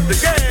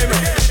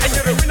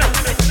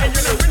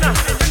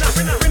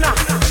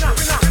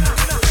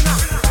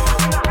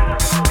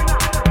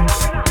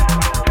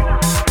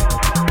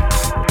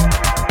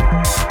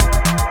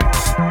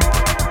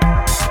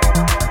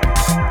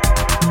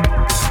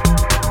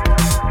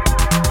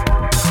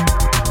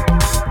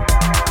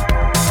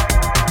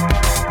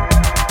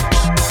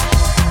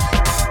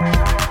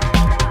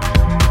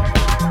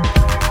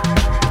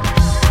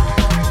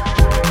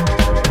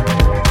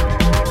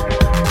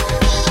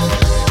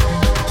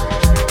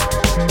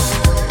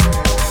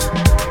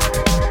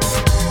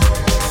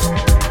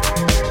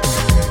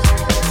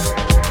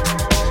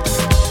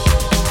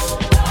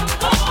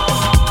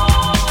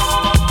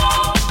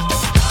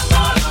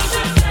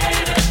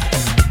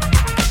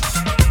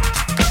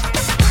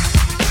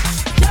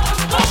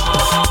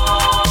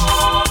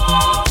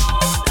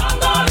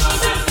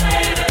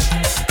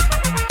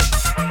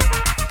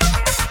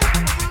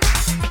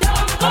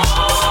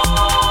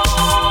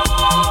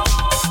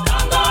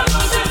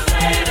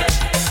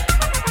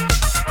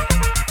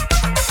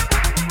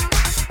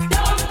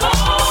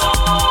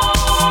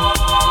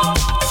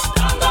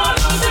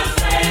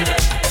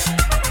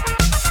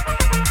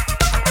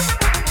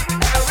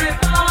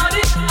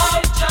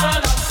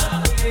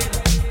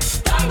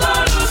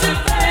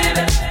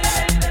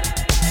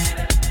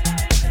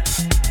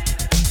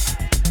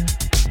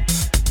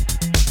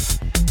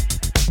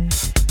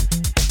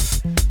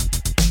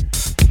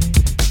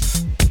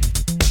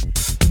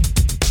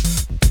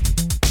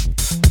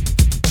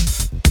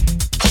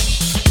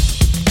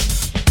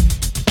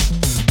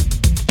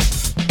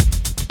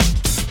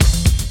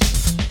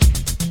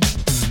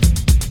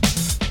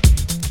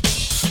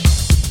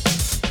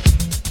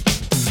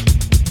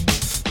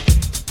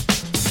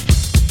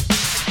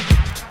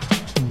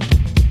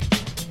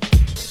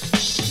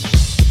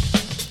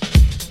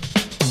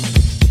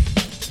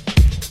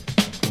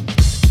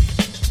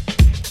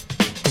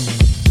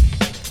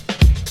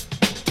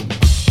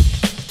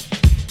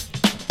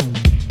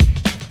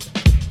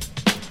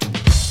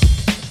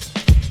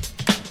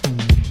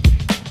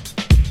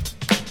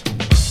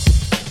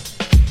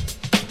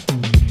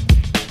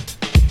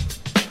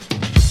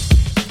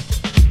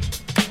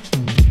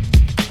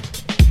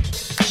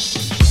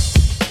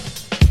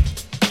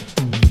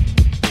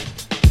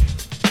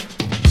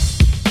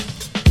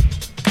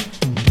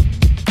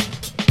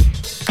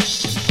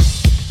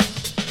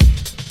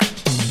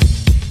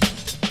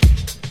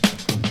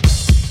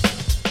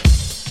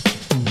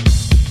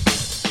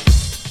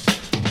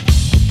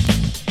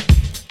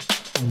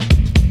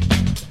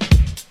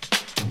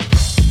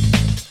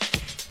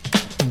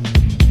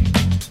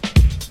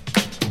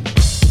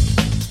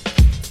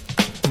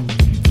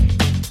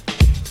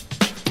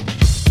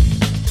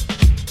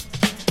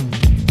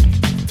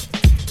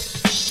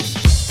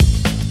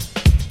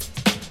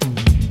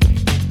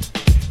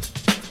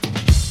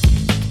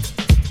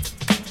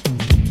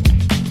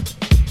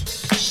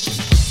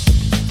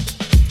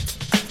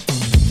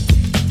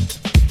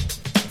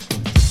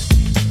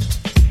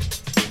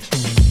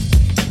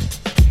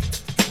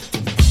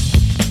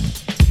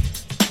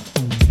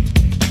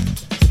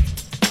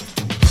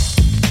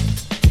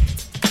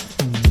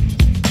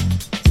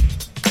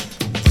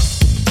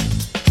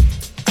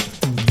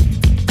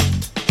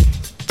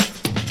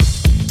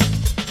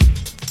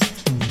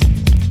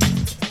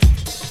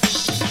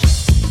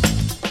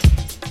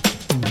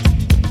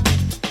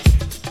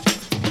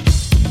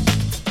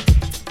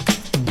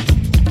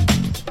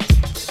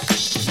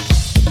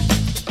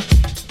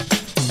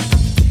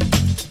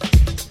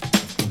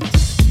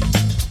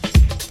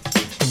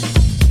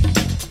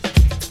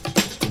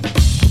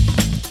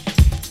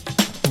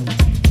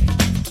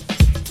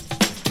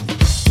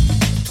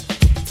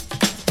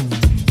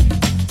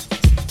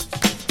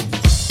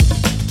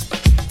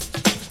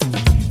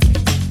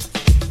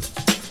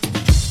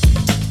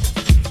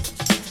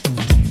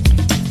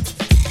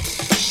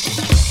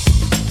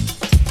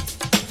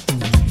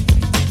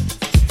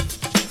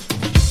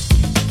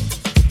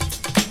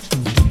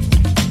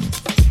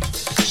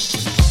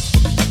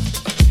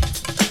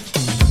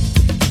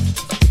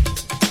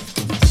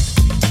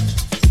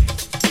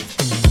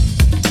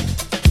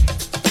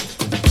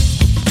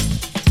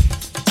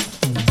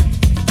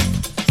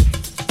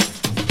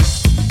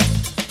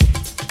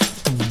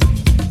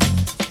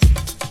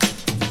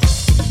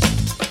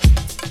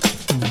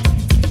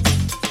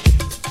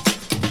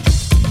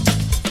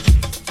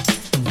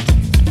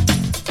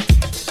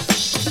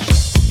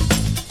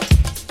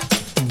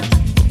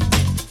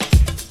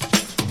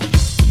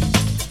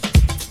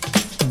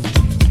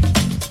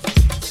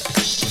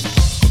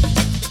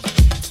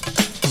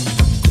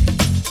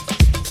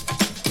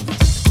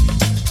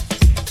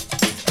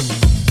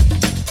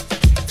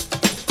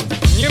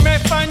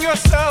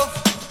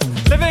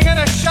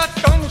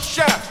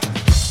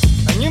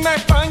may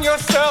find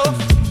yourself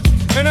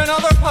in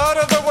another part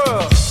of the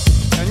world,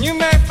 and you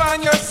may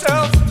find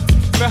yourself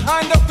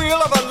behind the wheel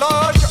of a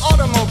large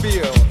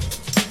automobile,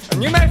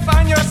 and you may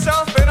find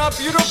yourself in a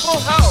beautiful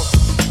house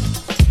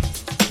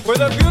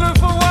with a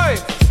beautiful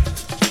wife,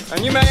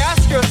 and you may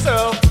ask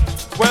yourself,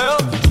 well,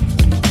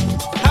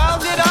 how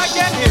did I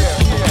get here?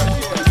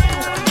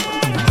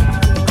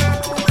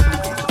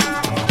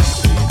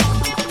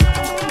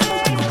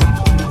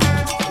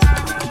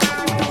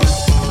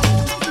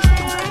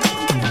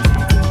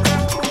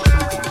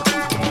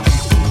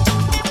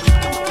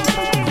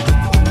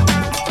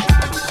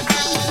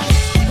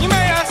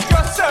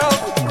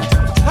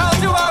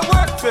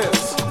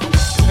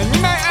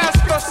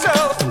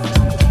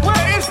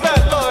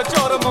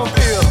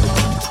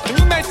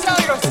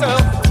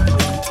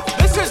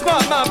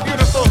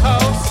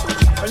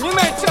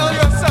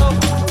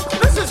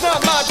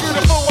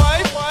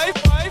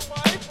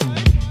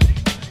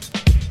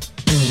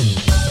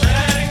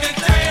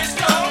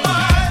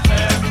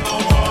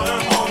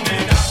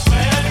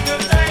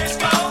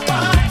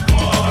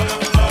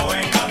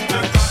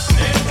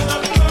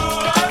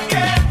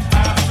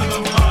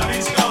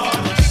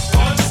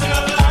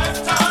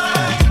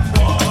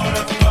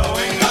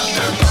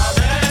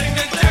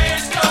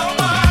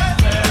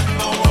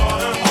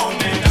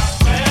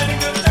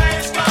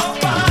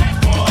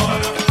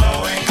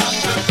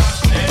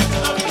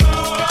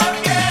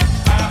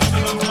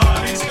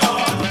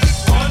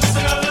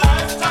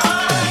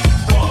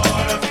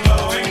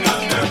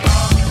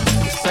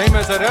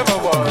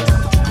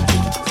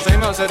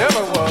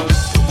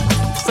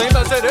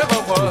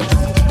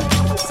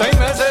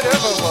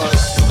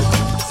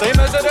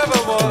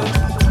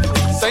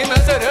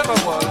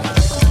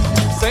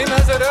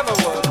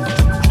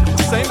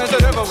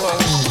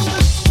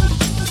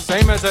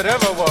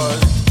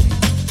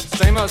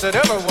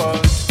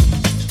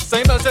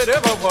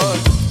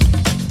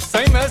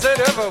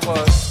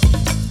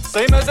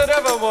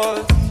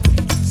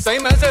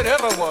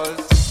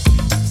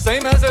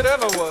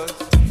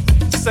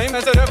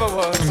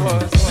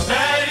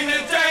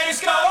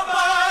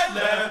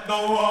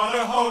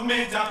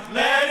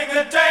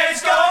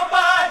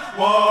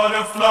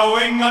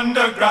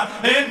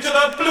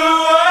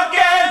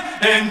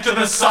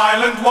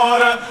 Silent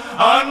water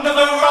under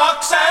the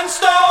rocks and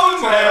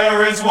stones.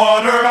 There is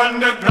water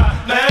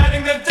underground,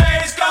 letting the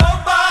days go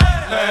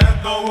by.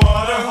 Let the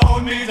water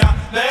hold me down,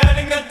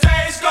 letting the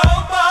days go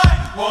by.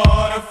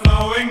 Water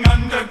flowing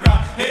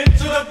underground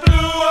into the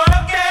blue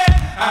again.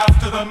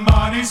 After the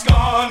money's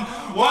gone,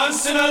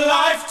 once in a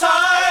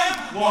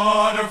lifetime.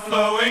 Water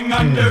flowing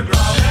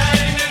underground,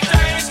 letting the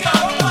days go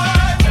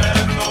by.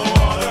 Let the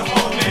water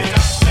hold me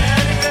down,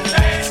 letting the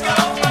days go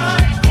by.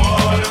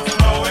 Water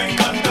flowing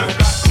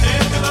underground.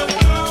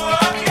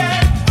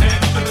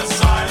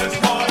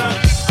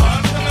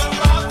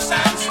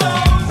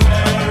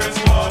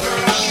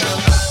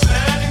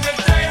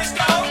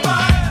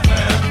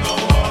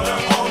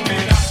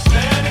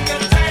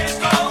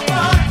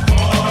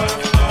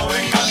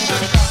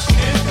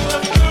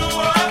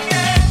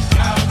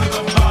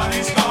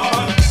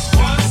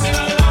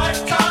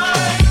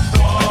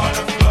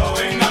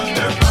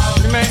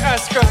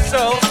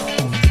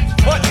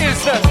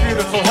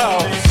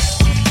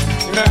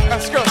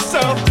 Ask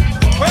yourself,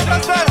 where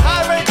does that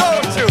highway go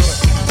to?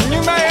 And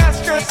you may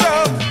ask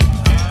yourself,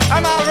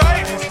 am I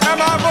right? Am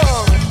I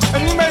wrong?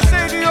 And you may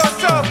say to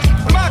yourself,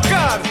 my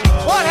God,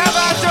 what have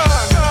I done?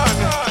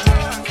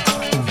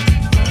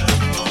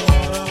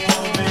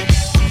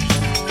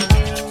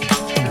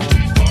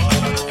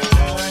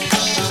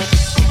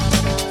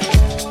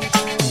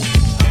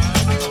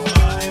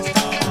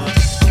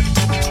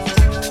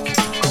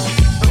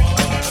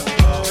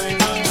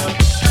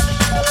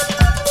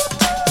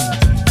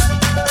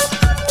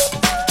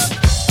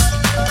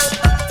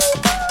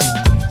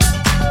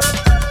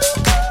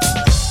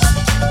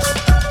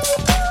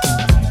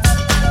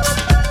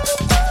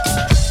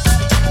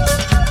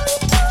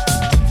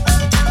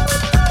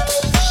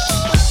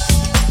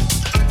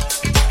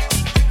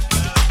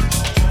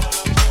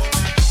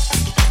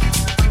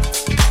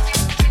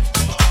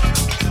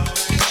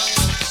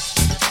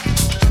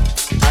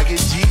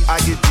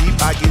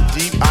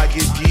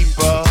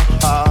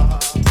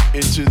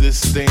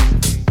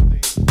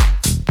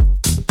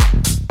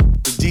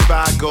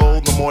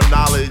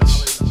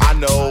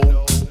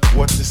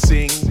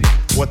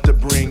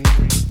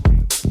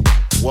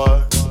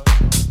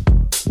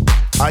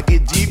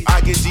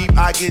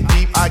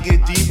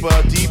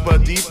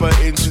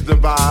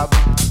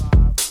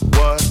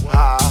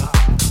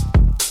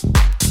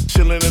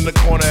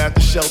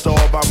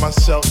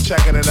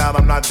 Checking it out,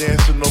 I'm not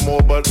dancing no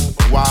more, but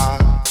why?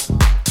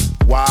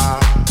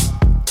 What?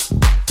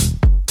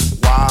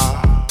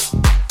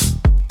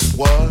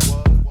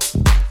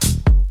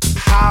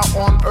 How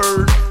on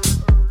earth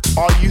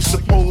are you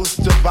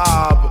supposed to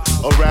vibe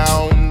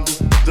around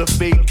the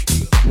fake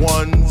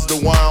ones, the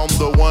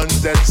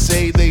ones that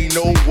say they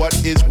know what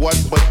is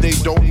what, but they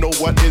don't know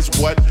what is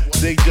what.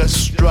 They just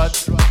strut.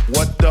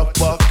 What the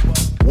fuck?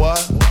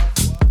 What?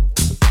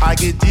 I I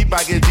get deep,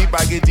 I get deep,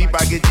 I get deep,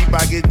 I get deep,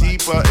 I get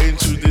deeper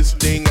into this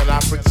thing, and I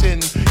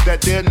pretend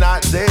that they're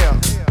not there.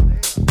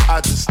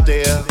 I just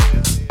stare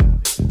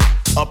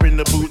up in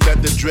the booth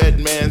at the dread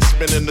man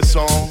spinning the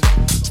song,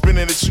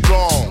 spinning it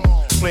strong,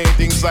 playing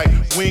things like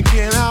when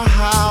can our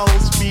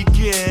house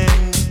begin?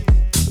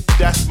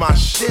 That's my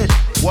shit.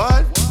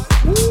 What?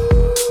 Woo!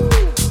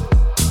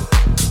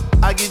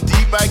 I get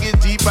deep, I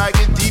get deep, I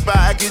get deeper,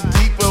 I get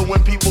deeper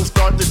when people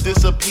start to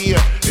disappear,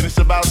 and it's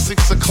about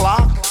 6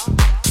 o'clock.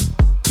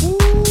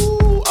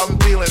 Ooh, I'm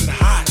feeling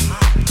hot.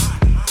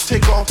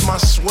 Take off my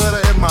sweater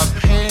and my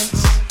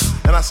pants,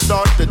 and I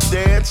start to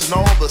dance, and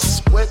all the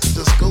sweat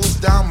just goes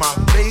down my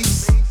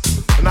face.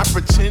 And I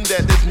pretend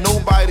that there's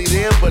nobody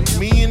there but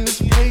me in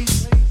this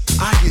place.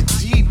 I get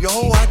deep,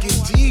 yo, I get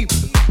deep.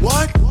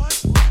 What?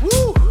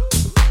 Woo!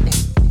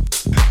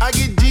 I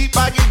get deep,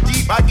 I get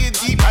deep, I get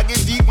deep, I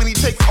get deep when he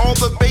takes all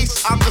the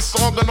bass out the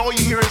song, and all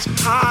you hear is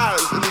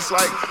highs, and it's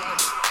like,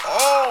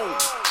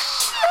 oh.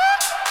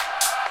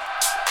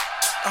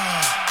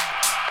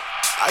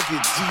 I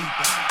get deep.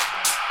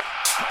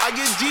 I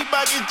get deep,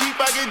 I get deep,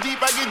 I get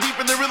deep, I get deep,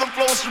 and the rhythm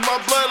flows through my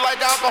blood like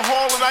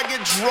alcohol, and I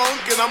get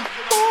drunk, and I'm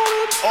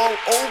falling all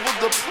over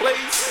the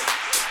place.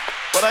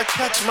 But I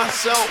catch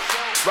myself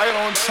right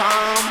on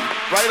time,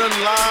 right on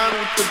line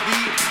with the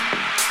beat,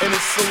 and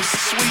it's so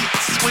sweet,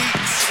 sweet,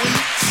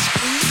 sweet,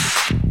 sweet.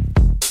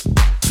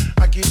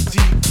 I get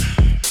deep,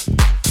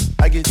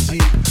 I get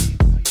deep,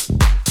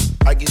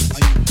 I get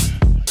deep.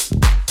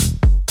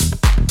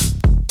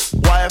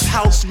 Why, if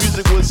house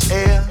music was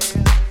air,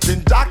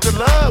 then Dr.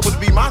 Love would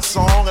be my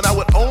song, and I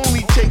would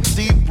only take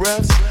deep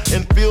breaths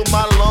and fill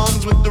my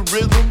lungs with the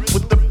rhythm,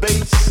 with the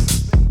bass.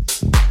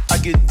 I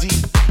get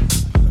deep.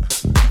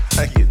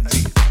 I get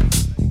deep.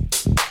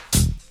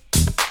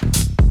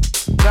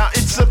 Now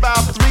it's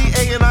about 3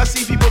 a.m. and I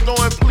see people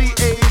doing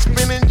plie,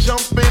 spinning,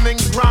 jumping, and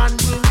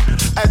grinding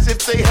as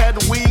if they had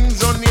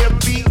wings on their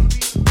feet,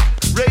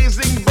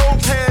 raising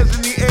both hands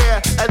in the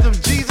air as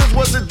if Jesus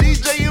was the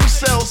DJ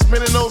himself,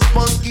 spinning those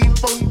funky,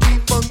 funky,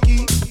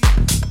 funky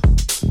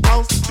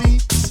house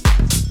beats.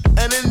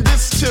 And in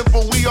this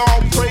temple we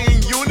all pray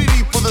in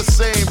unity for the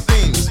same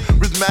things.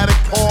 Rhythmic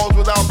pause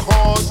without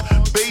cause,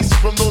 bass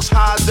from those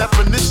high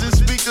definition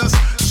speakers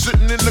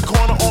sitting in the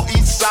corner on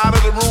each side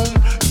of the room,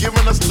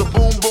 giving us the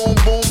boom, boom,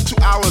 boom to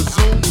our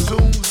zoom,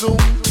 zoom, zoom.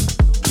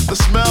 The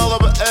smell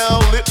of an L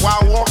lit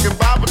while walking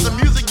by, but the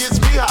music gets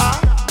me high.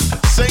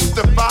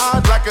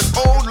 Sanctified like an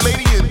old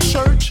lady in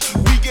church,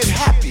 we get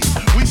happy,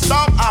 we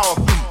stomp our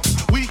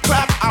feet, we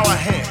clap our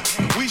hands,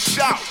 we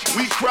shout,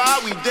 we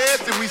cry, we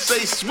dance, and we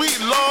say, sweet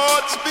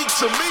Lord, speak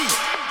to me.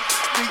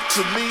 Speak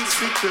to me,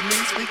 speak to me,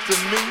 speak to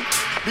me.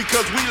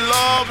 Because we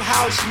love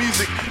house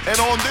music, and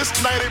on this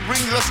night it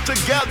brings us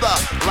together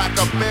like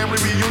a family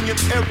reunion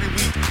every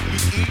week. We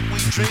eat, we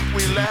drink,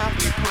 we laugh,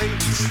 we play,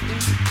 we sing.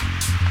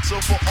 So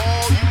for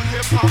all you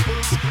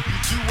hip-hoppers, you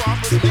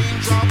doo-woppers, name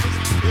droppers,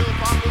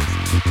 hill-hoppers,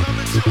 come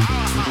into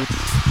our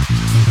house.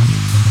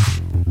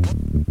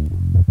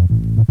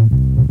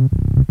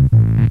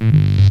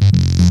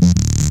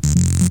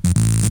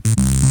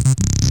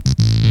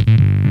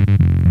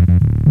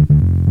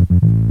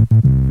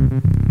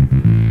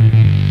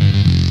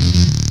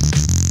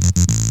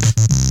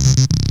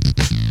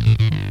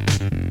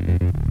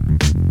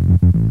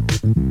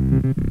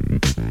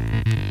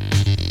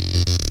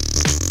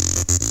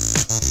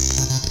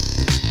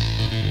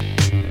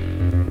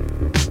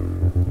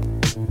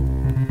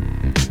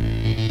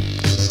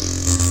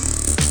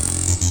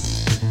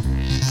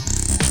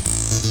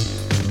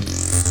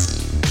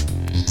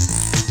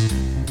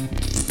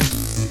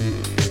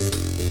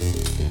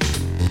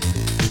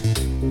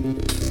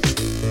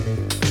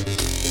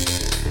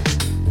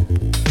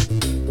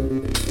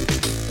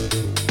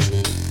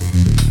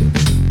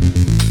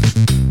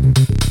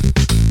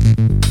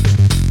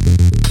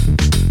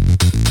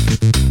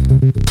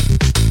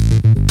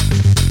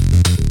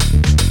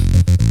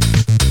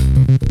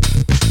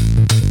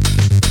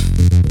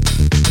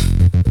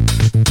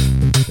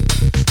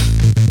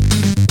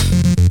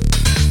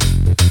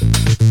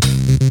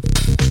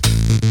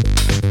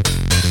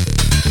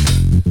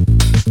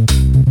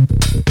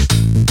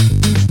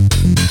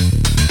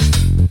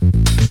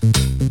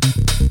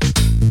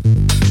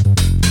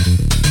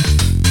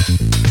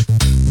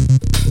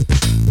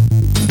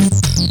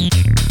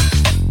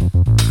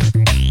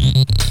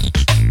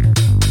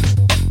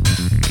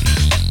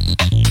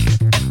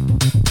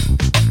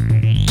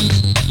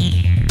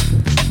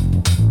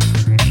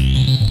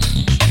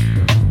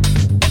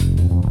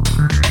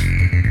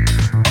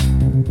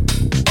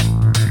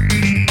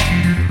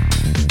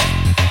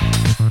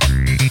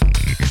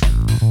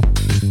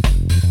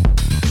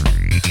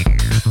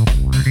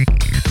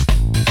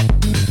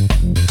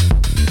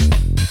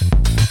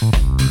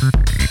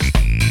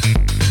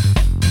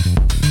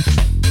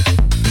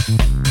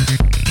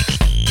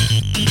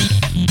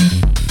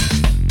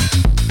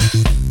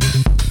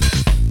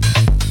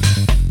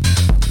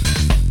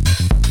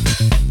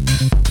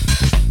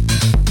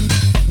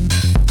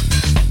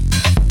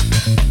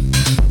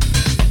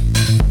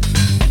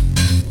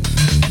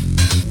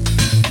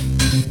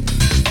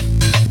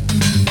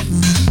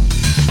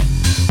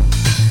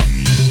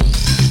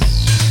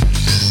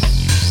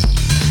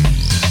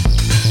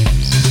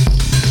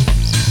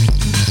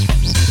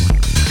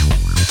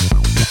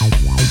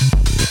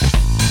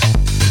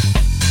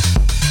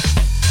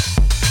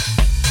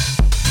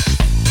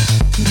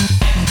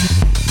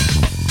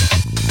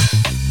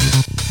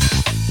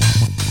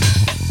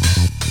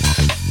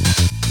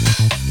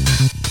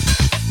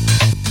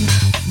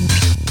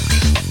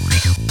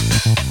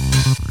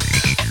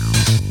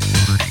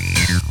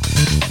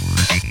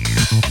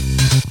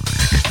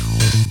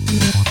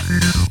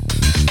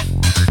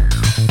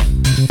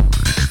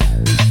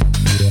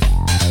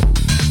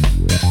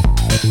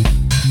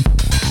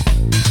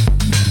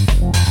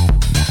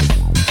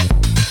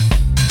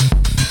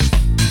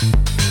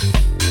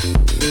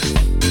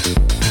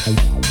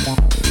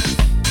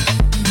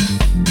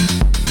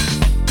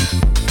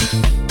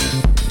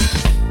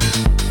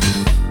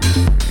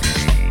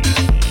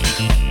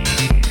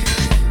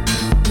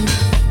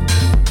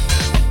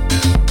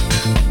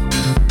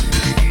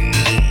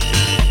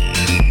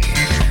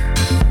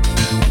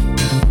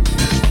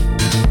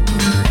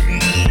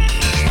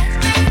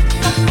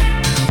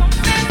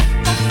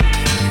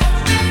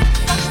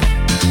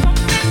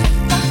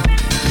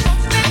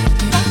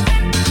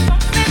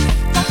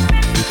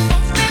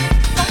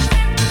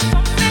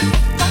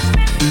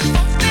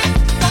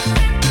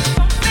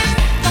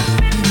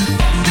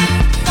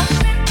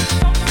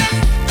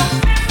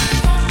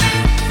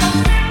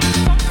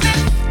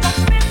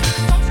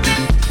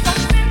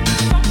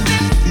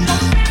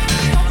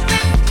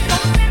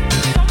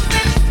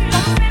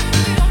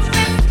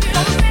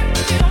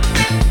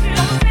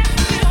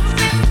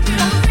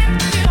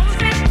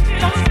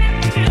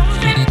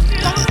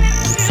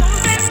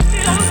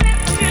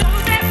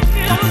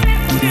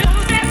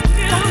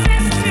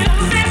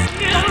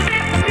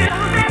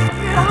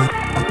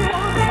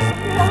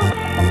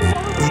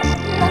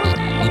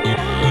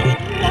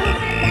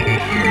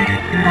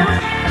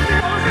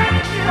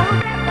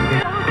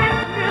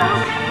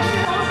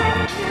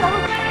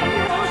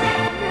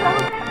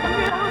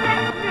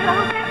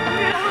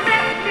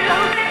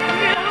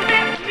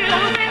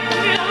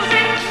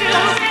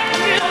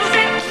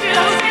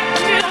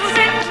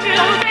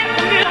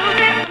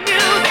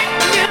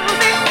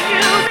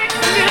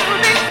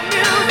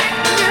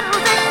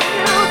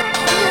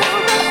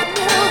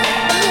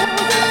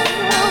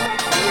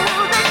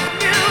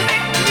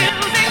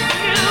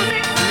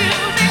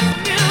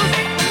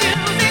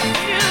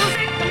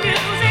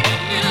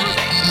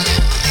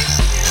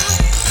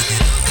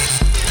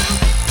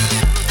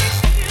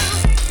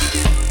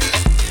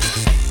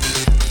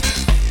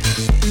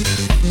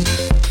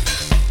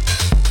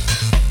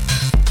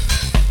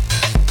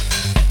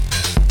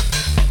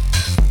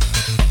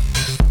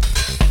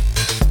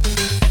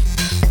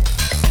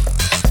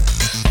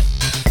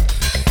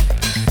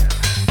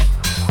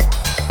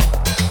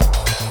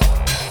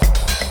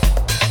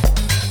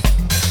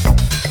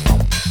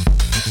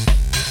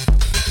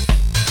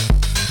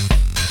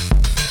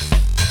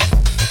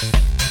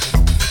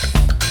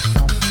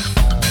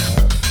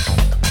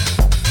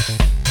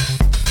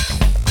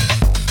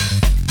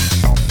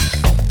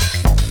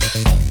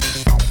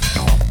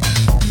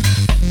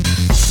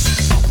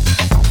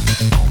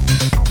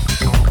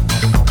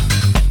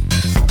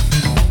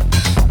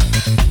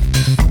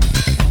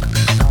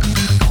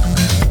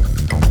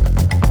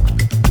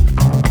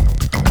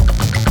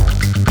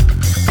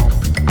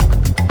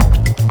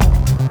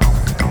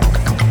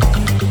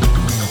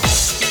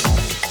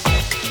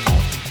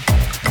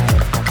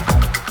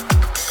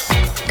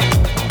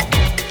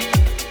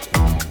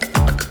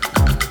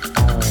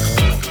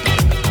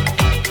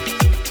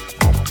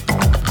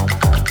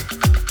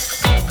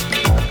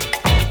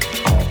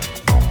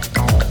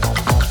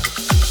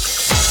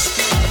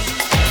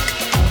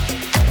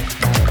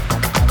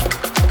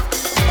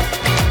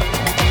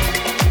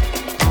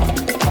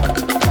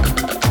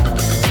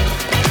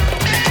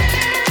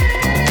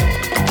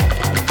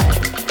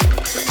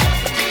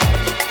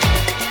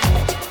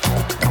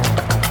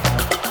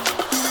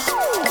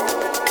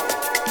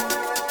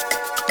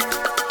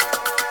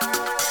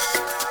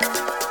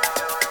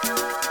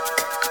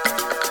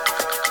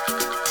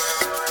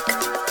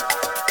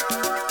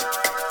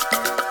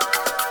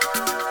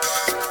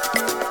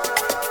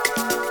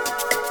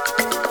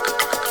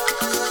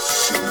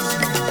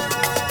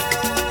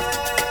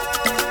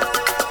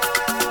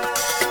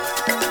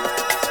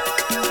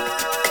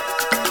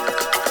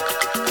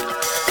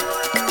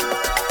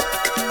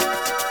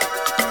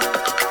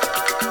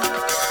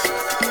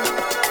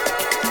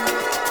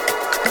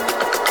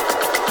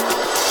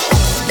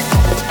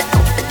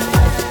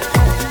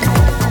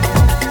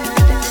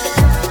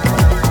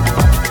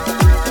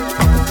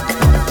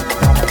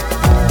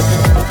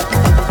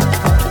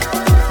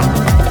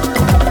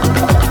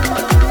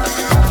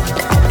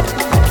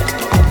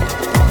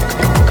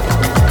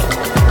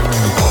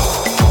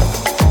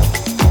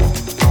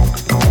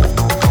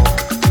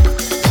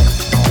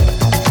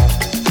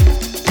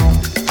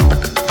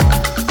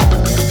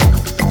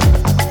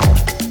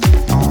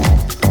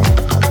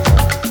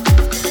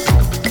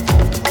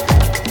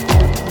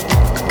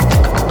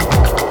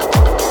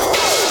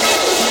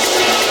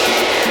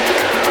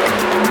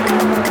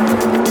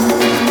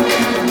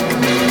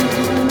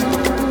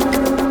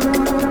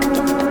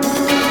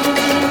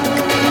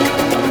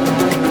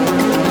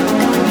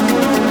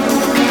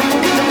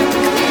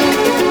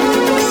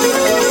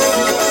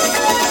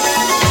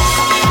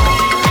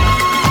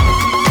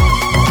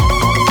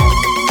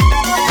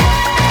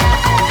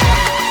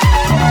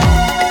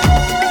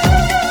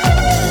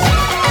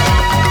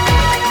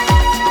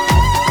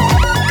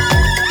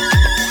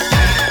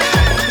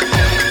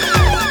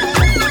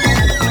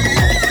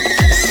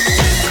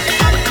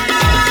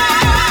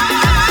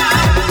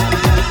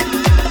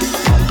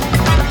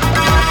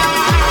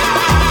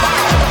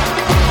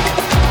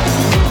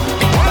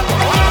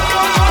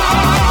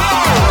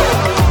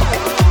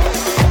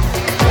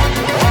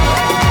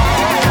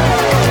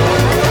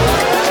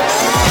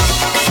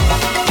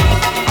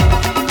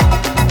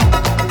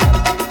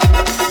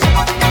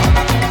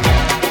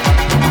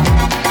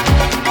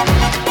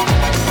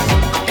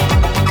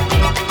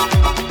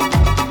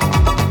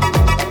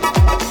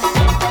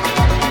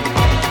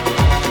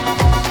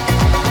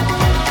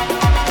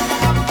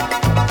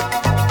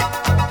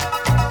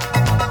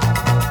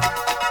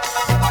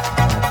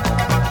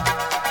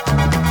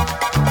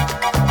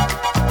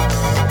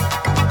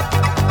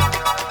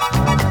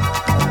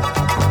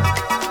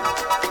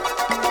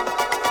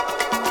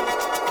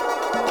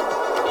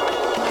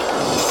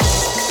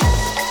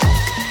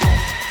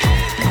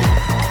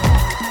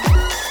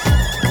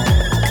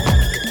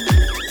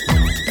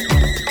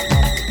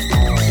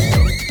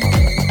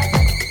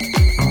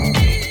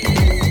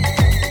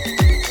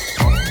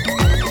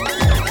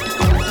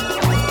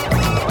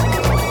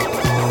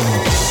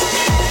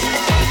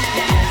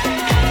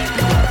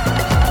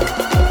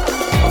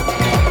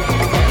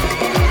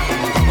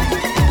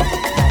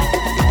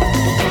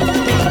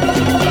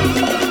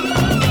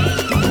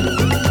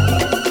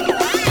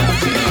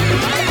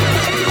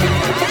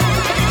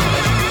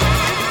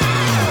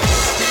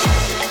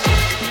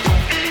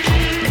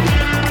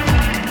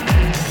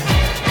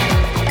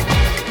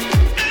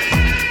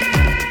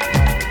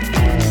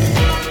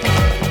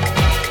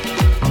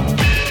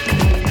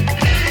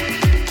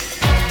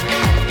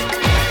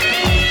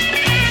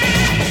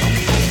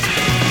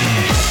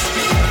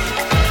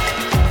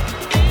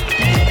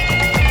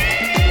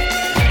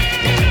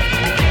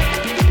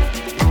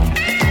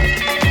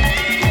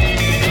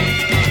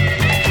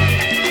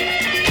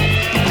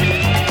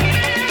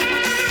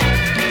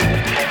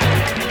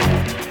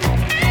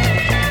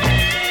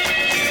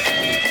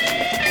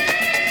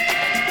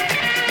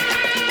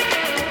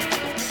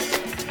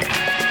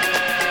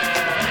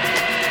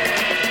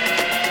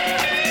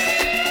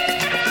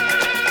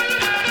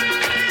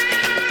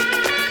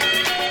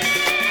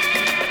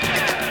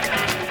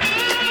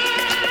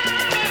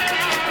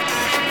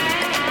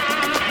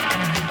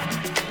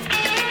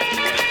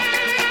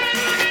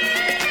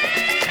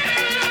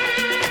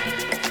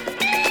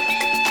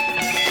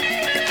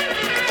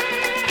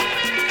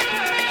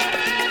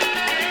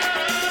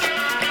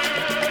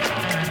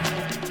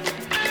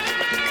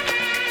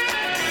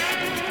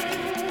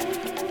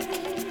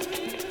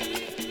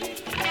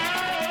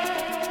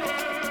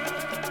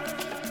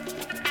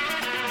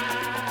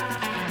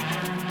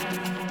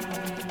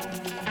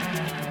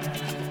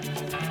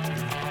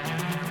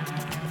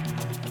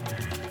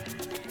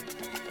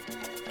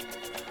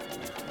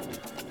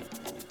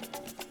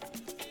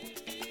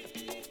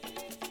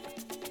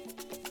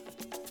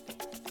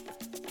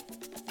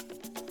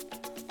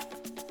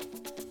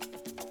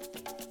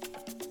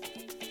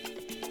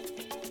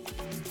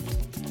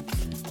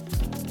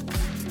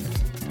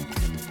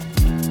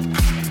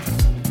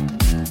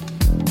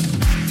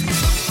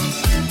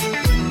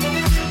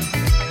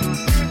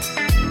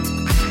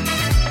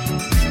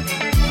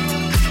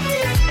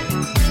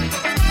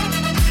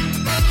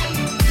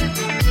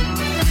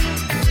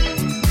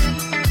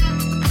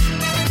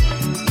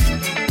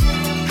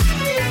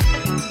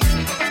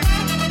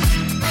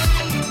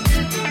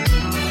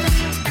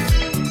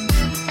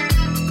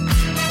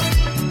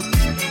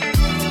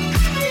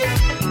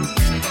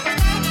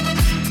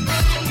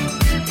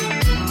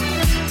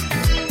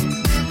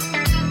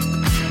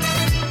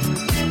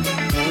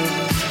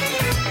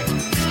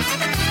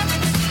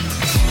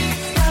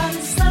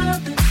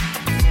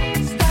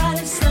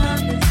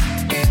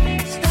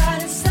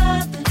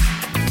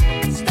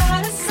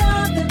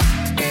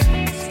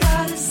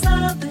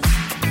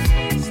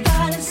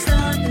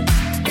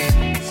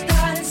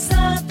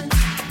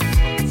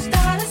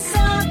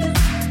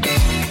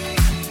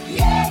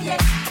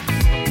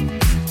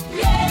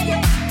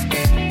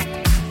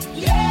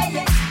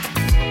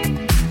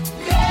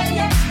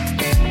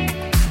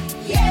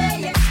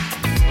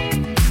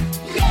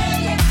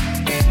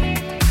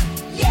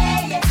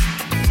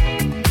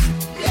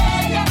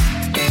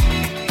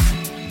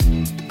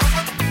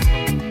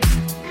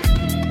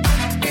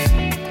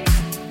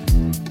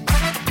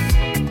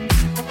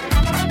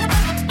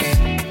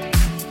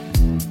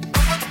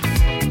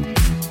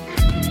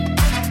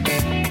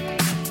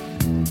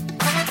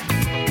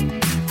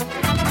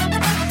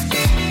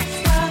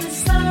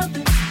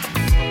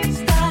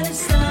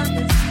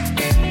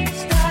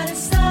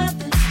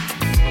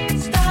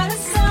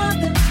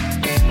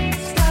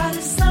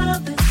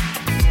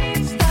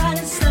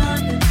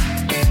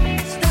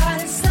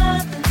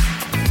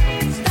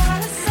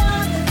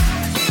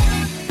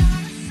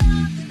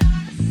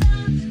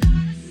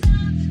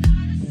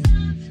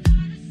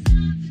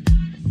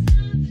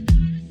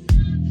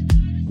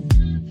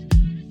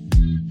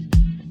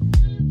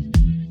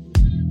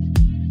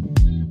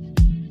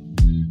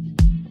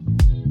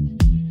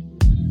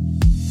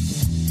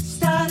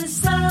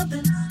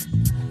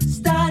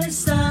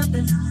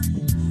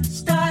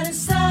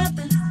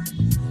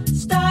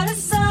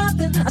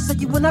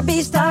 wanna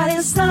be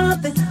starting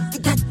something. You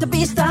got to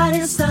be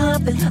starting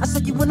something. I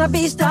said you wanna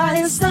be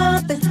starting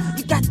something.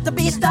 You got to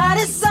be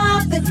starting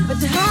something. But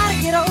you're hard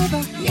to get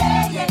over.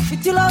 Yeah, yeah.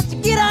 You're too low to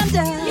get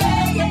under.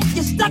 Yeah, yeah.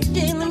 You're stuck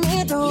in the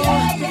middle.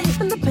 Yeah, yeah.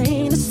 And the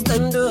pain is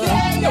thunder.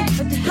 Yeah, yeah.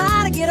 But you're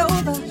hard to get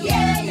over.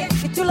 Yeah, yeah.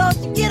 You're too low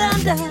to get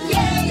under.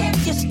 Yeah, yeah.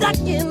 You're stuck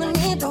in the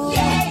middle.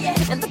 Yeah,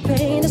 yeah. And the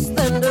pain is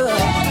thunder.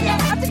 Yeah,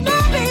 yeah. I took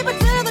my baby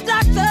to the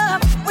doctor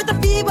with a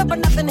fever, but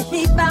nothing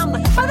he found.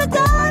 By the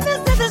time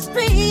it's in the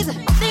streets,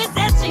 they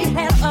said she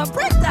had a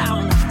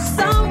breakdown.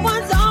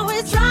 Someone's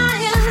always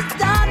trying to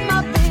start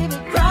my baby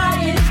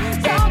crying.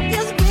 Talk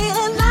is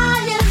really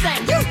lying,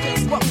 and you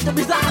just want to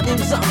reside in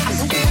some. I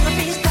said you wanna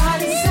be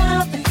starting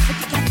something, but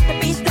you got to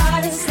be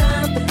starting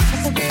something. I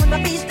said you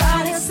wanna be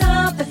starting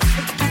something,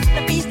 but you got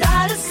to be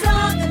starting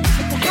something.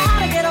 But you how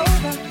to get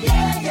over,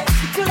 yeah, yeah.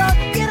 You too low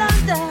to get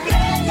under,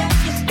 yeah, yeah.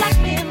 You're stuck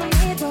in the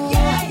middle,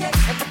 yeah,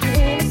 yeah. And the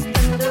pain is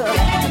thunder,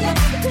 yeah, yeah.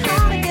 But you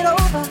how to get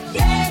over,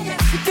 yeah, yeah.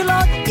 You too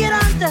low to get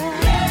under,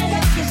 yeah,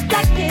 yeah. You're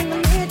stuck in the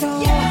middle,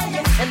 yeah,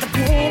 yeah. And the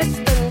pain is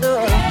thunder,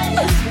 yeah,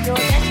 yeah.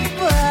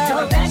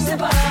 You're a vegetable, you're a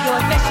vegetable, you're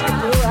a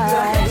vegetable, you're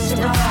a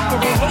vegetable.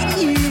 They hate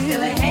you,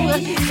 you're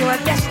a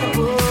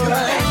vegetable, you're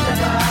a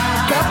vegetable.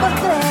 Double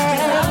threat,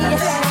 you're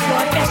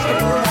a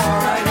vegetable.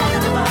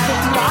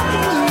 It's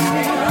blocking you,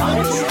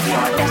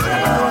 you're a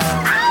vegetable.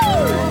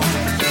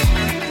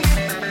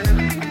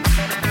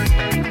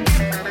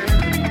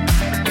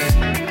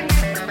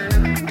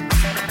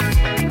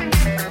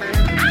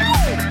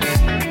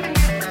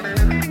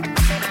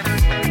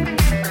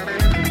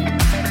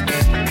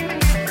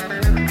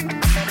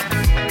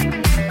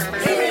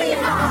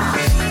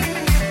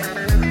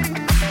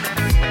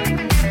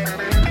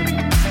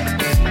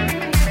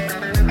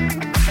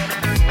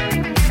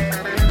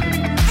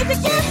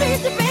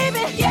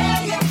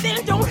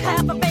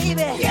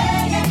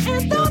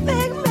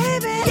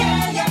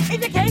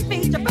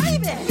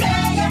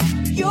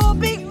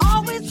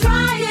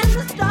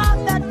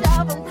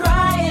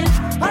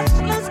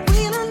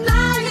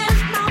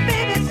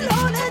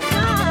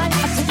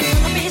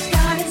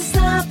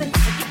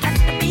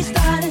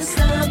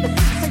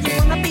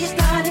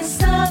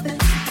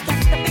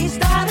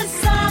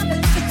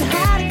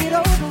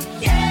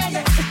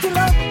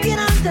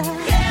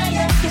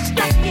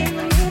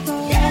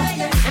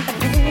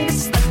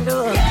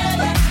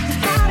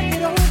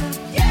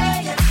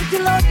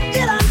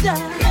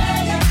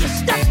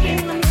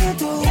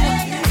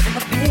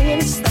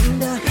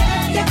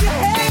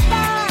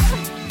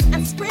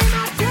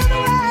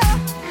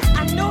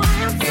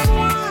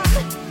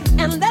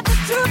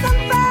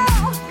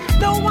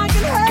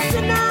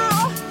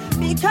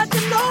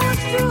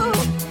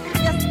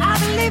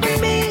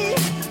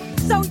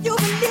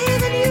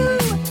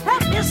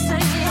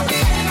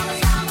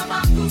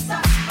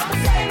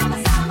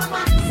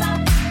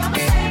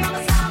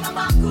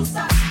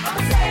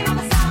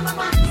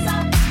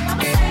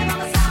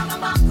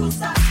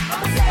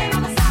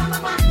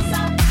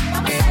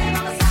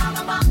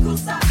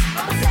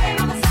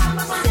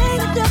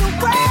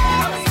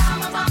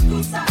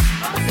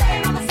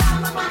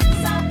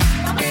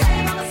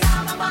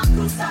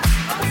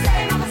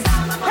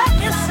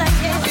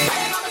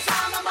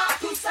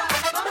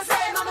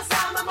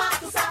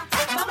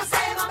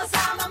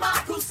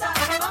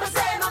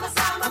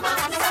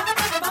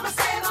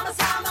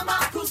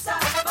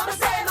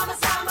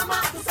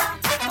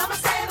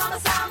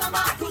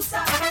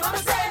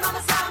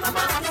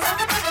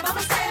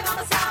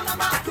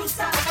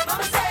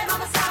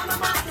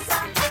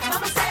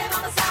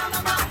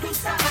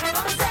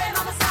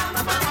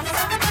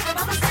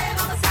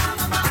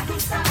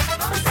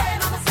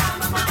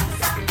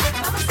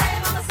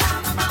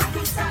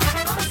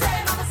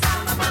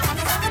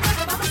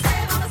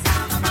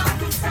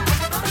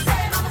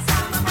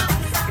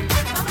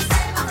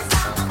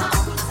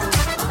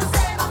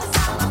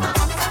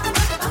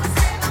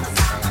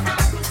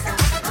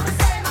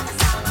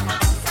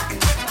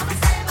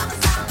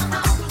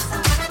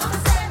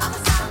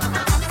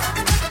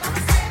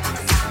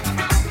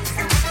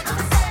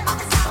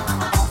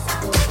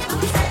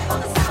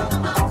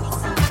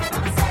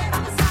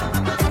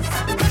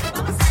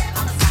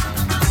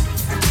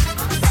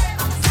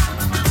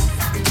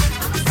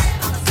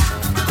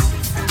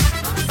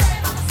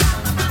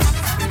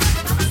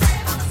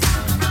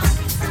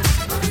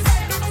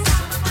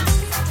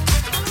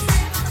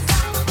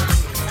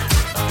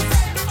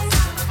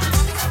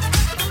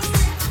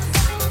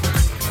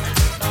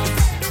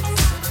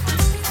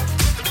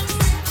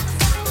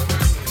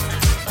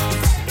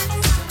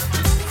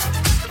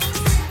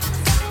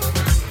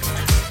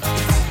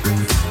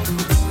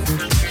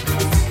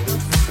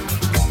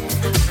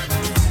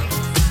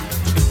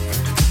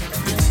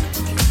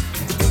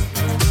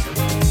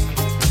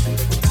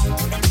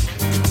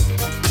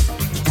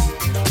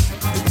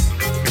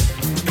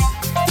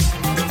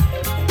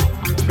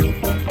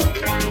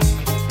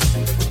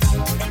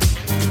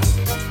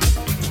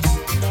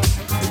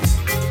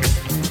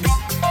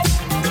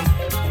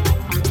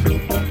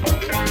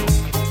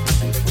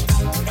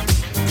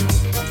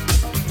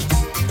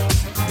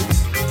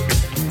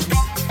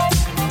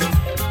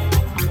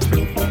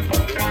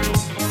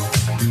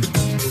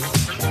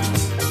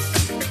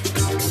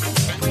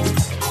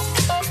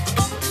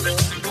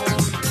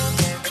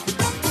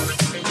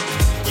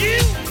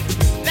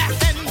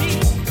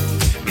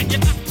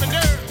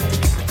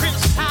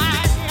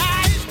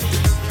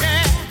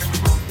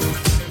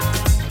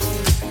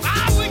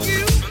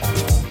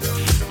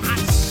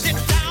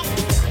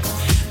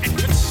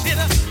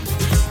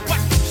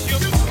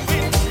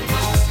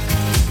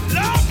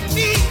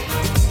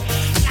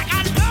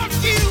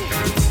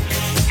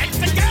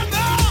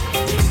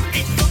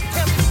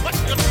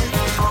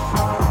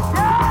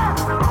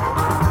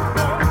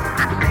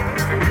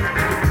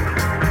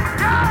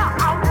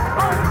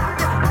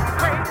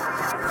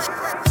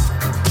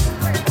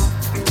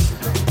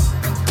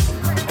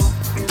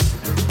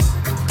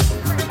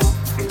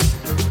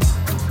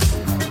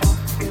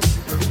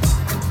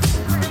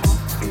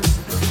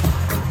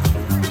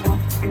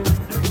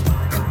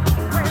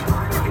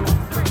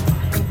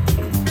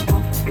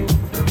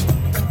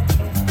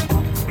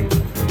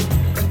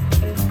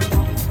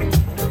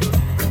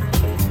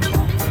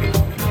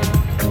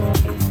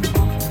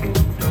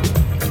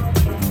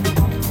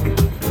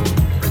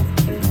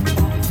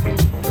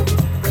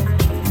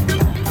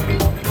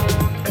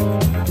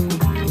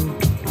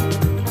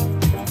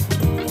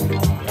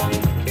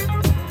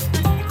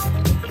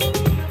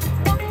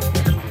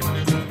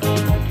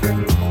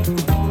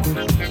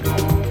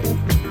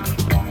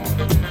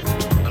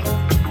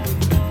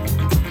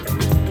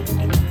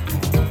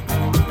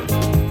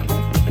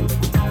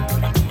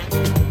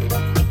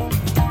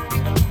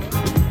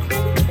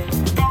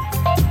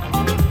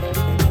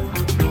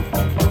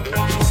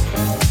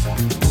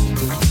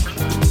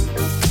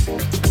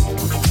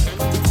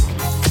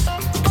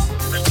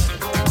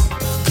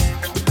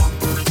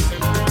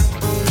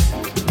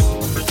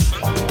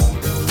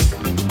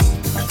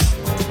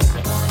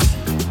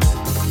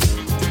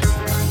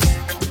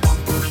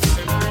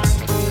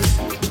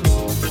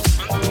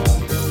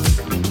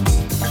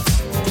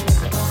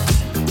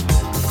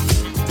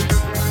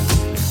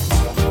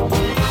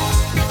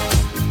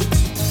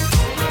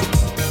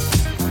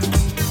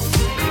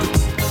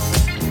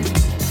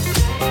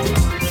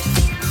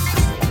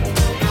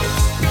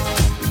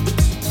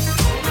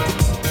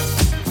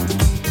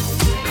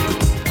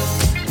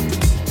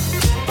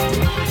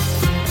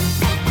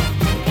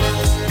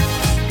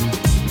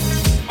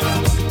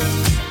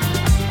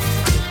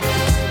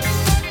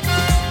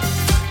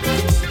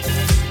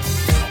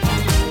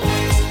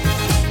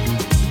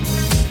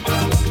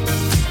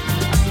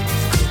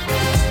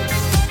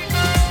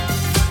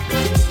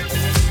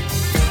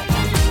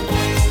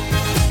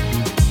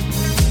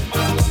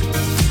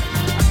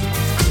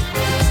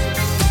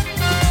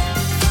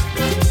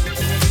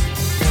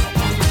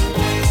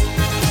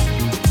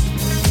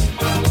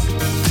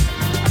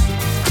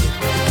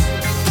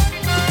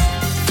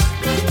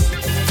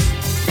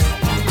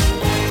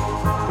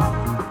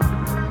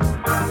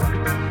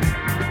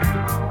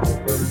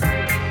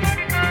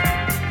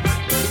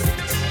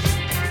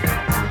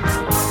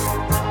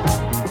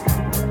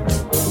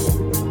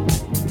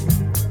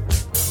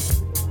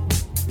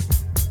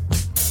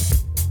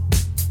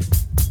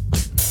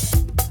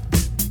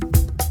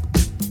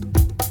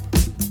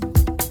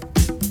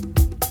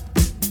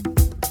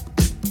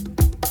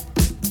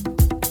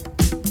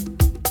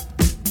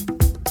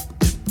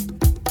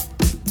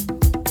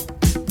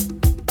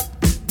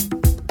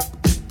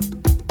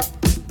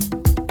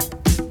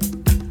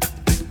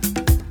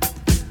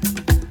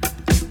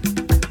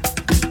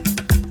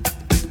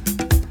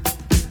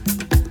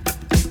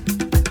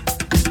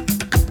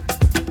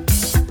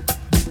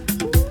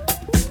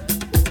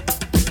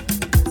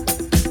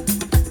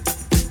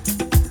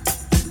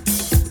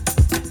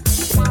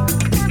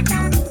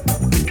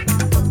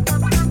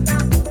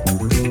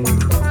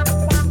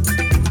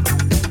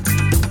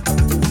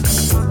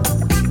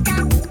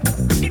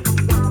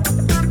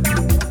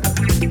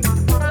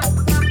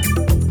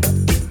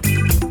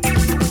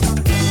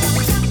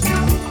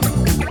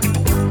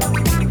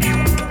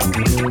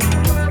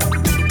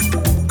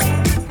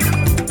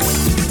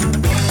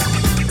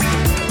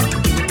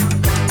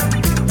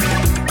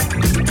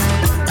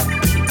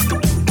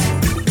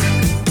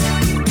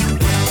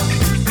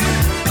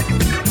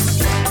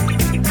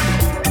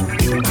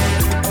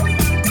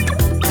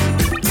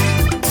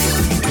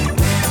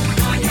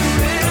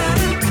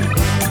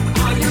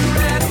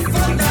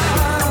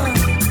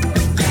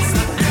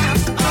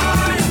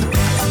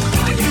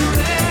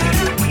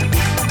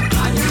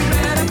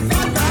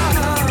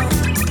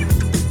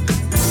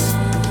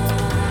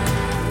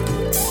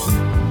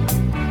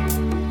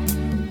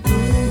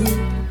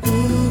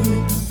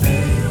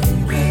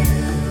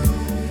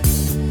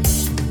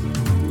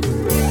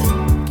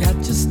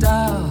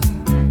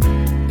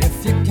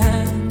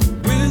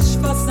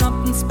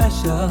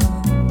 pressure.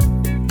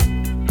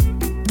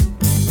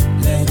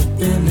 Let it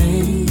be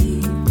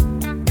me.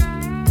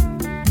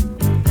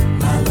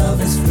 My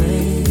love is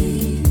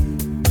free.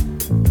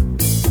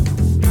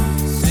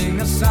 Sing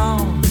a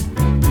song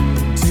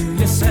to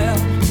yourself.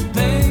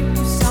 Think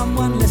of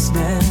someone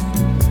listening.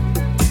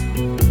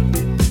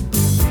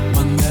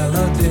 One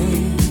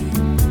melody.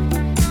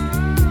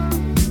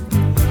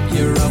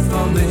 You're up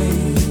for me.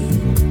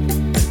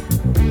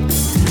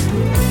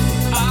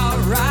 I'll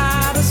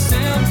write a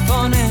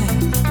symphony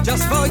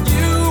just for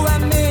you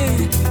and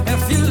me.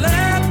 If you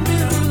let me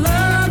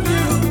love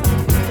you,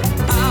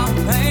 I'll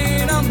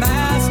paint a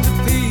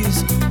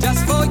masterpiece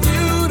just for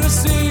you to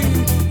see.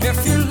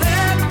 If you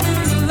let me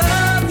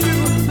love you,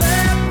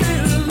 let me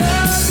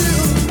love you.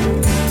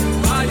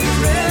 Are you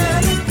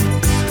ready?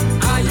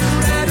 Are you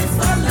ready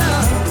for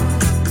love?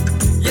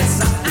 Yes,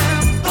 I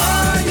am.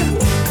 Are you?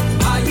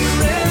 Are you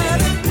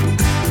ready?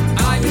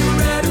 Are you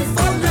ready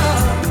for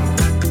love?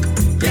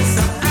 Yes,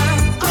 I am.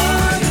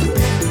 Are you?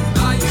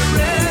 Are you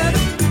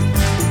ready?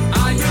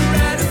 Are you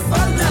ready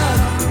for love?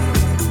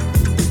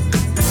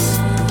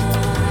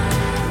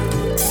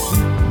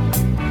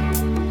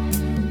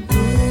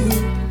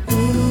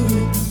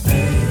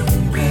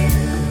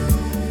 Baby,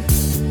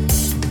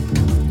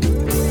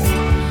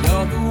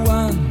 you're the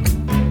one,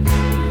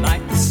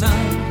 like the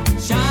sun,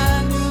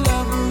 shine your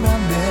love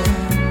around me.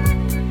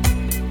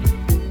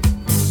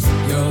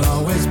 You'll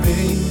always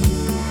be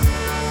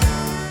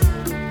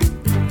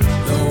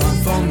the one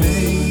for me.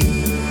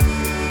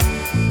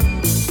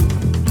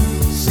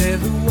 Say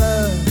the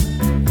word,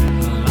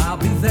 and I'll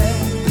be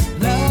there,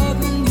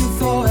 loving you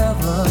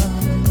forever.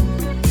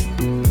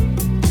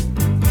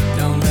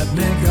 Don't let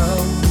me go.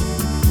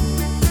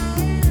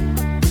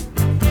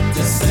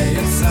 Just say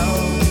it's so.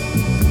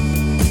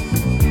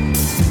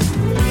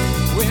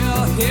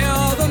 We'll hear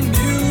the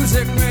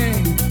music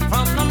ring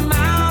from the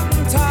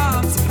mountain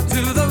tops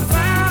to the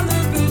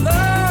valley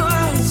below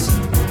us.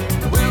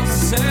 We'll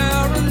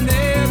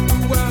serenade the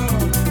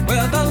world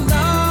with a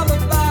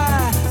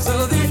lullaby, so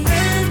the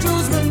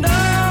angels will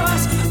know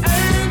us.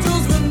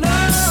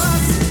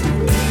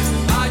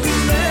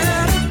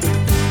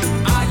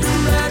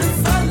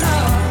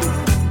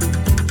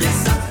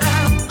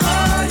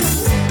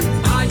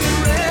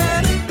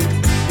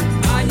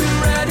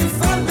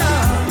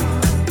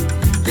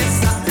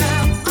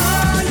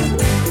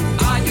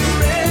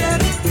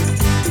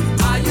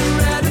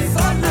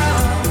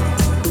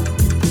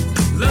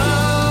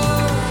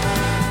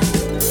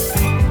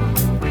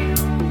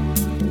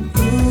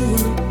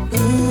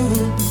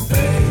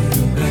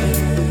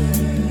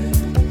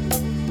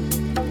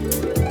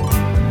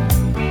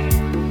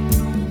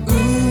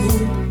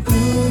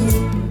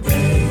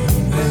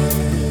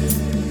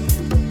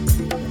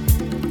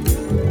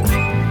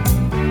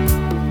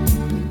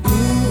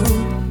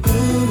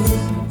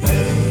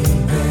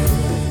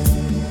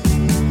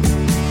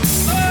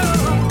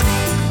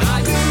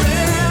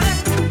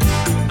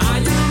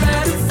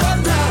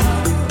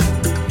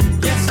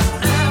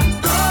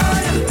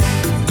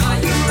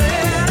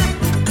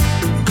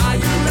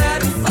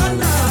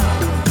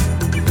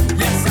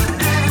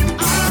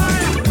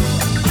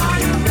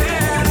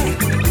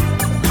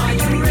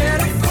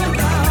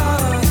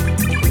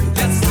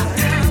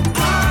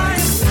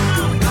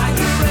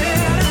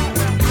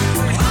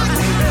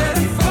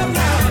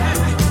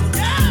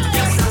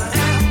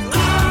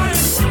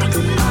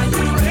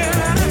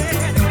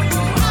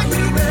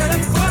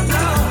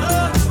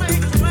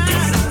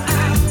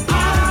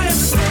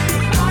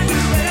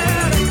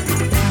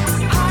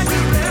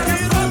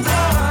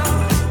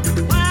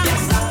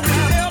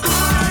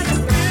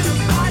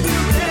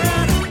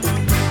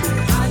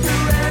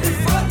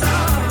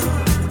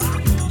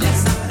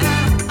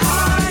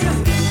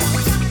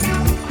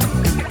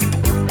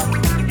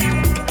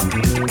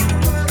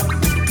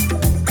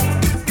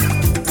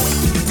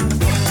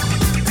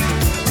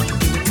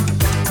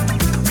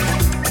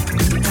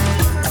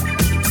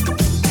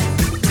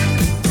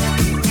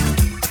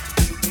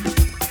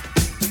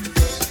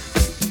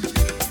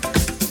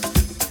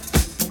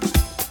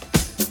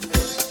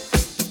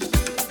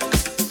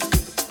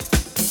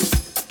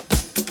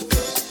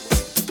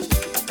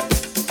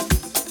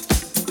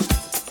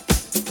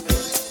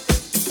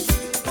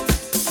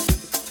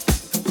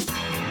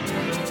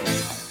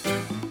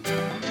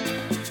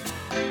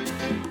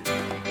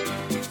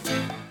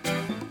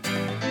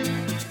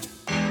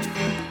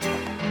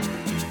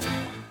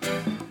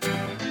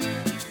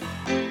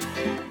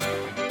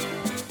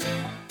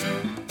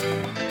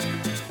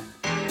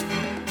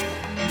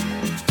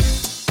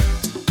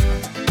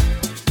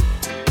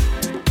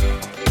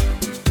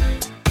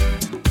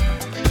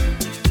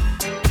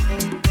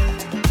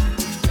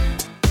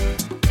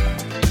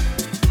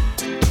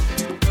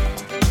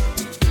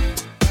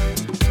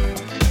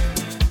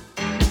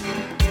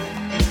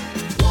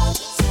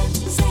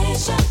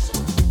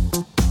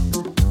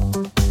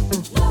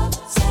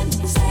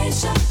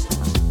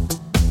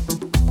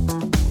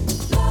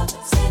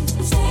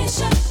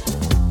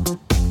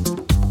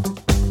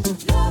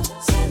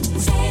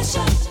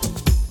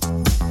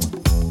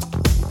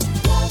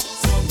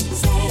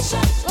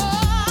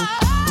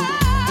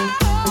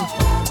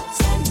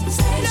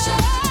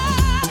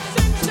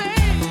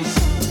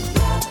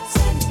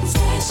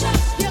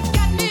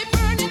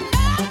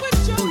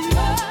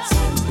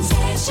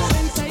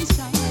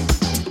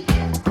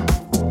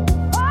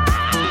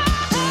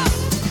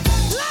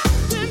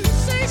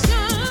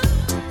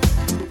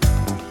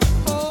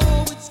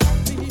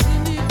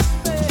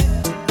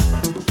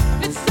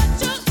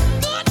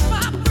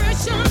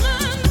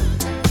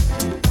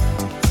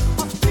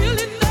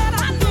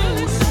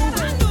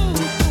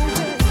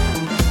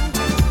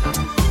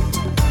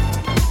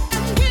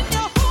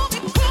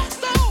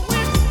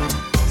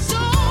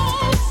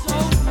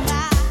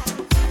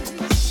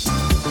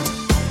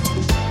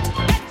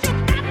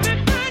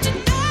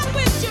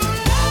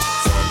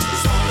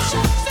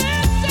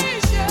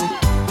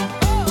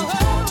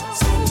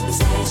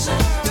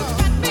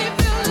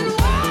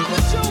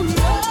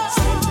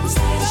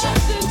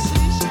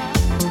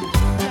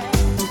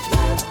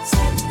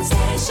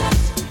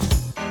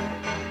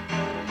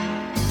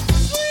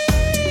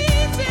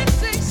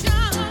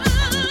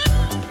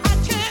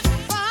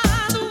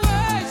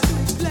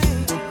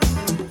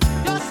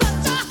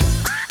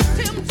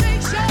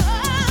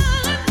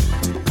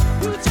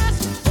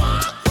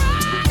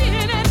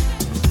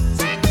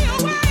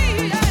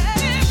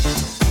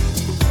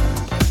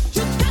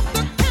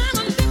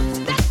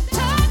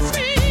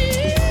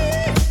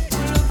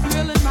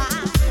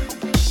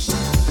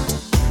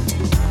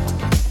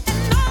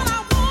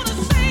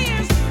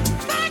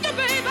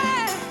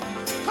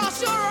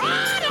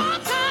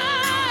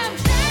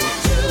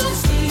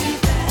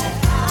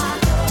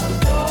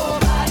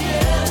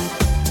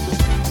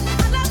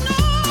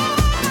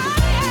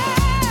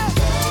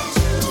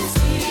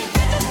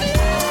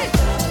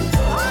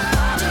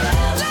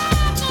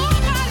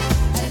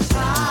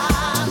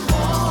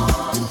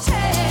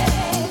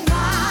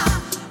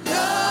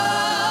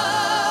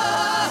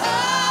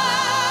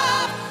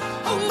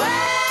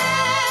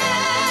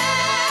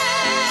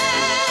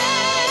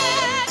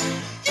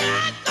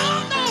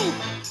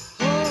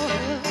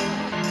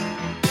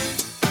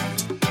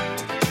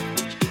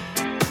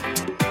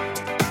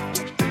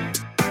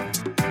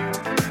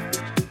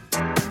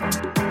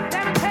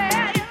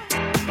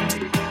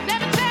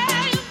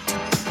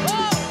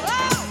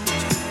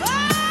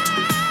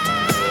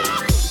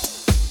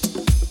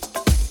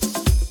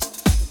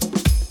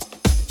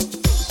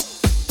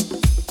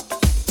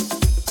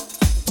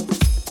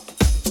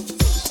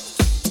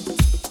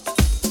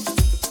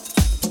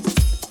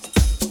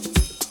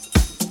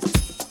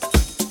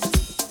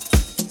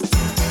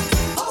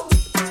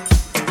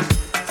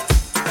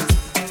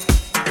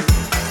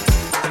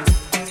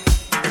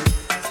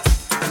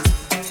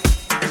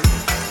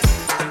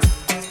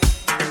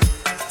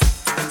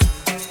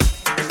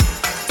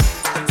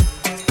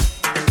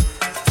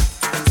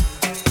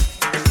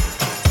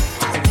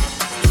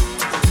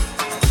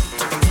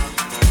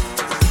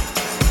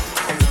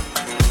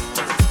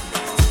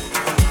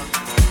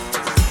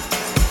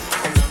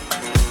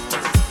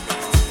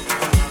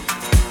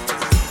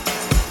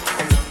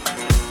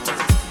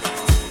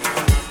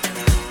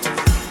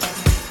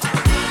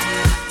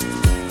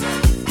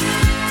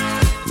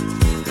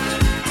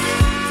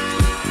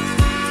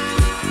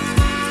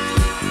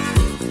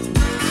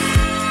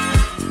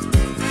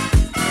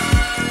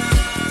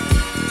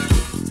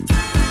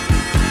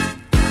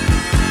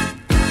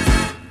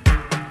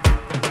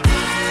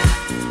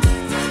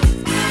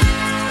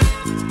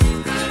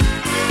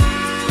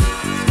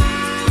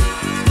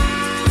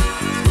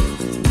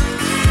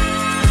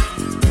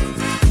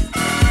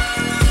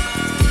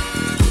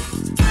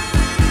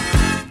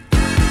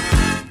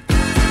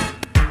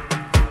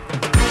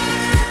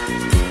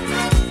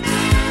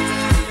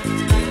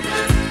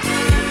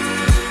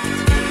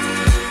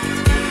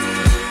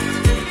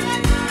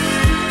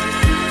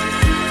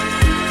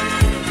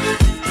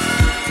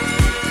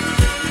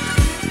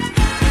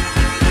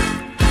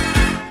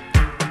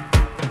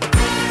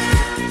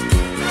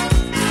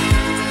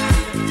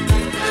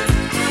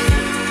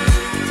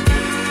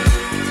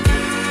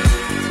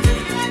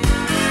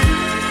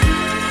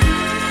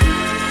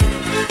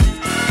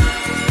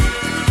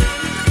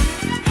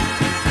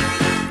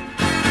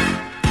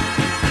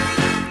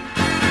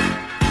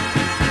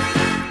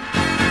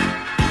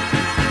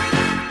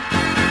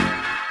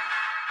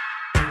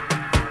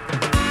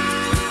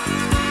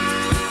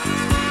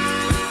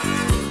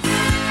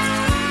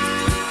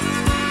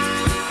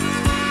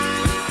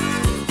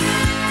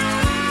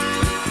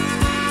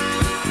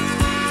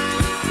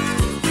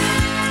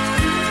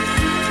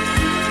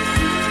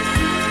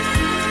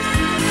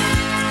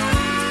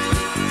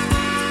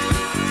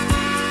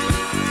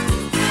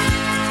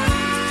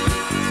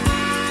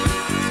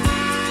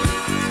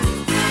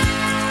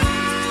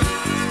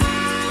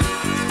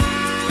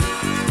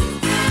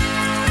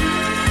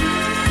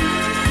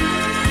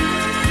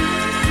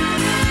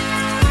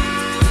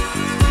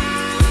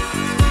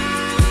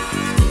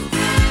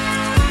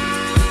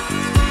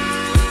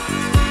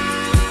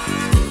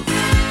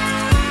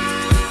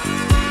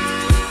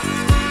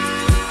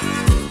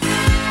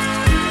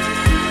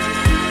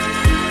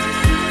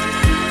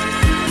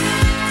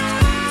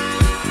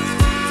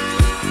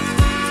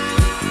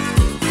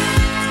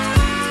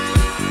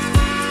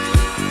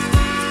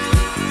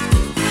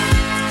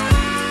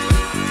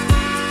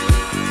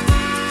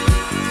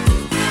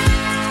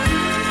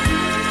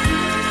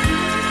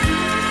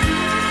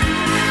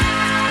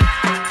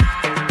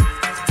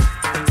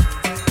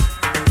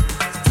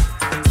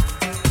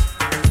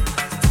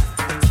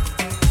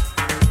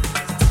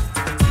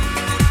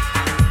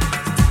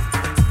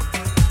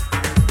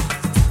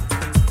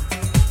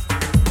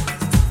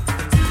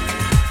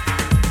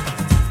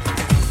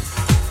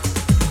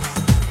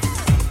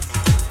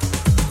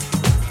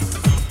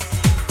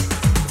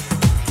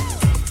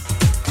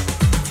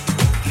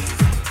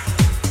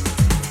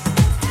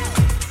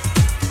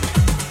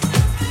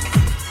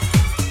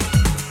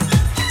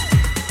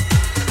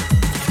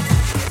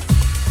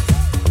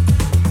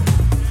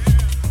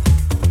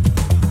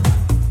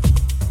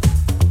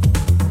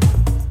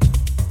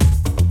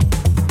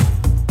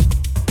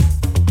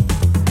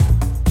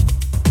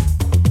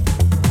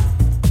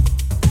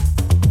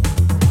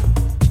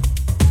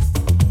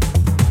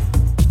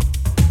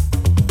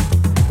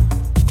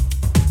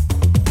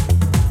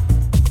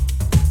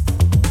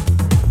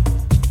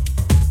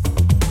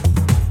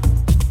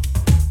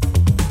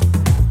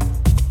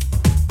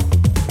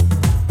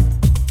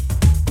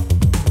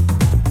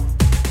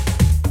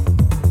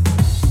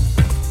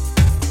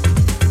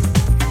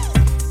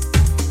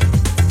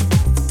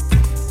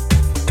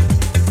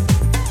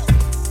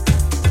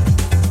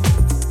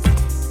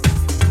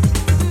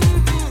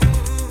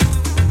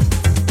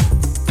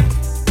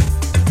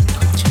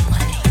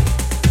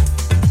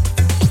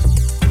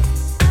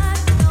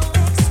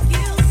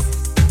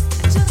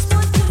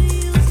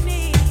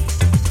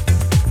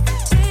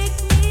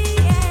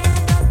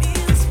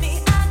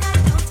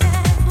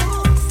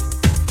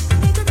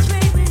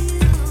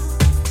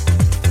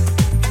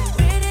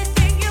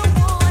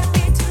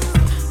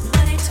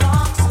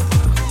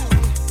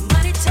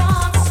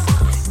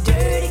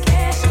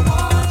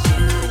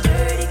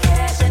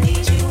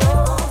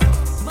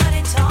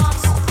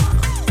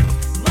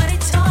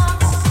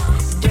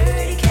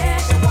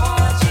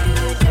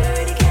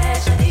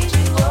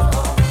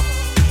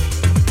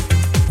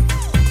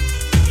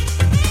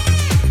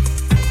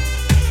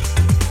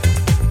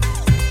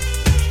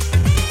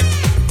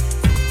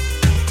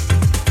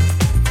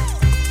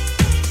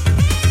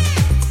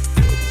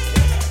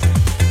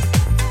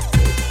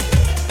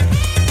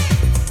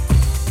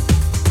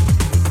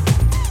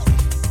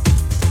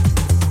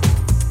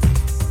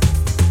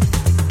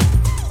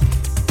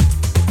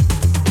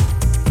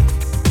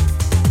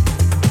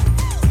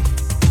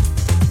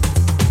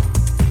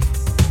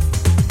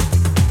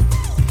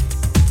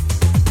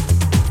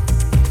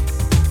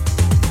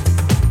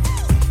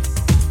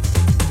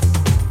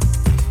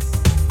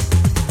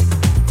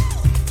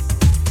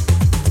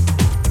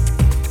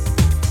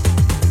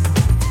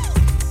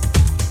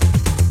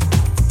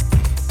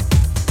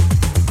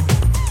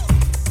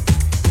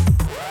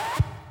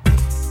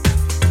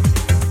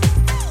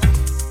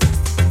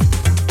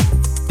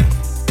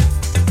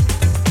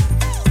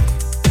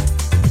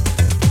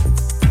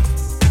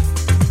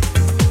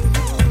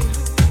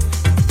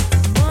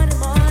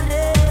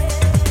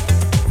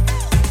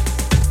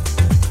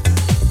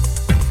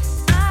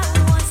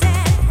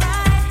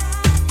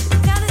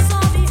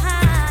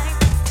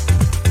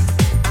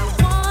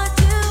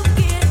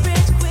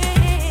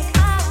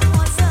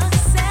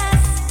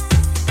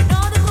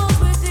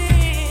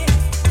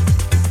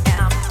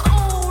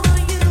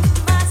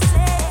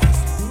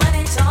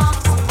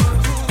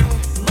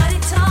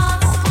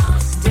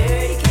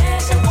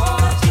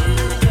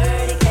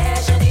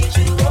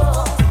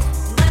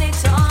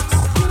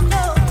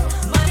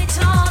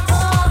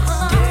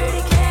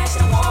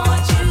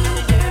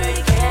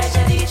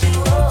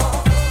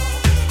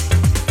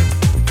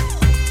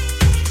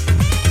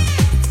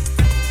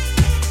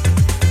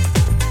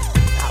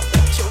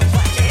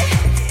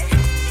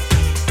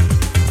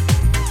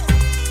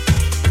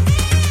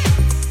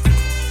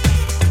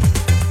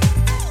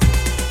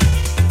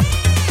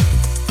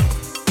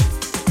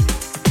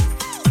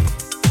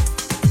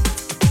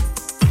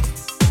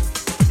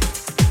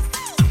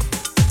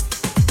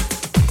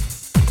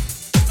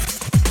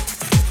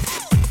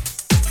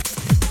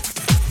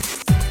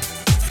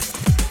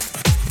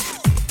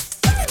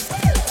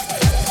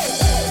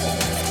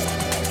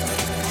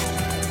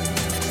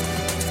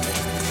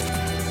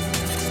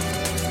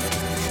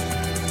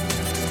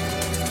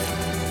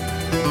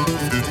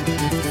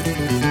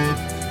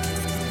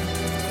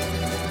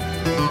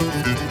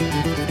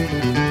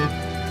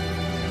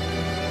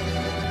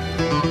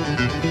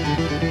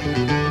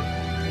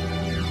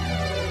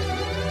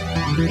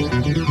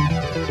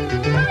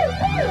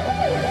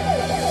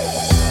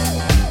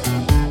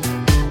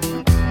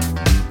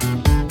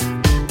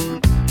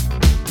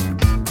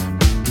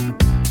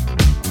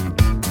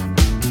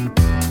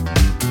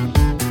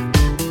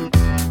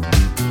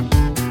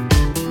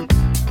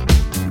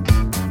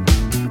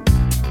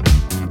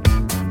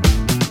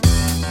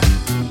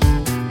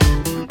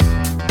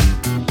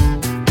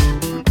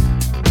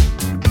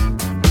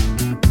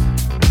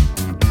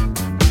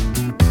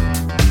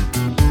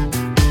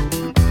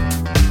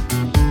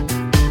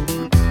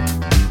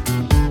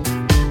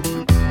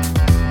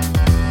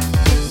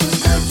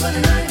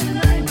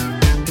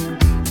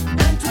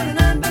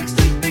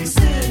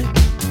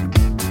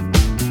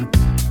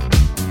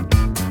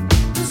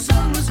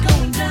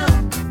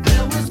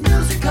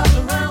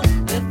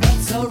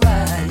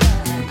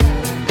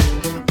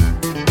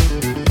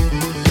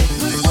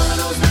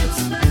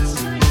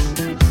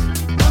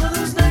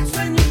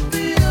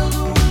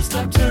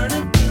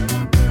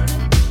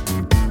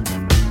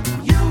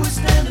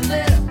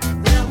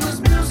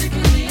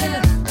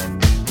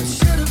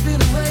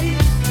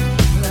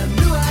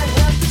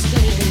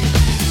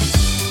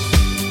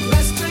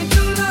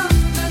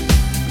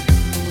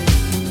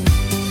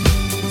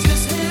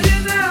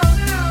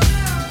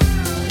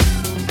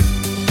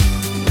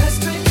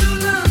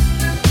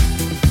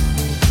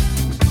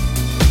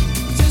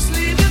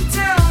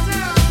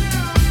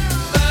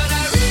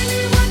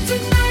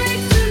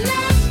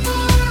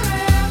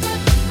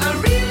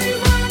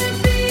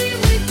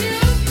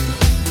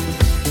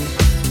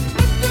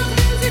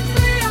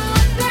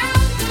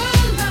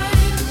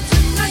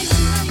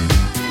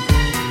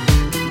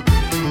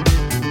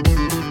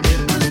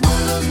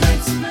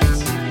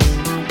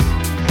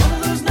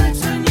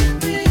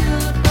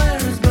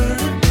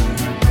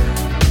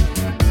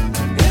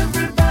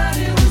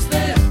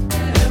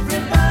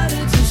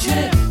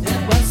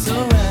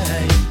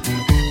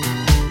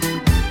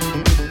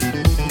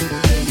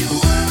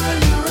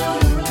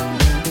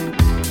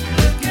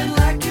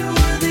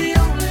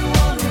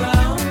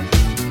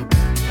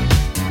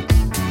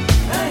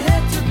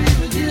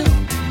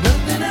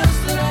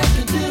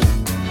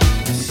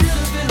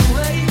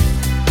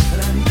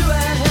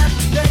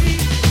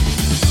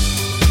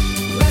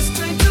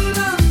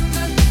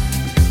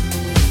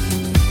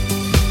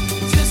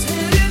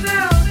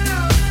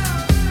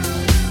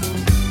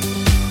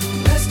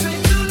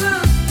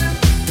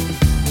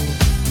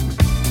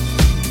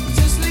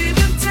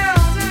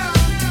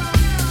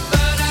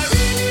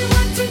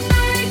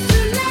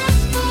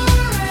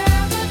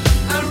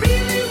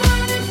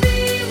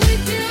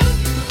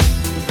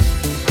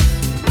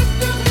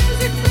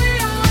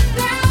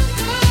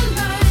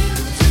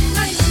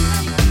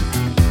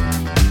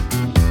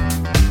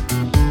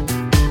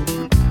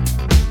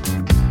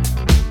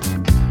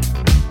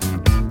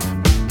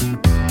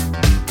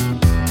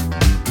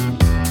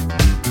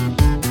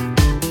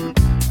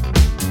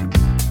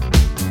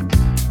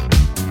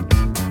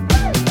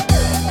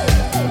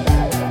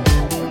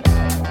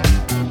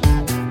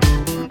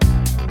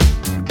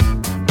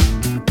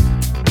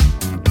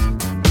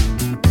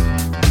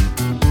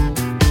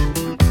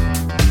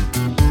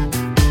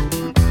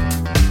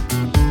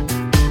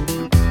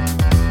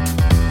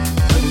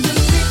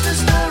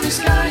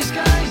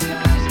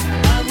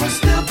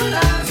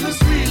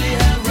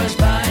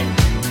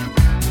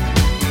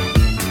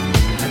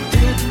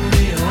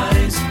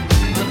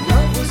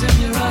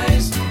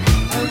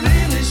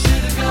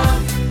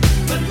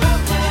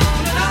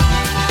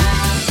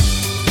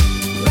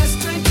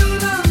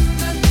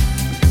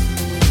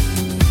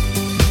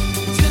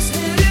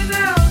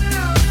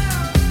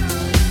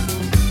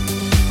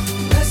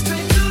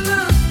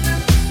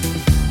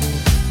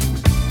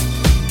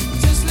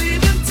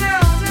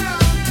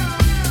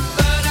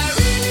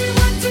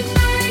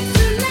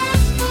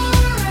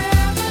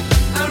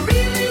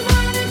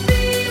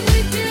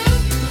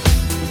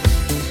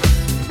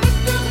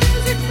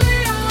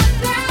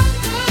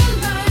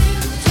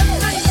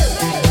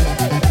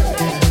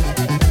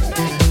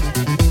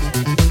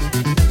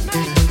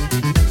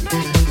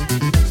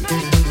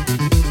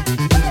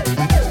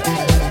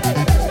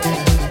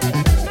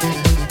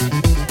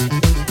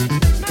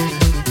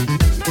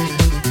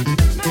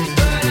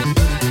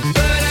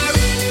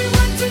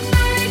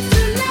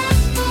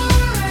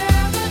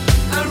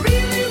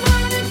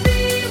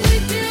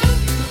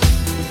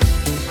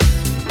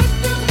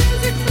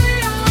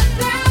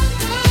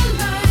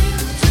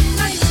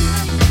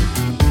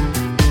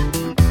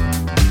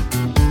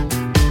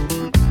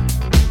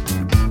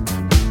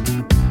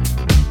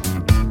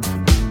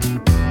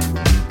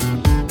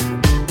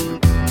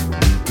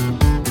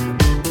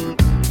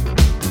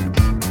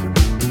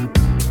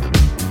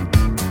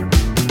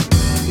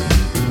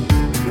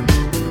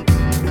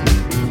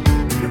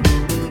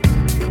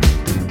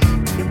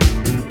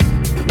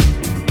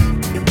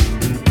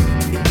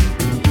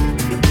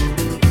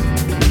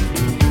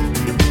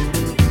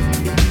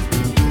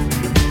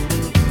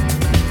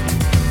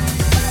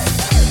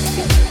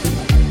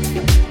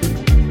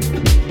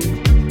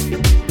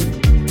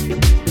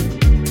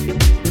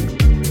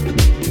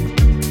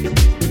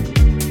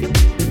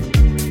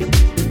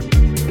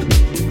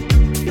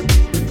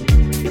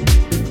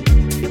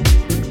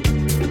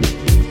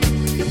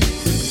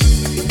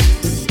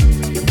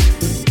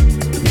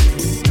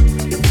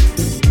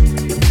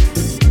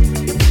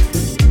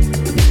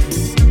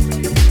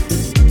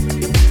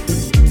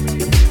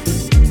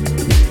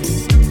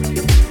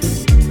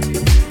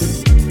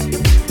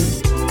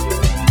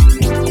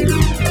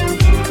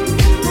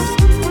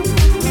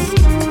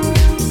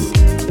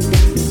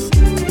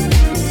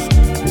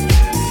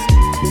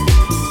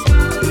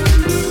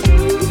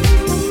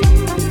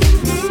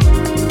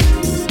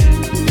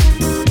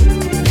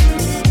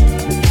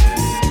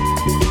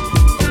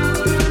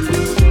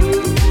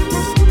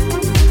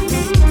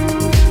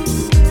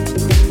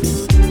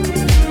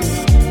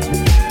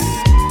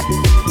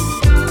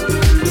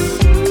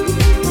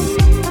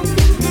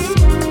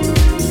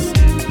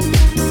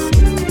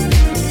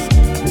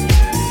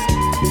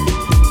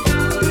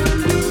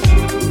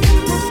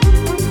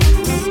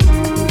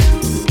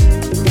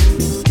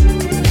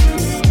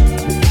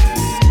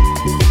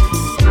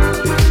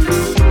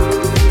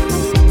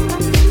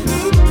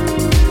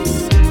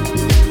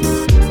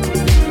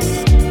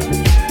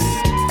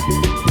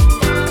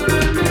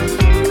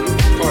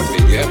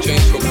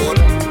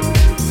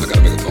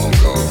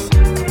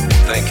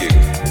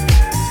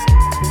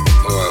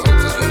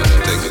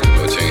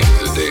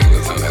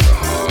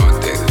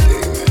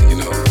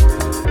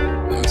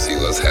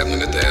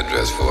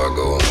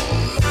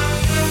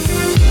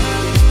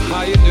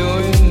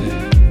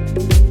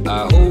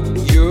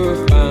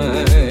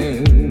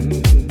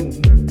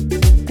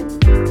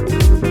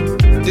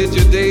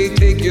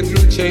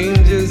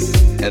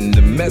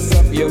 mess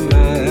up your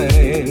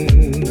mind.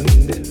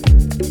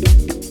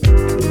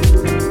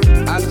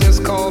 I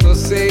just called to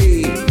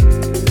say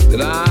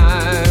that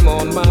I'm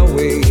on my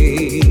way.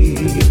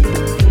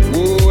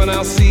 Oh, and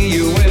I'll see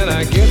you when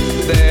I get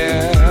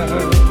there.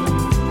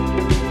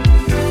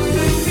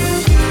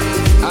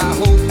 I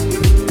hope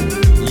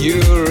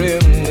you're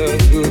in a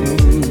good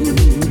mood.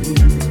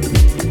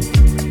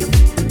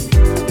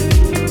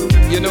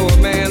 You know, a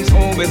man's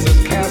home is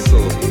his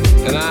castle,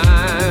 and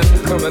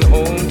I'm coming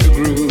home to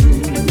groove.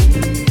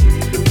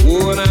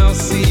 Oh, and I'll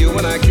see you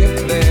when I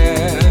get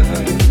there.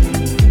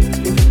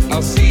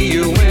 I'll see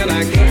you when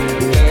I get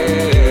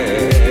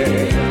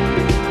there.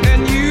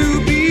 And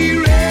you be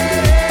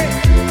ready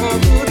for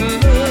good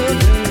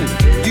loving.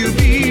 You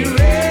be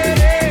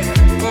ready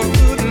for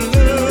good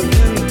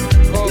loving.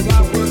 'Cause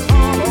I worked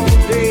hard all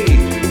day.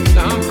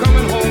 Now I'm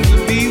coming home to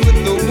be with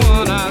the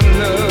one I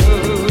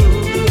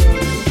love.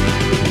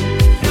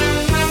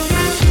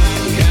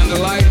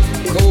 Candlelight,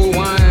 cold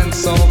wine,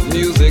 soft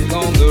music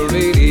on the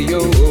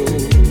radio.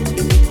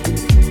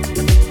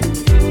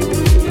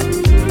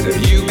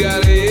 You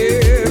got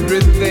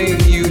everything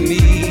you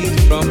need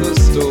from the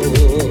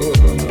store.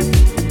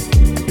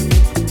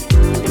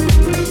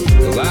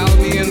 'Cause I'll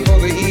be in for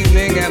the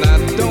evening and I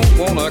don't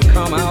wanna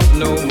come out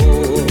no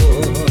more.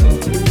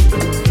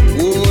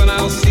 Oh, and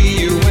I'll see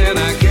you when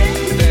I get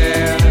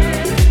there.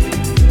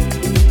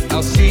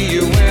 I'll see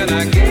you when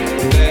I get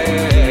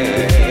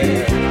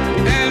there.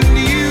 And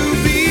you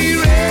be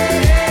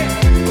ready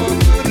for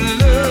good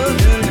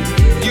loving.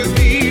 You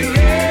be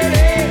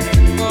ready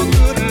for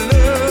good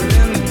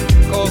loving.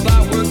 'Cause I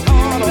worked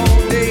hard all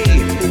day.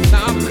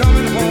 Now I'm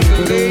coming home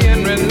to lay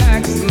and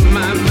relax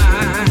my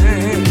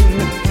mind.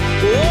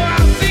 Oh,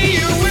 I'll see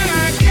you when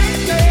I get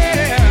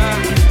there.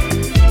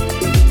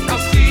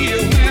 I'll see you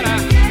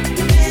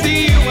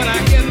when I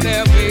get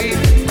there, baby.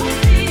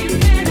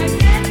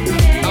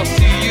 I'll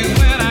see you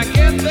when I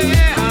get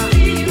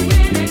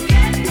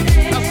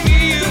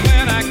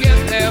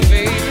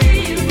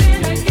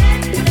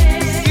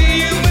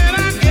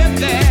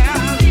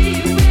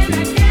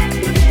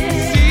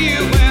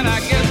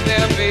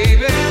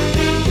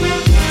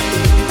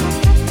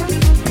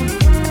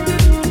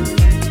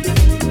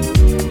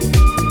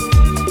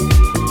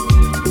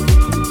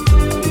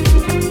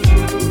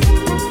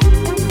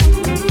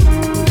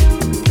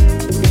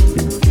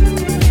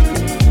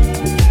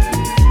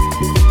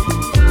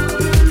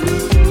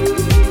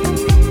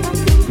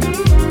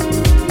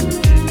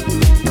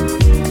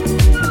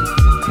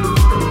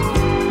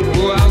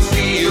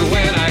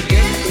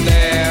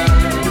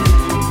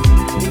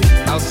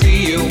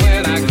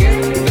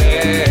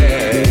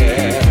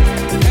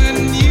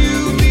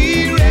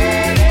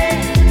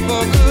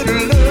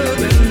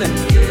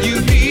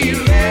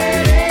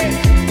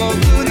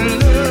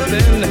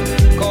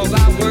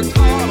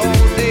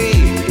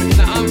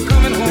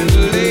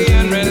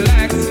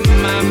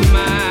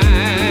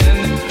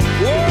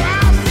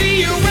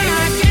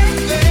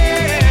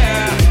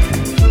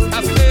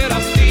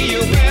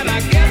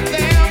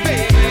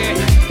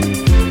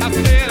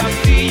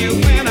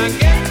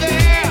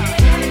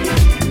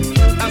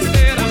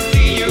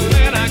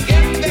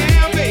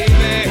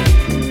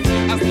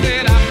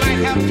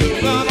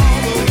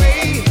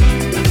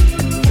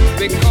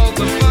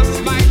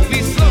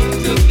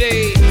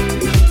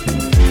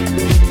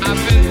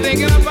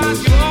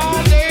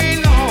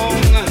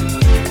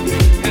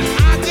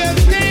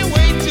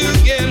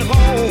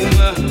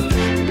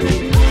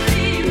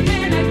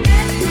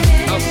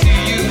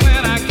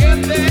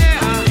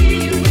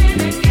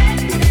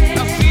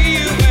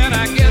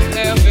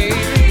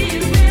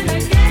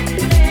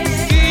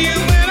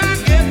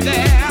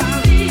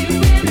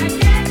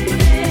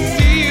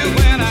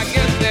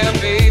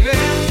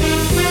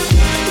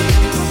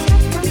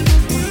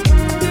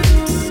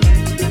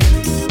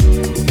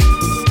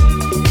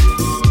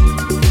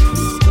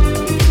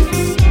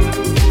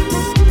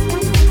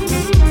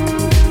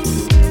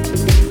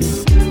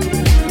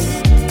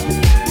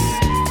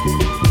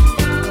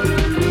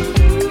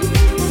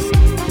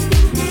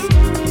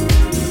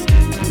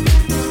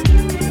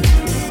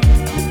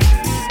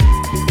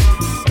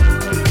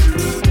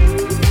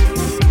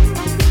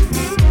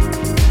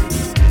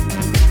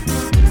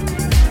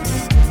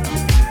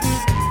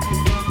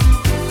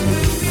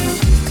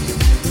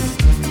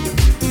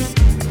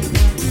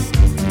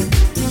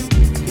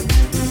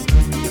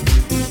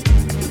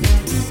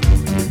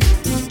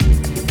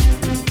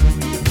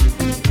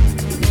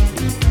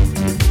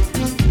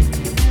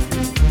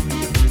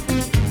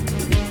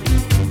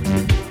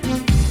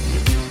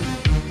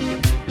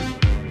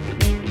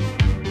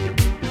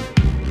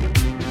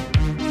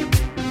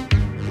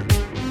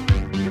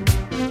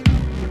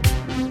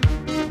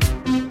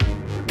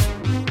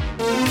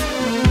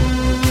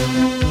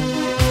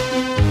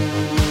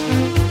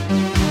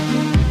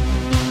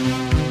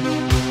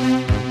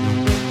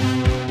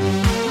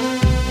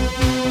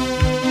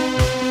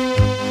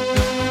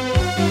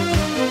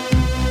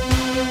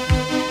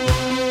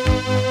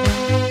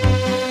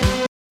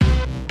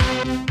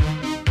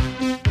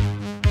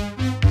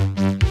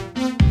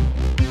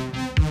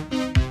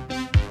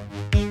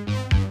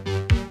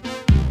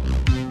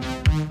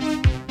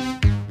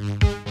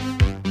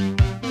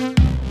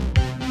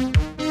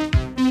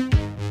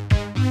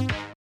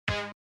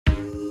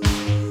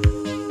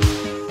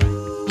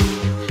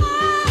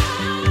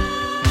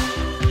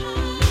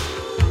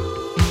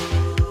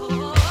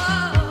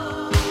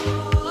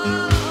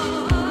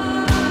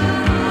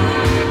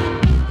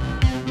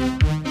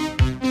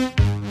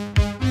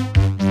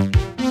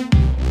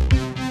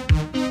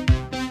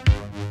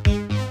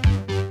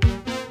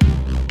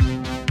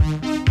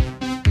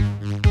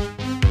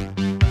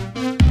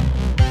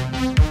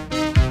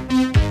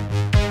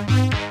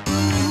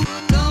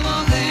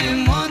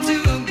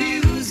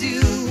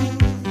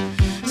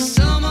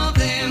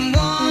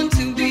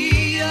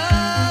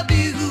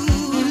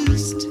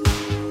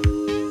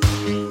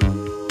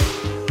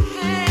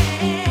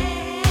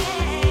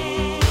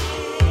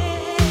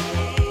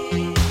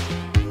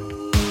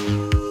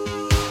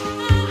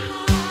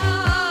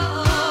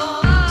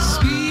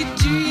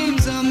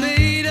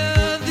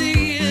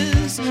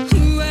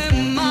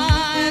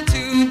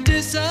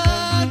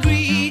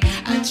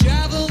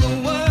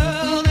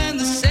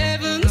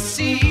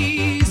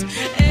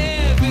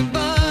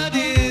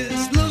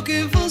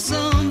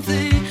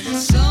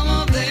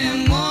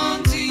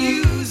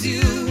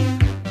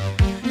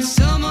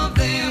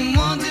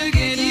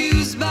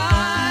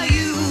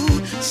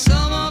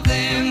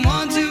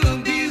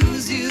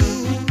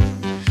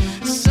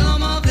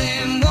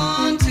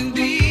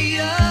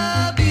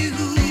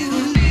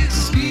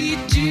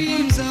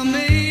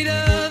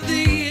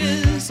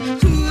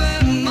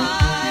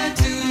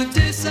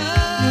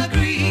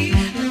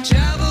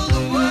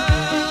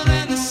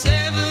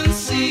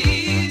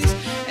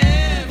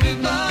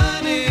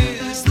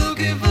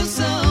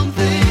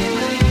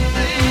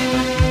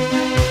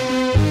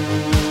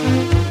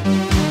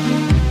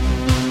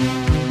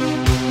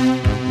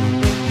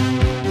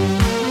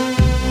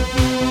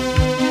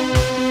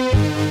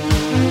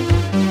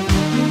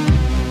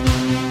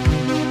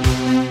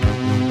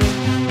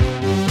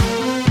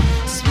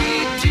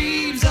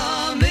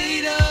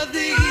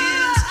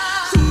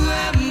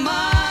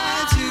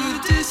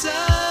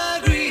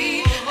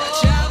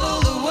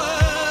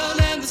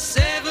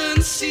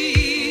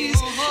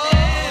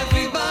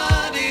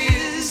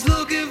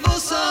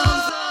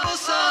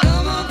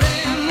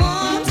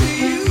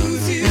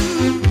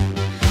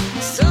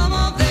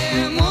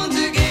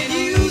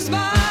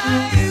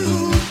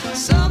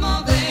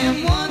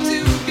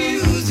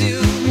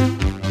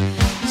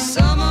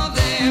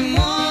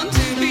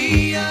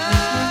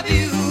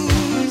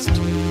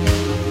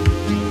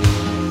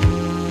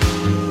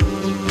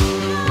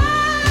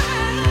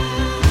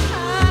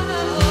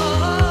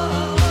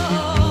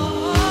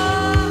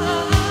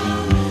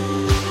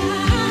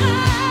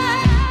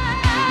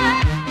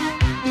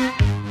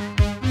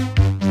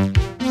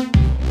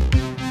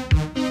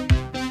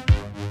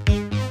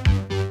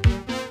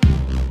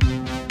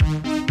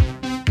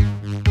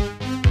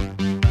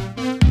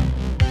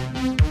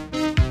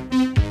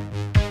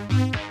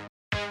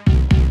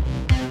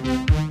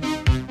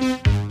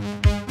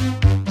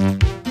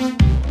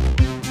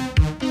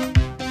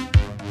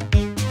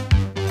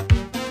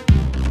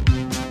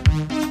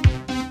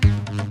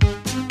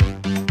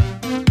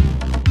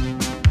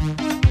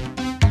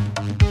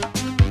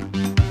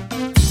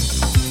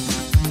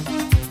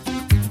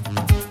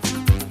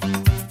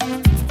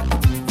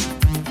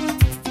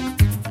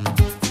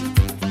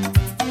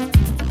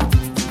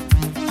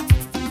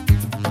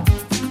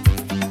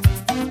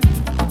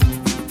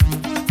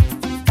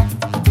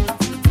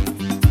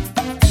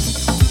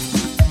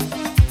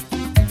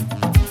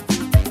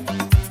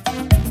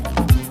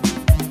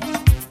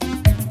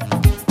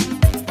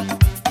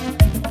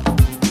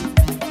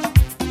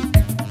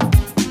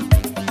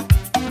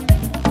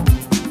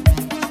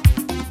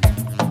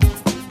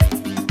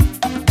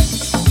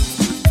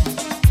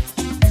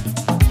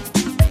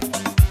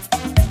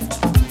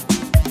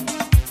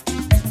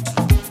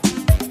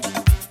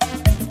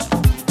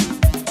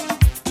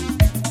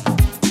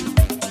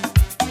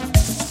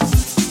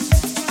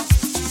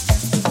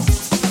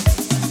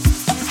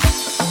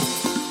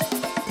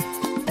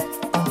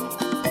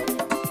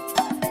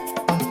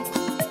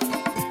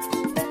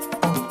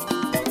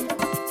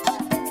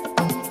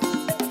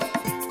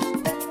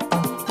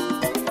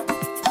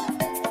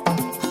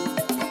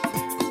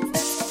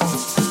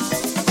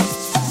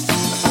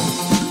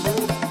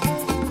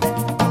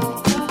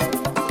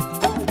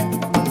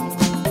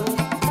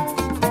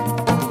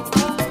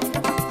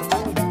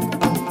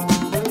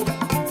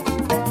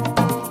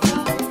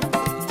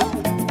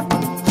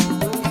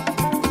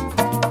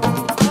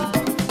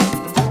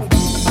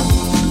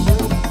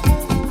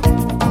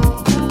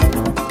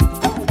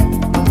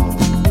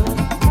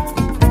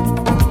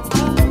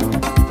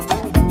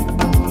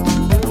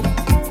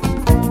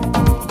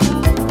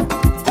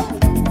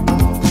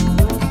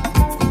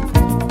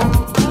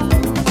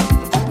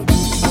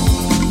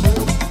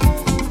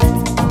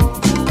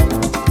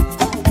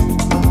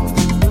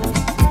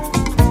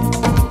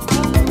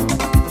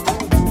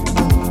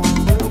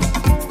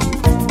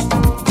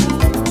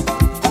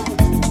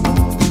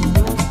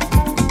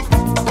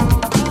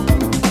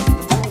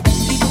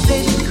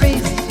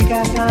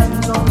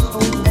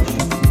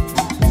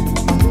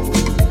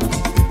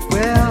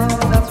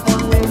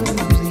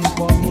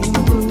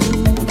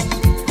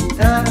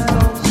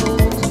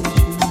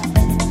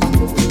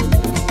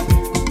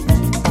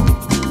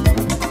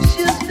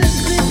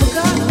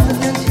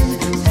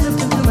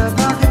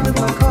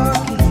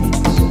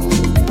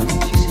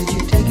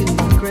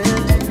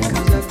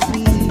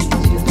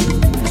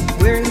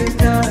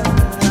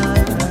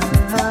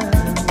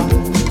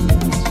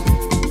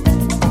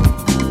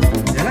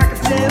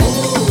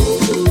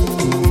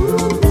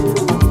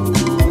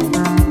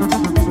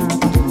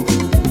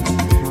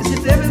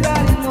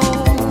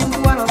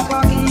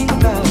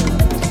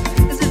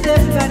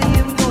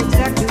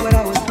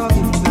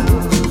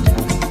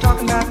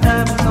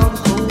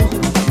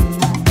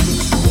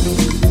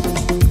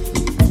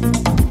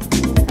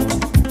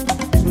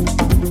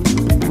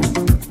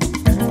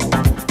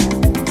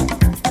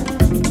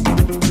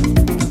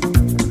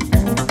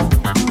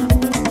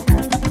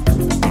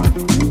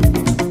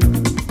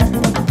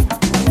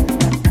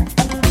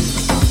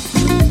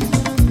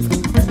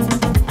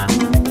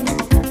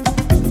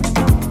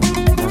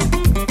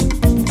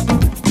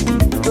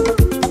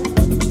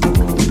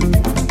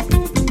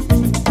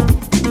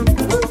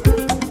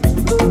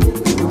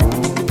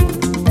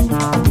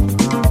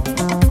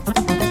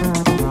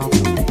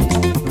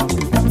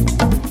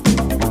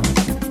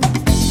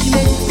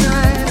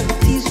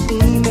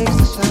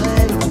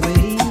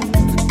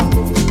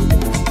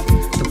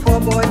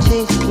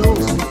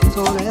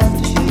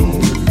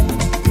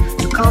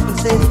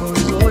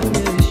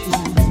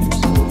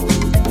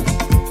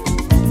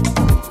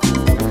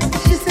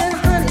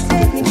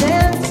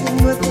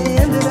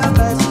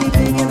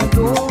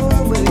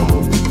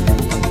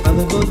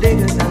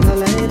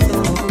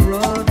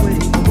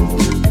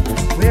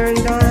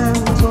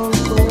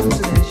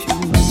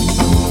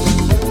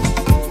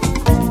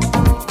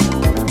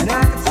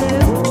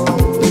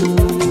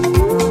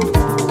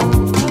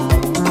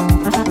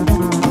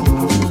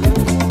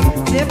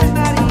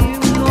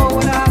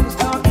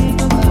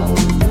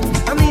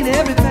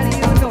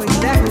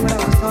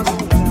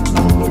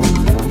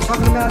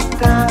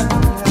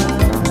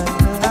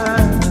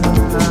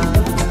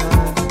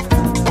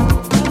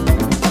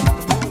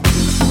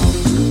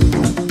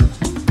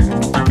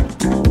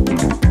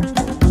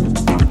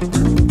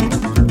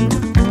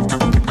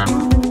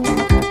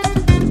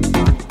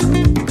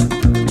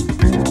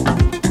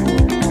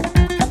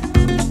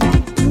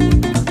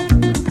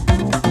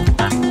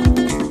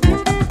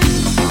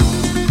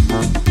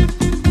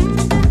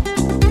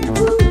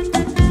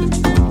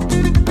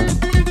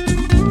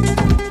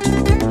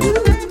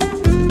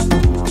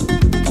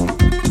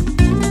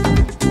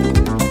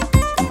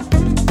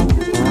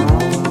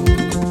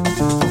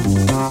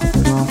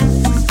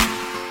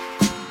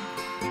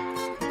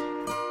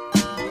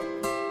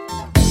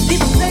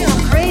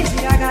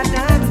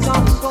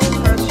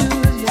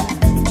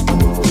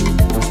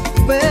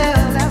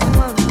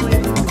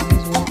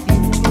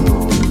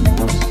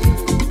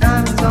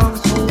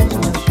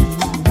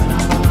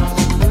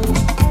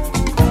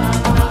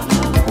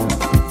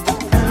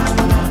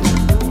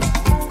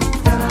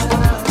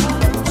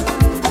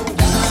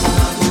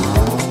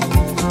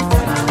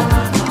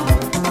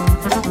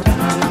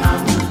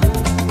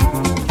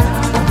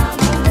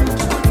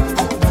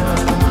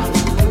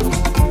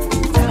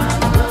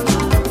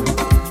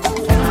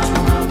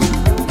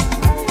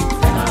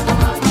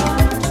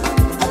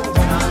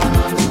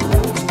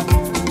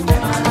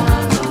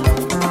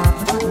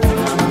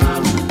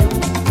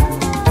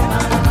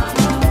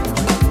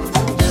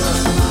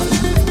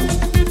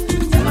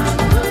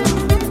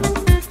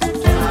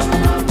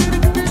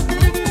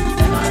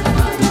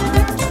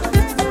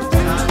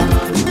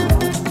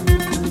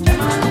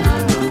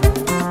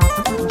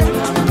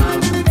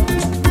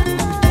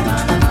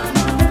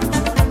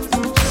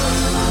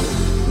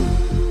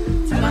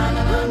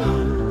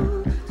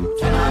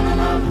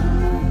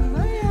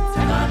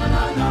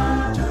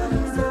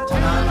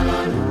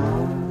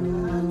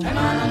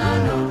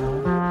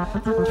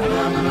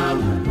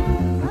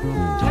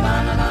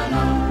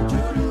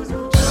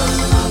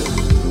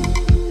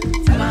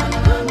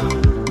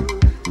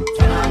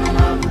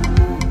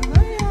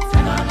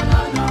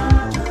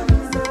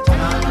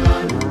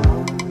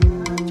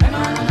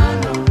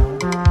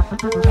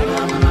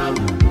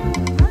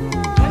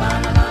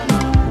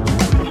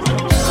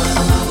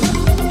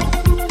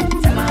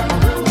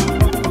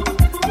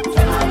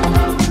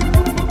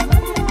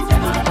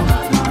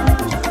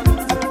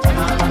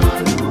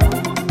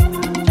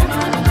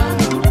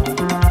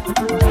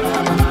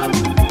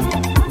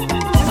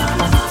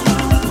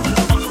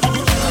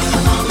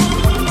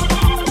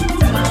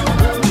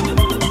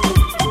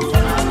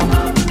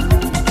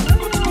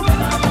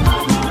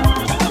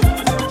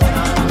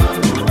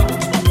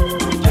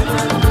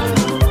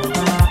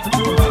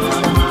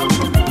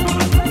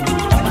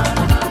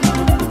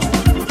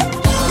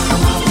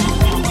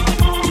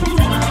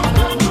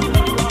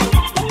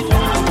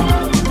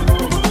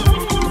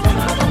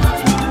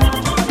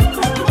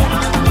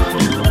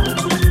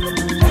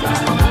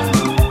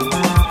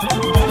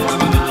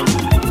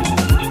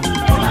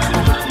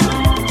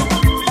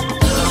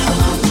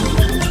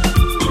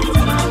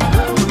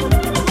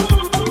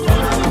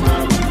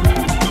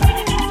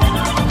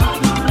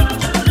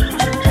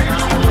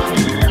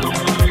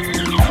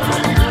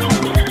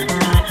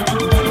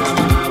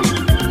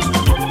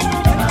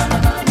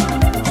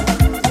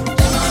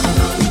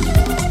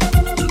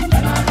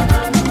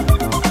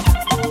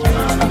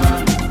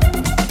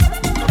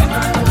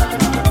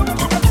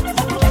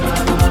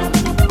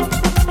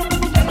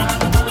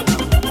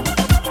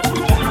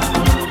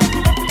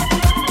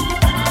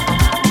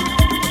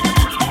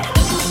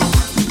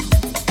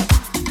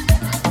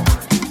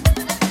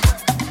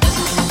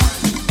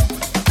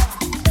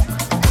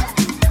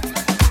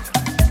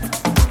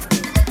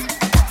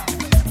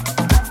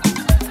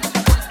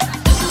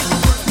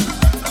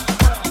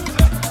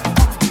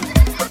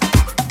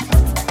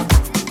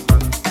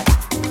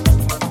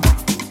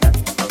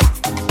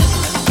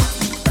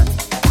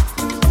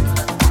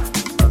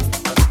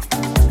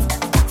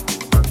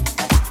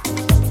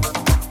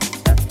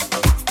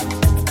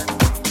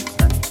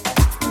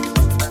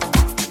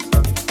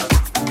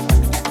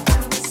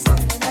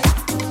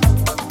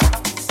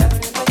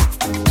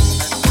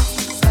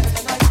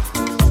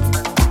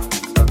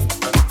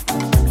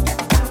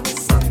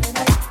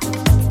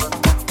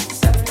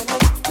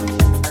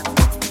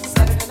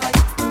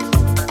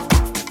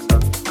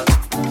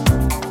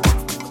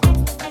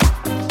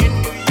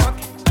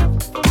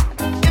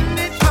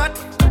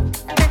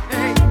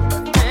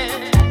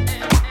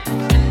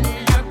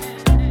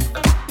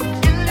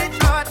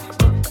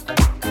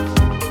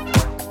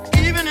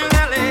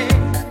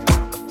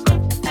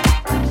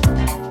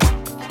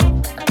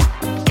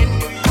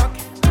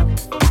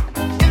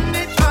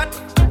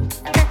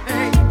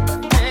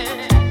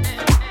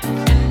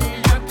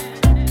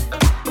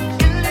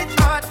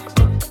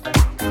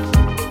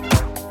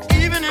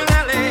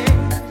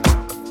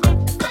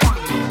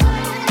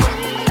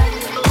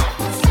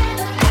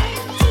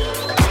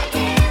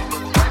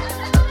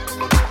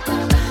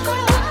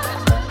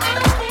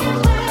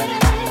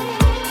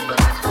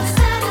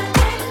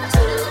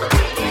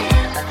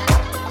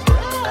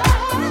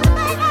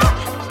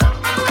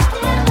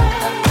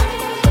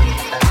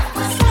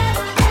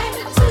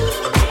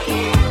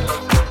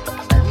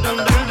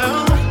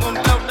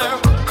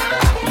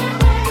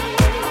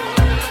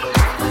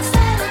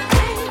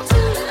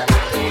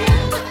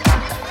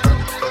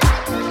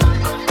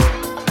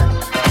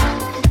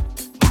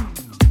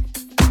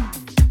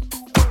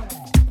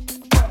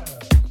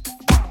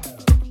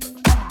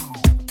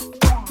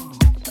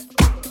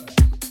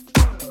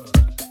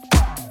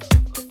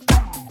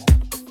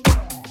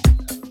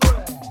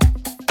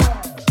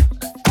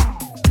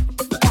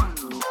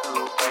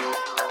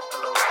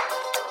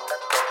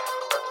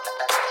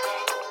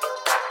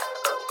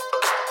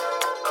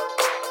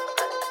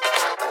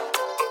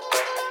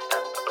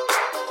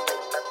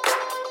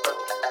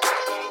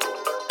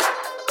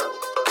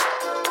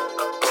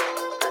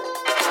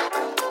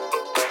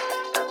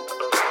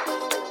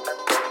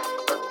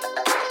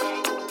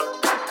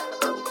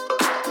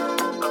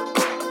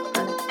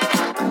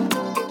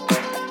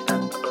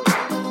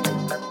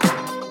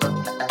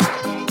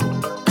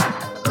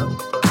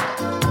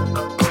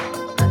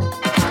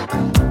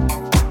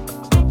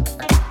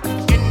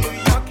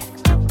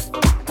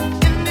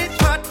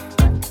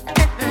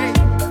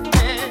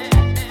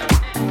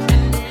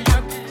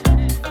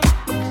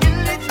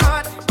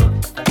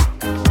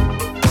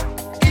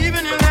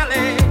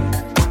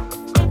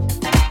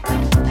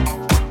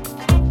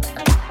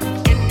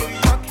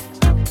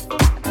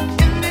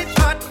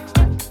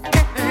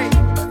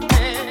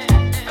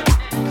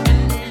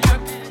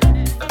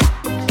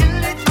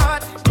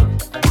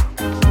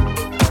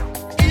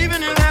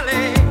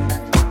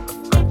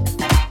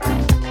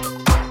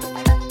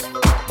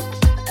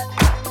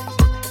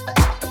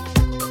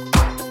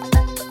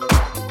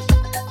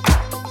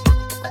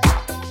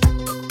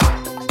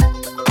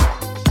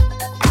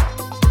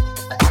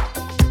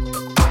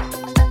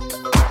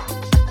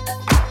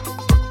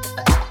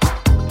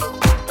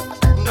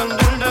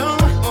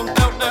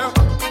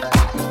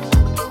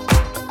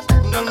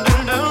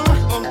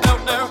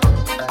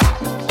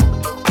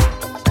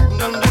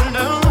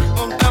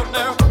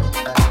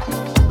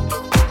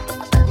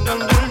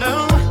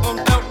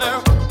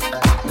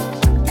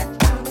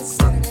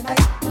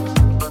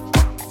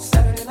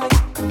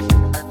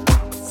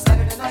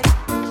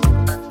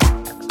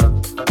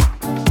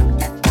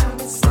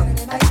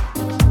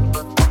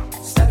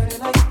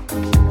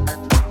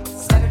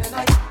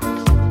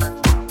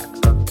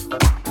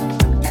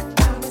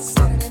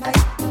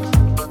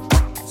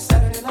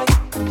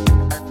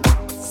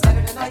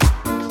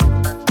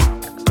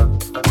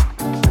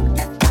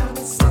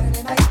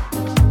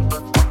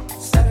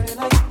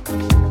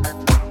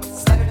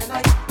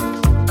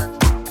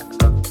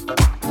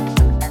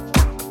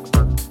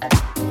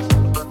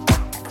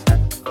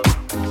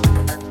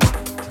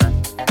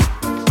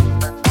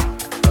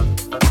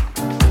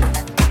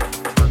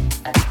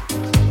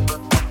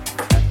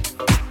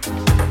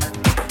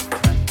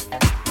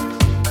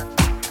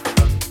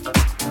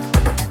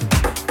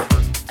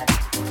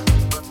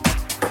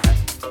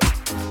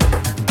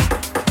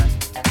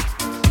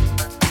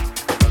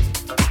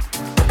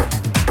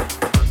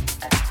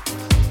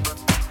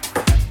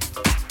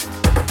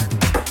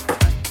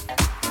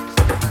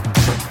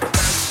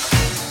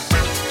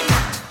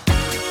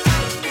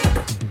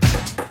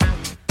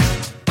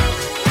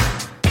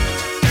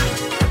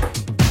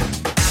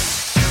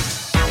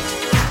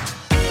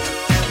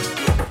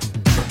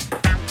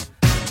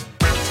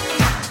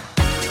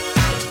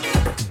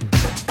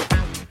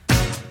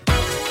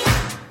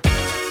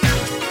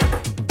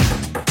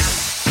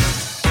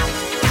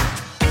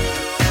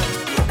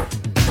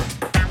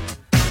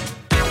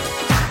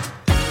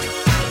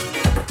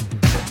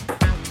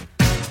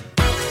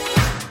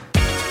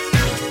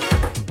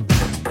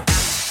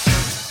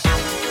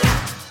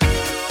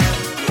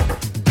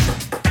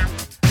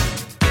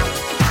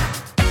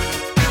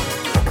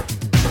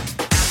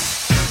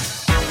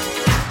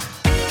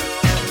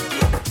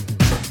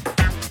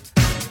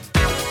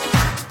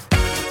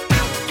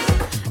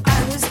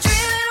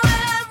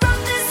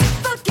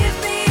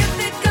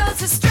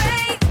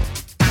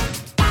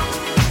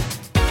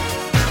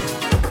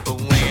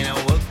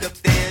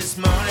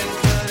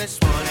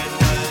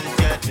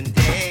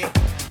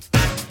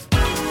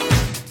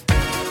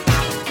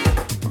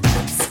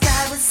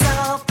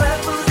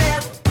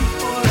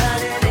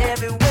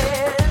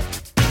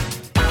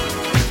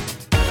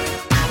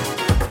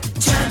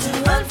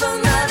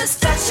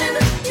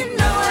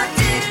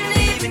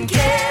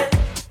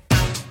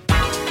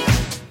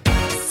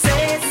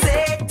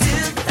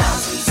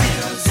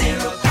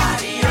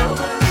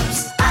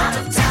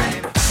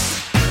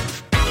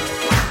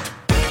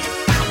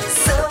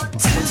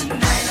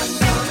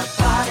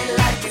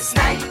It's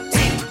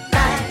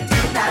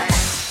 1999.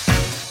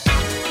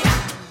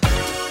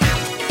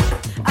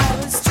 I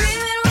was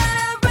dreaming when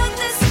I wrote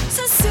this,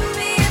 so sue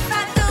me if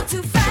I go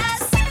too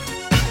fast.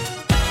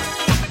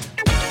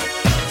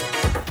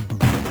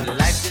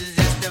 Life is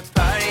just a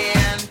party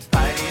and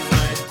parties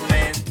weren't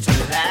meant to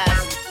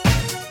last.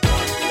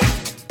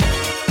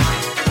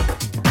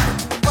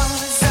 War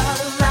is all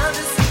around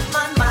us,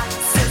 my mind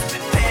says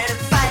prepare to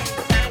fight.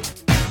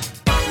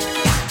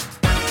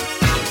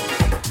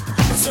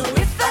 So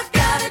if I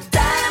gotta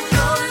die, I'm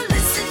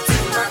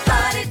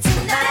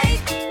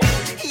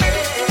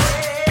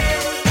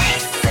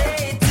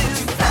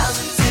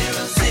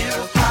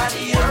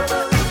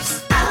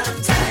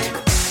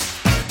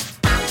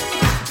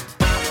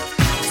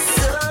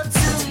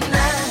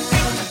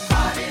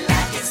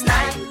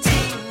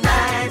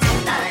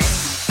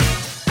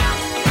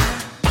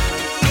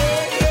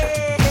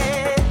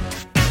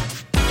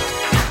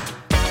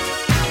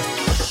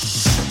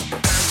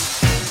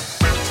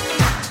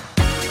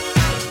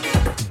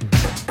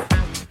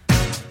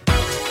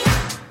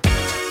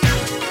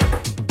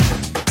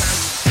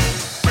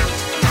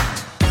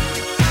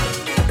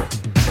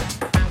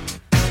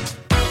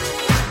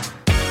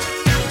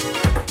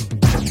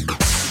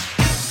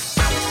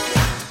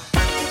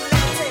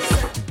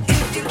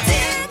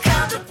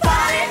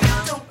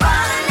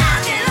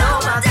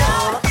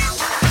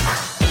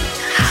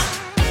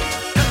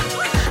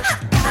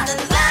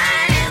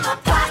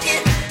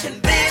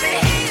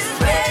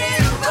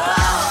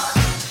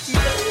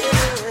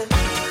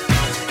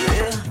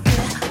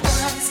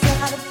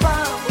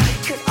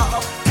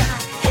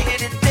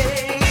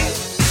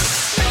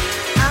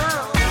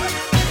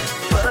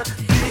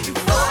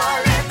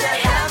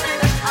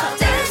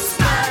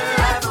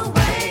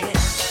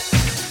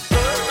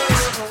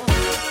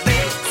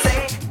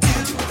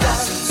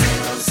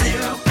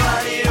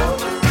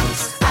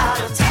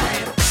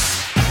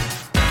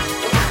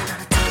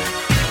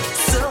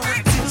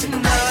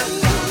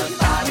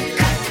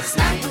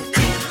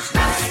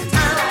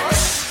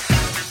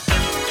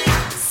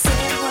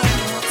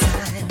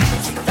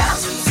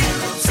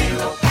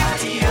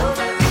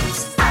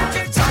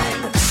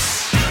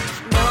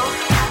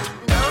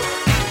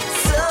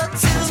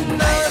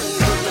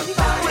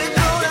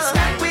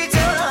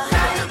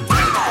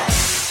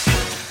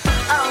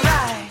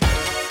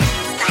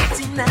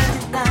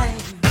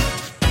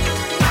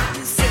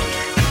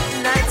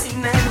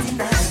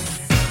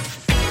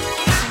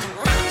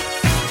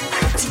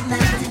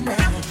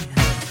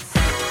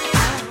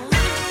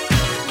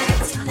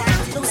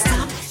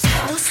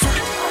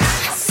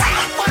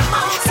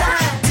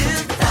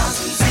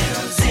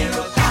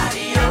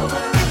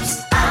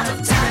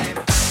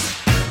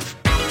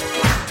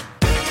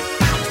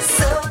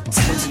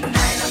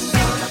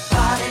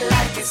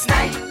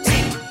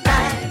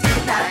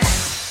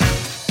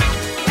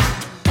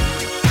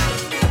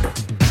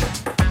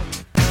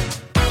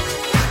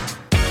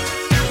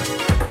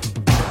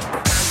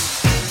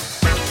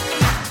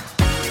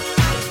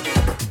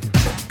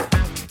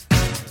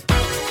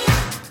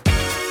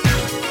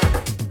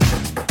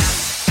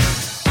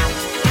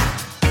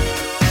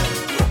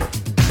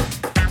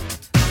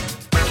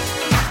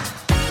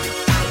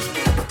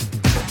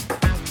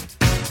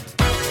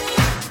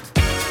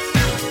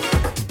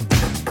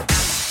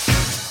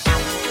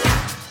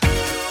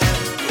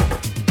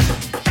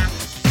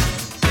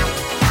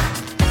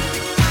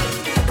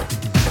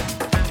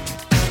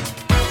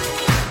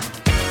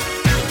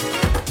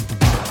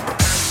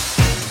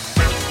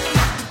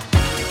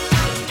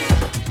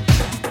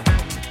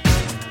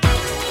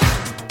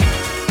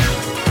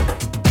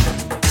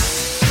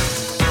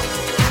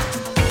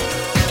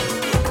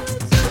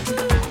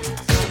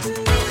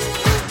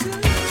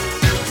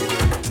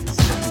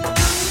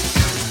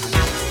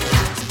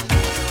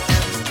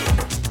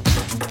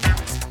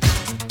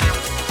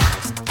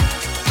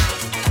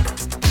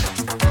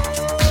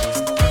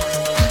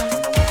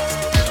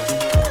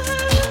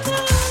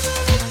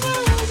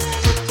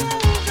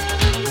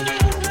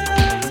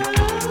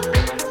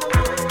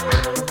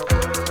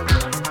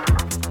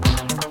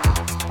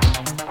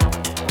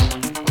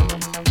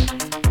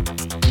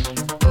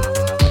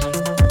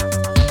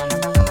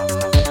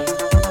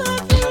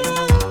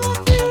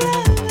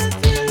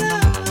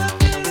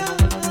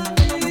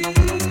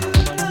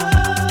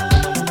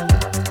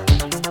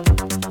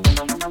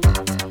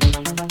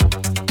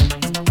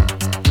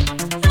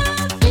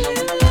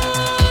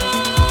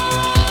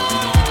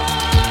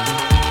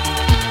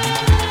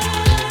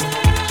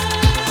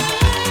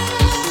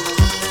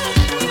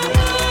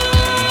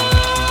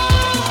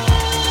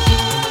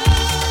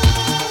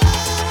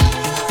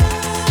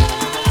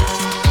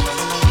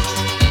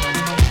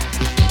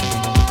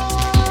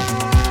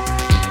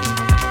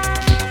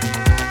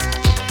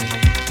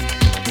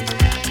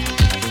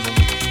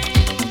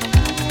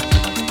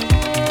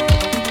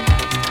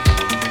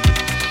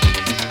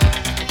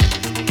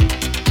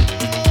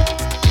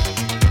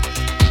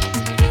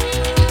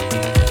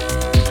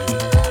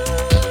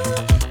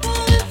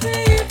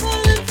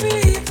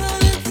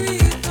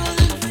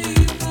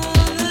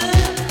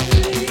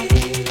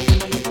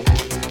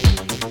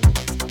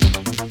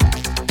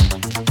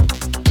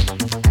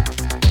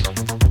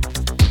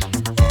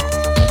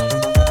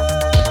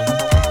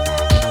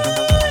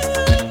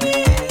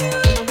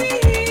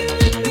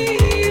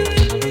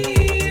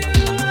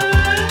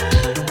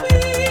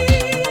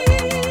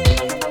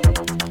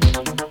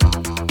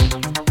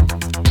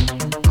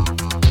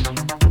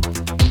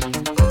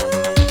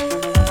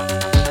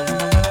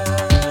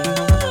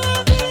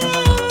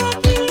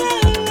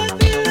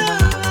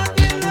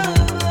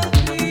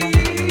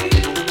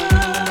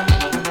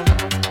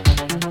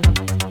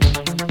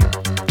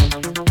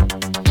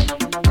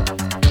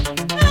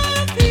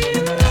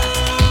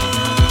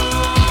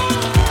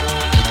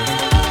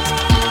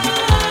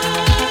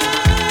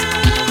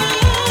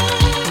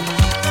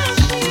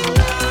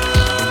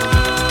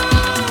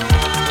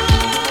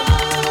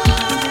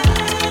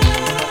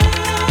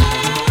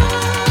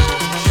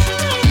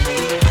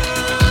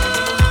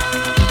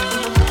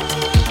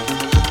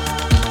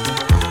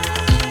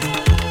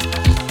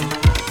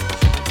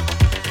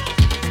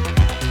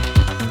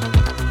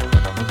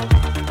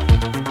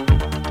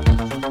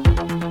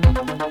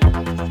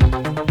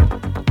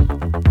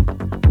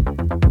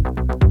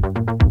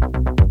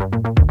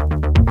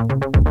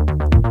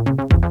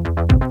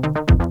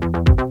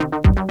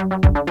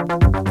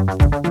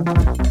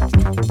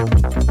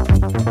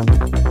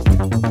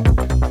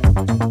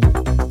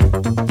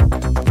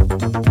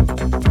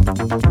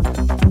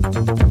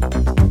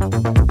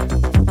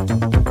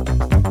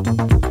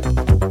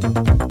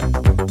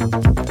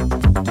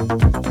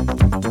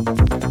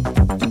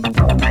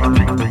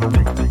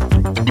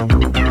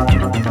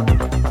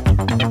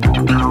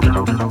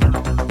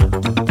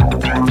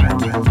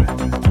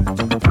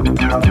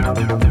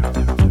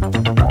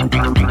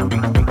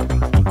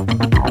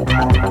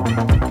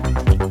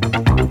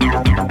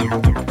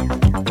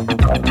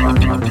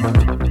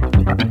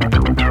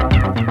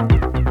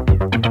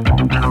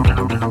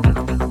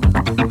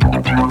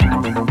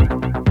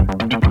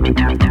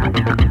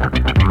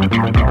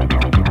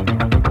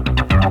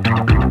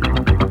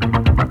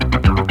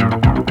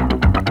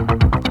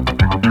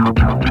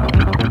Right.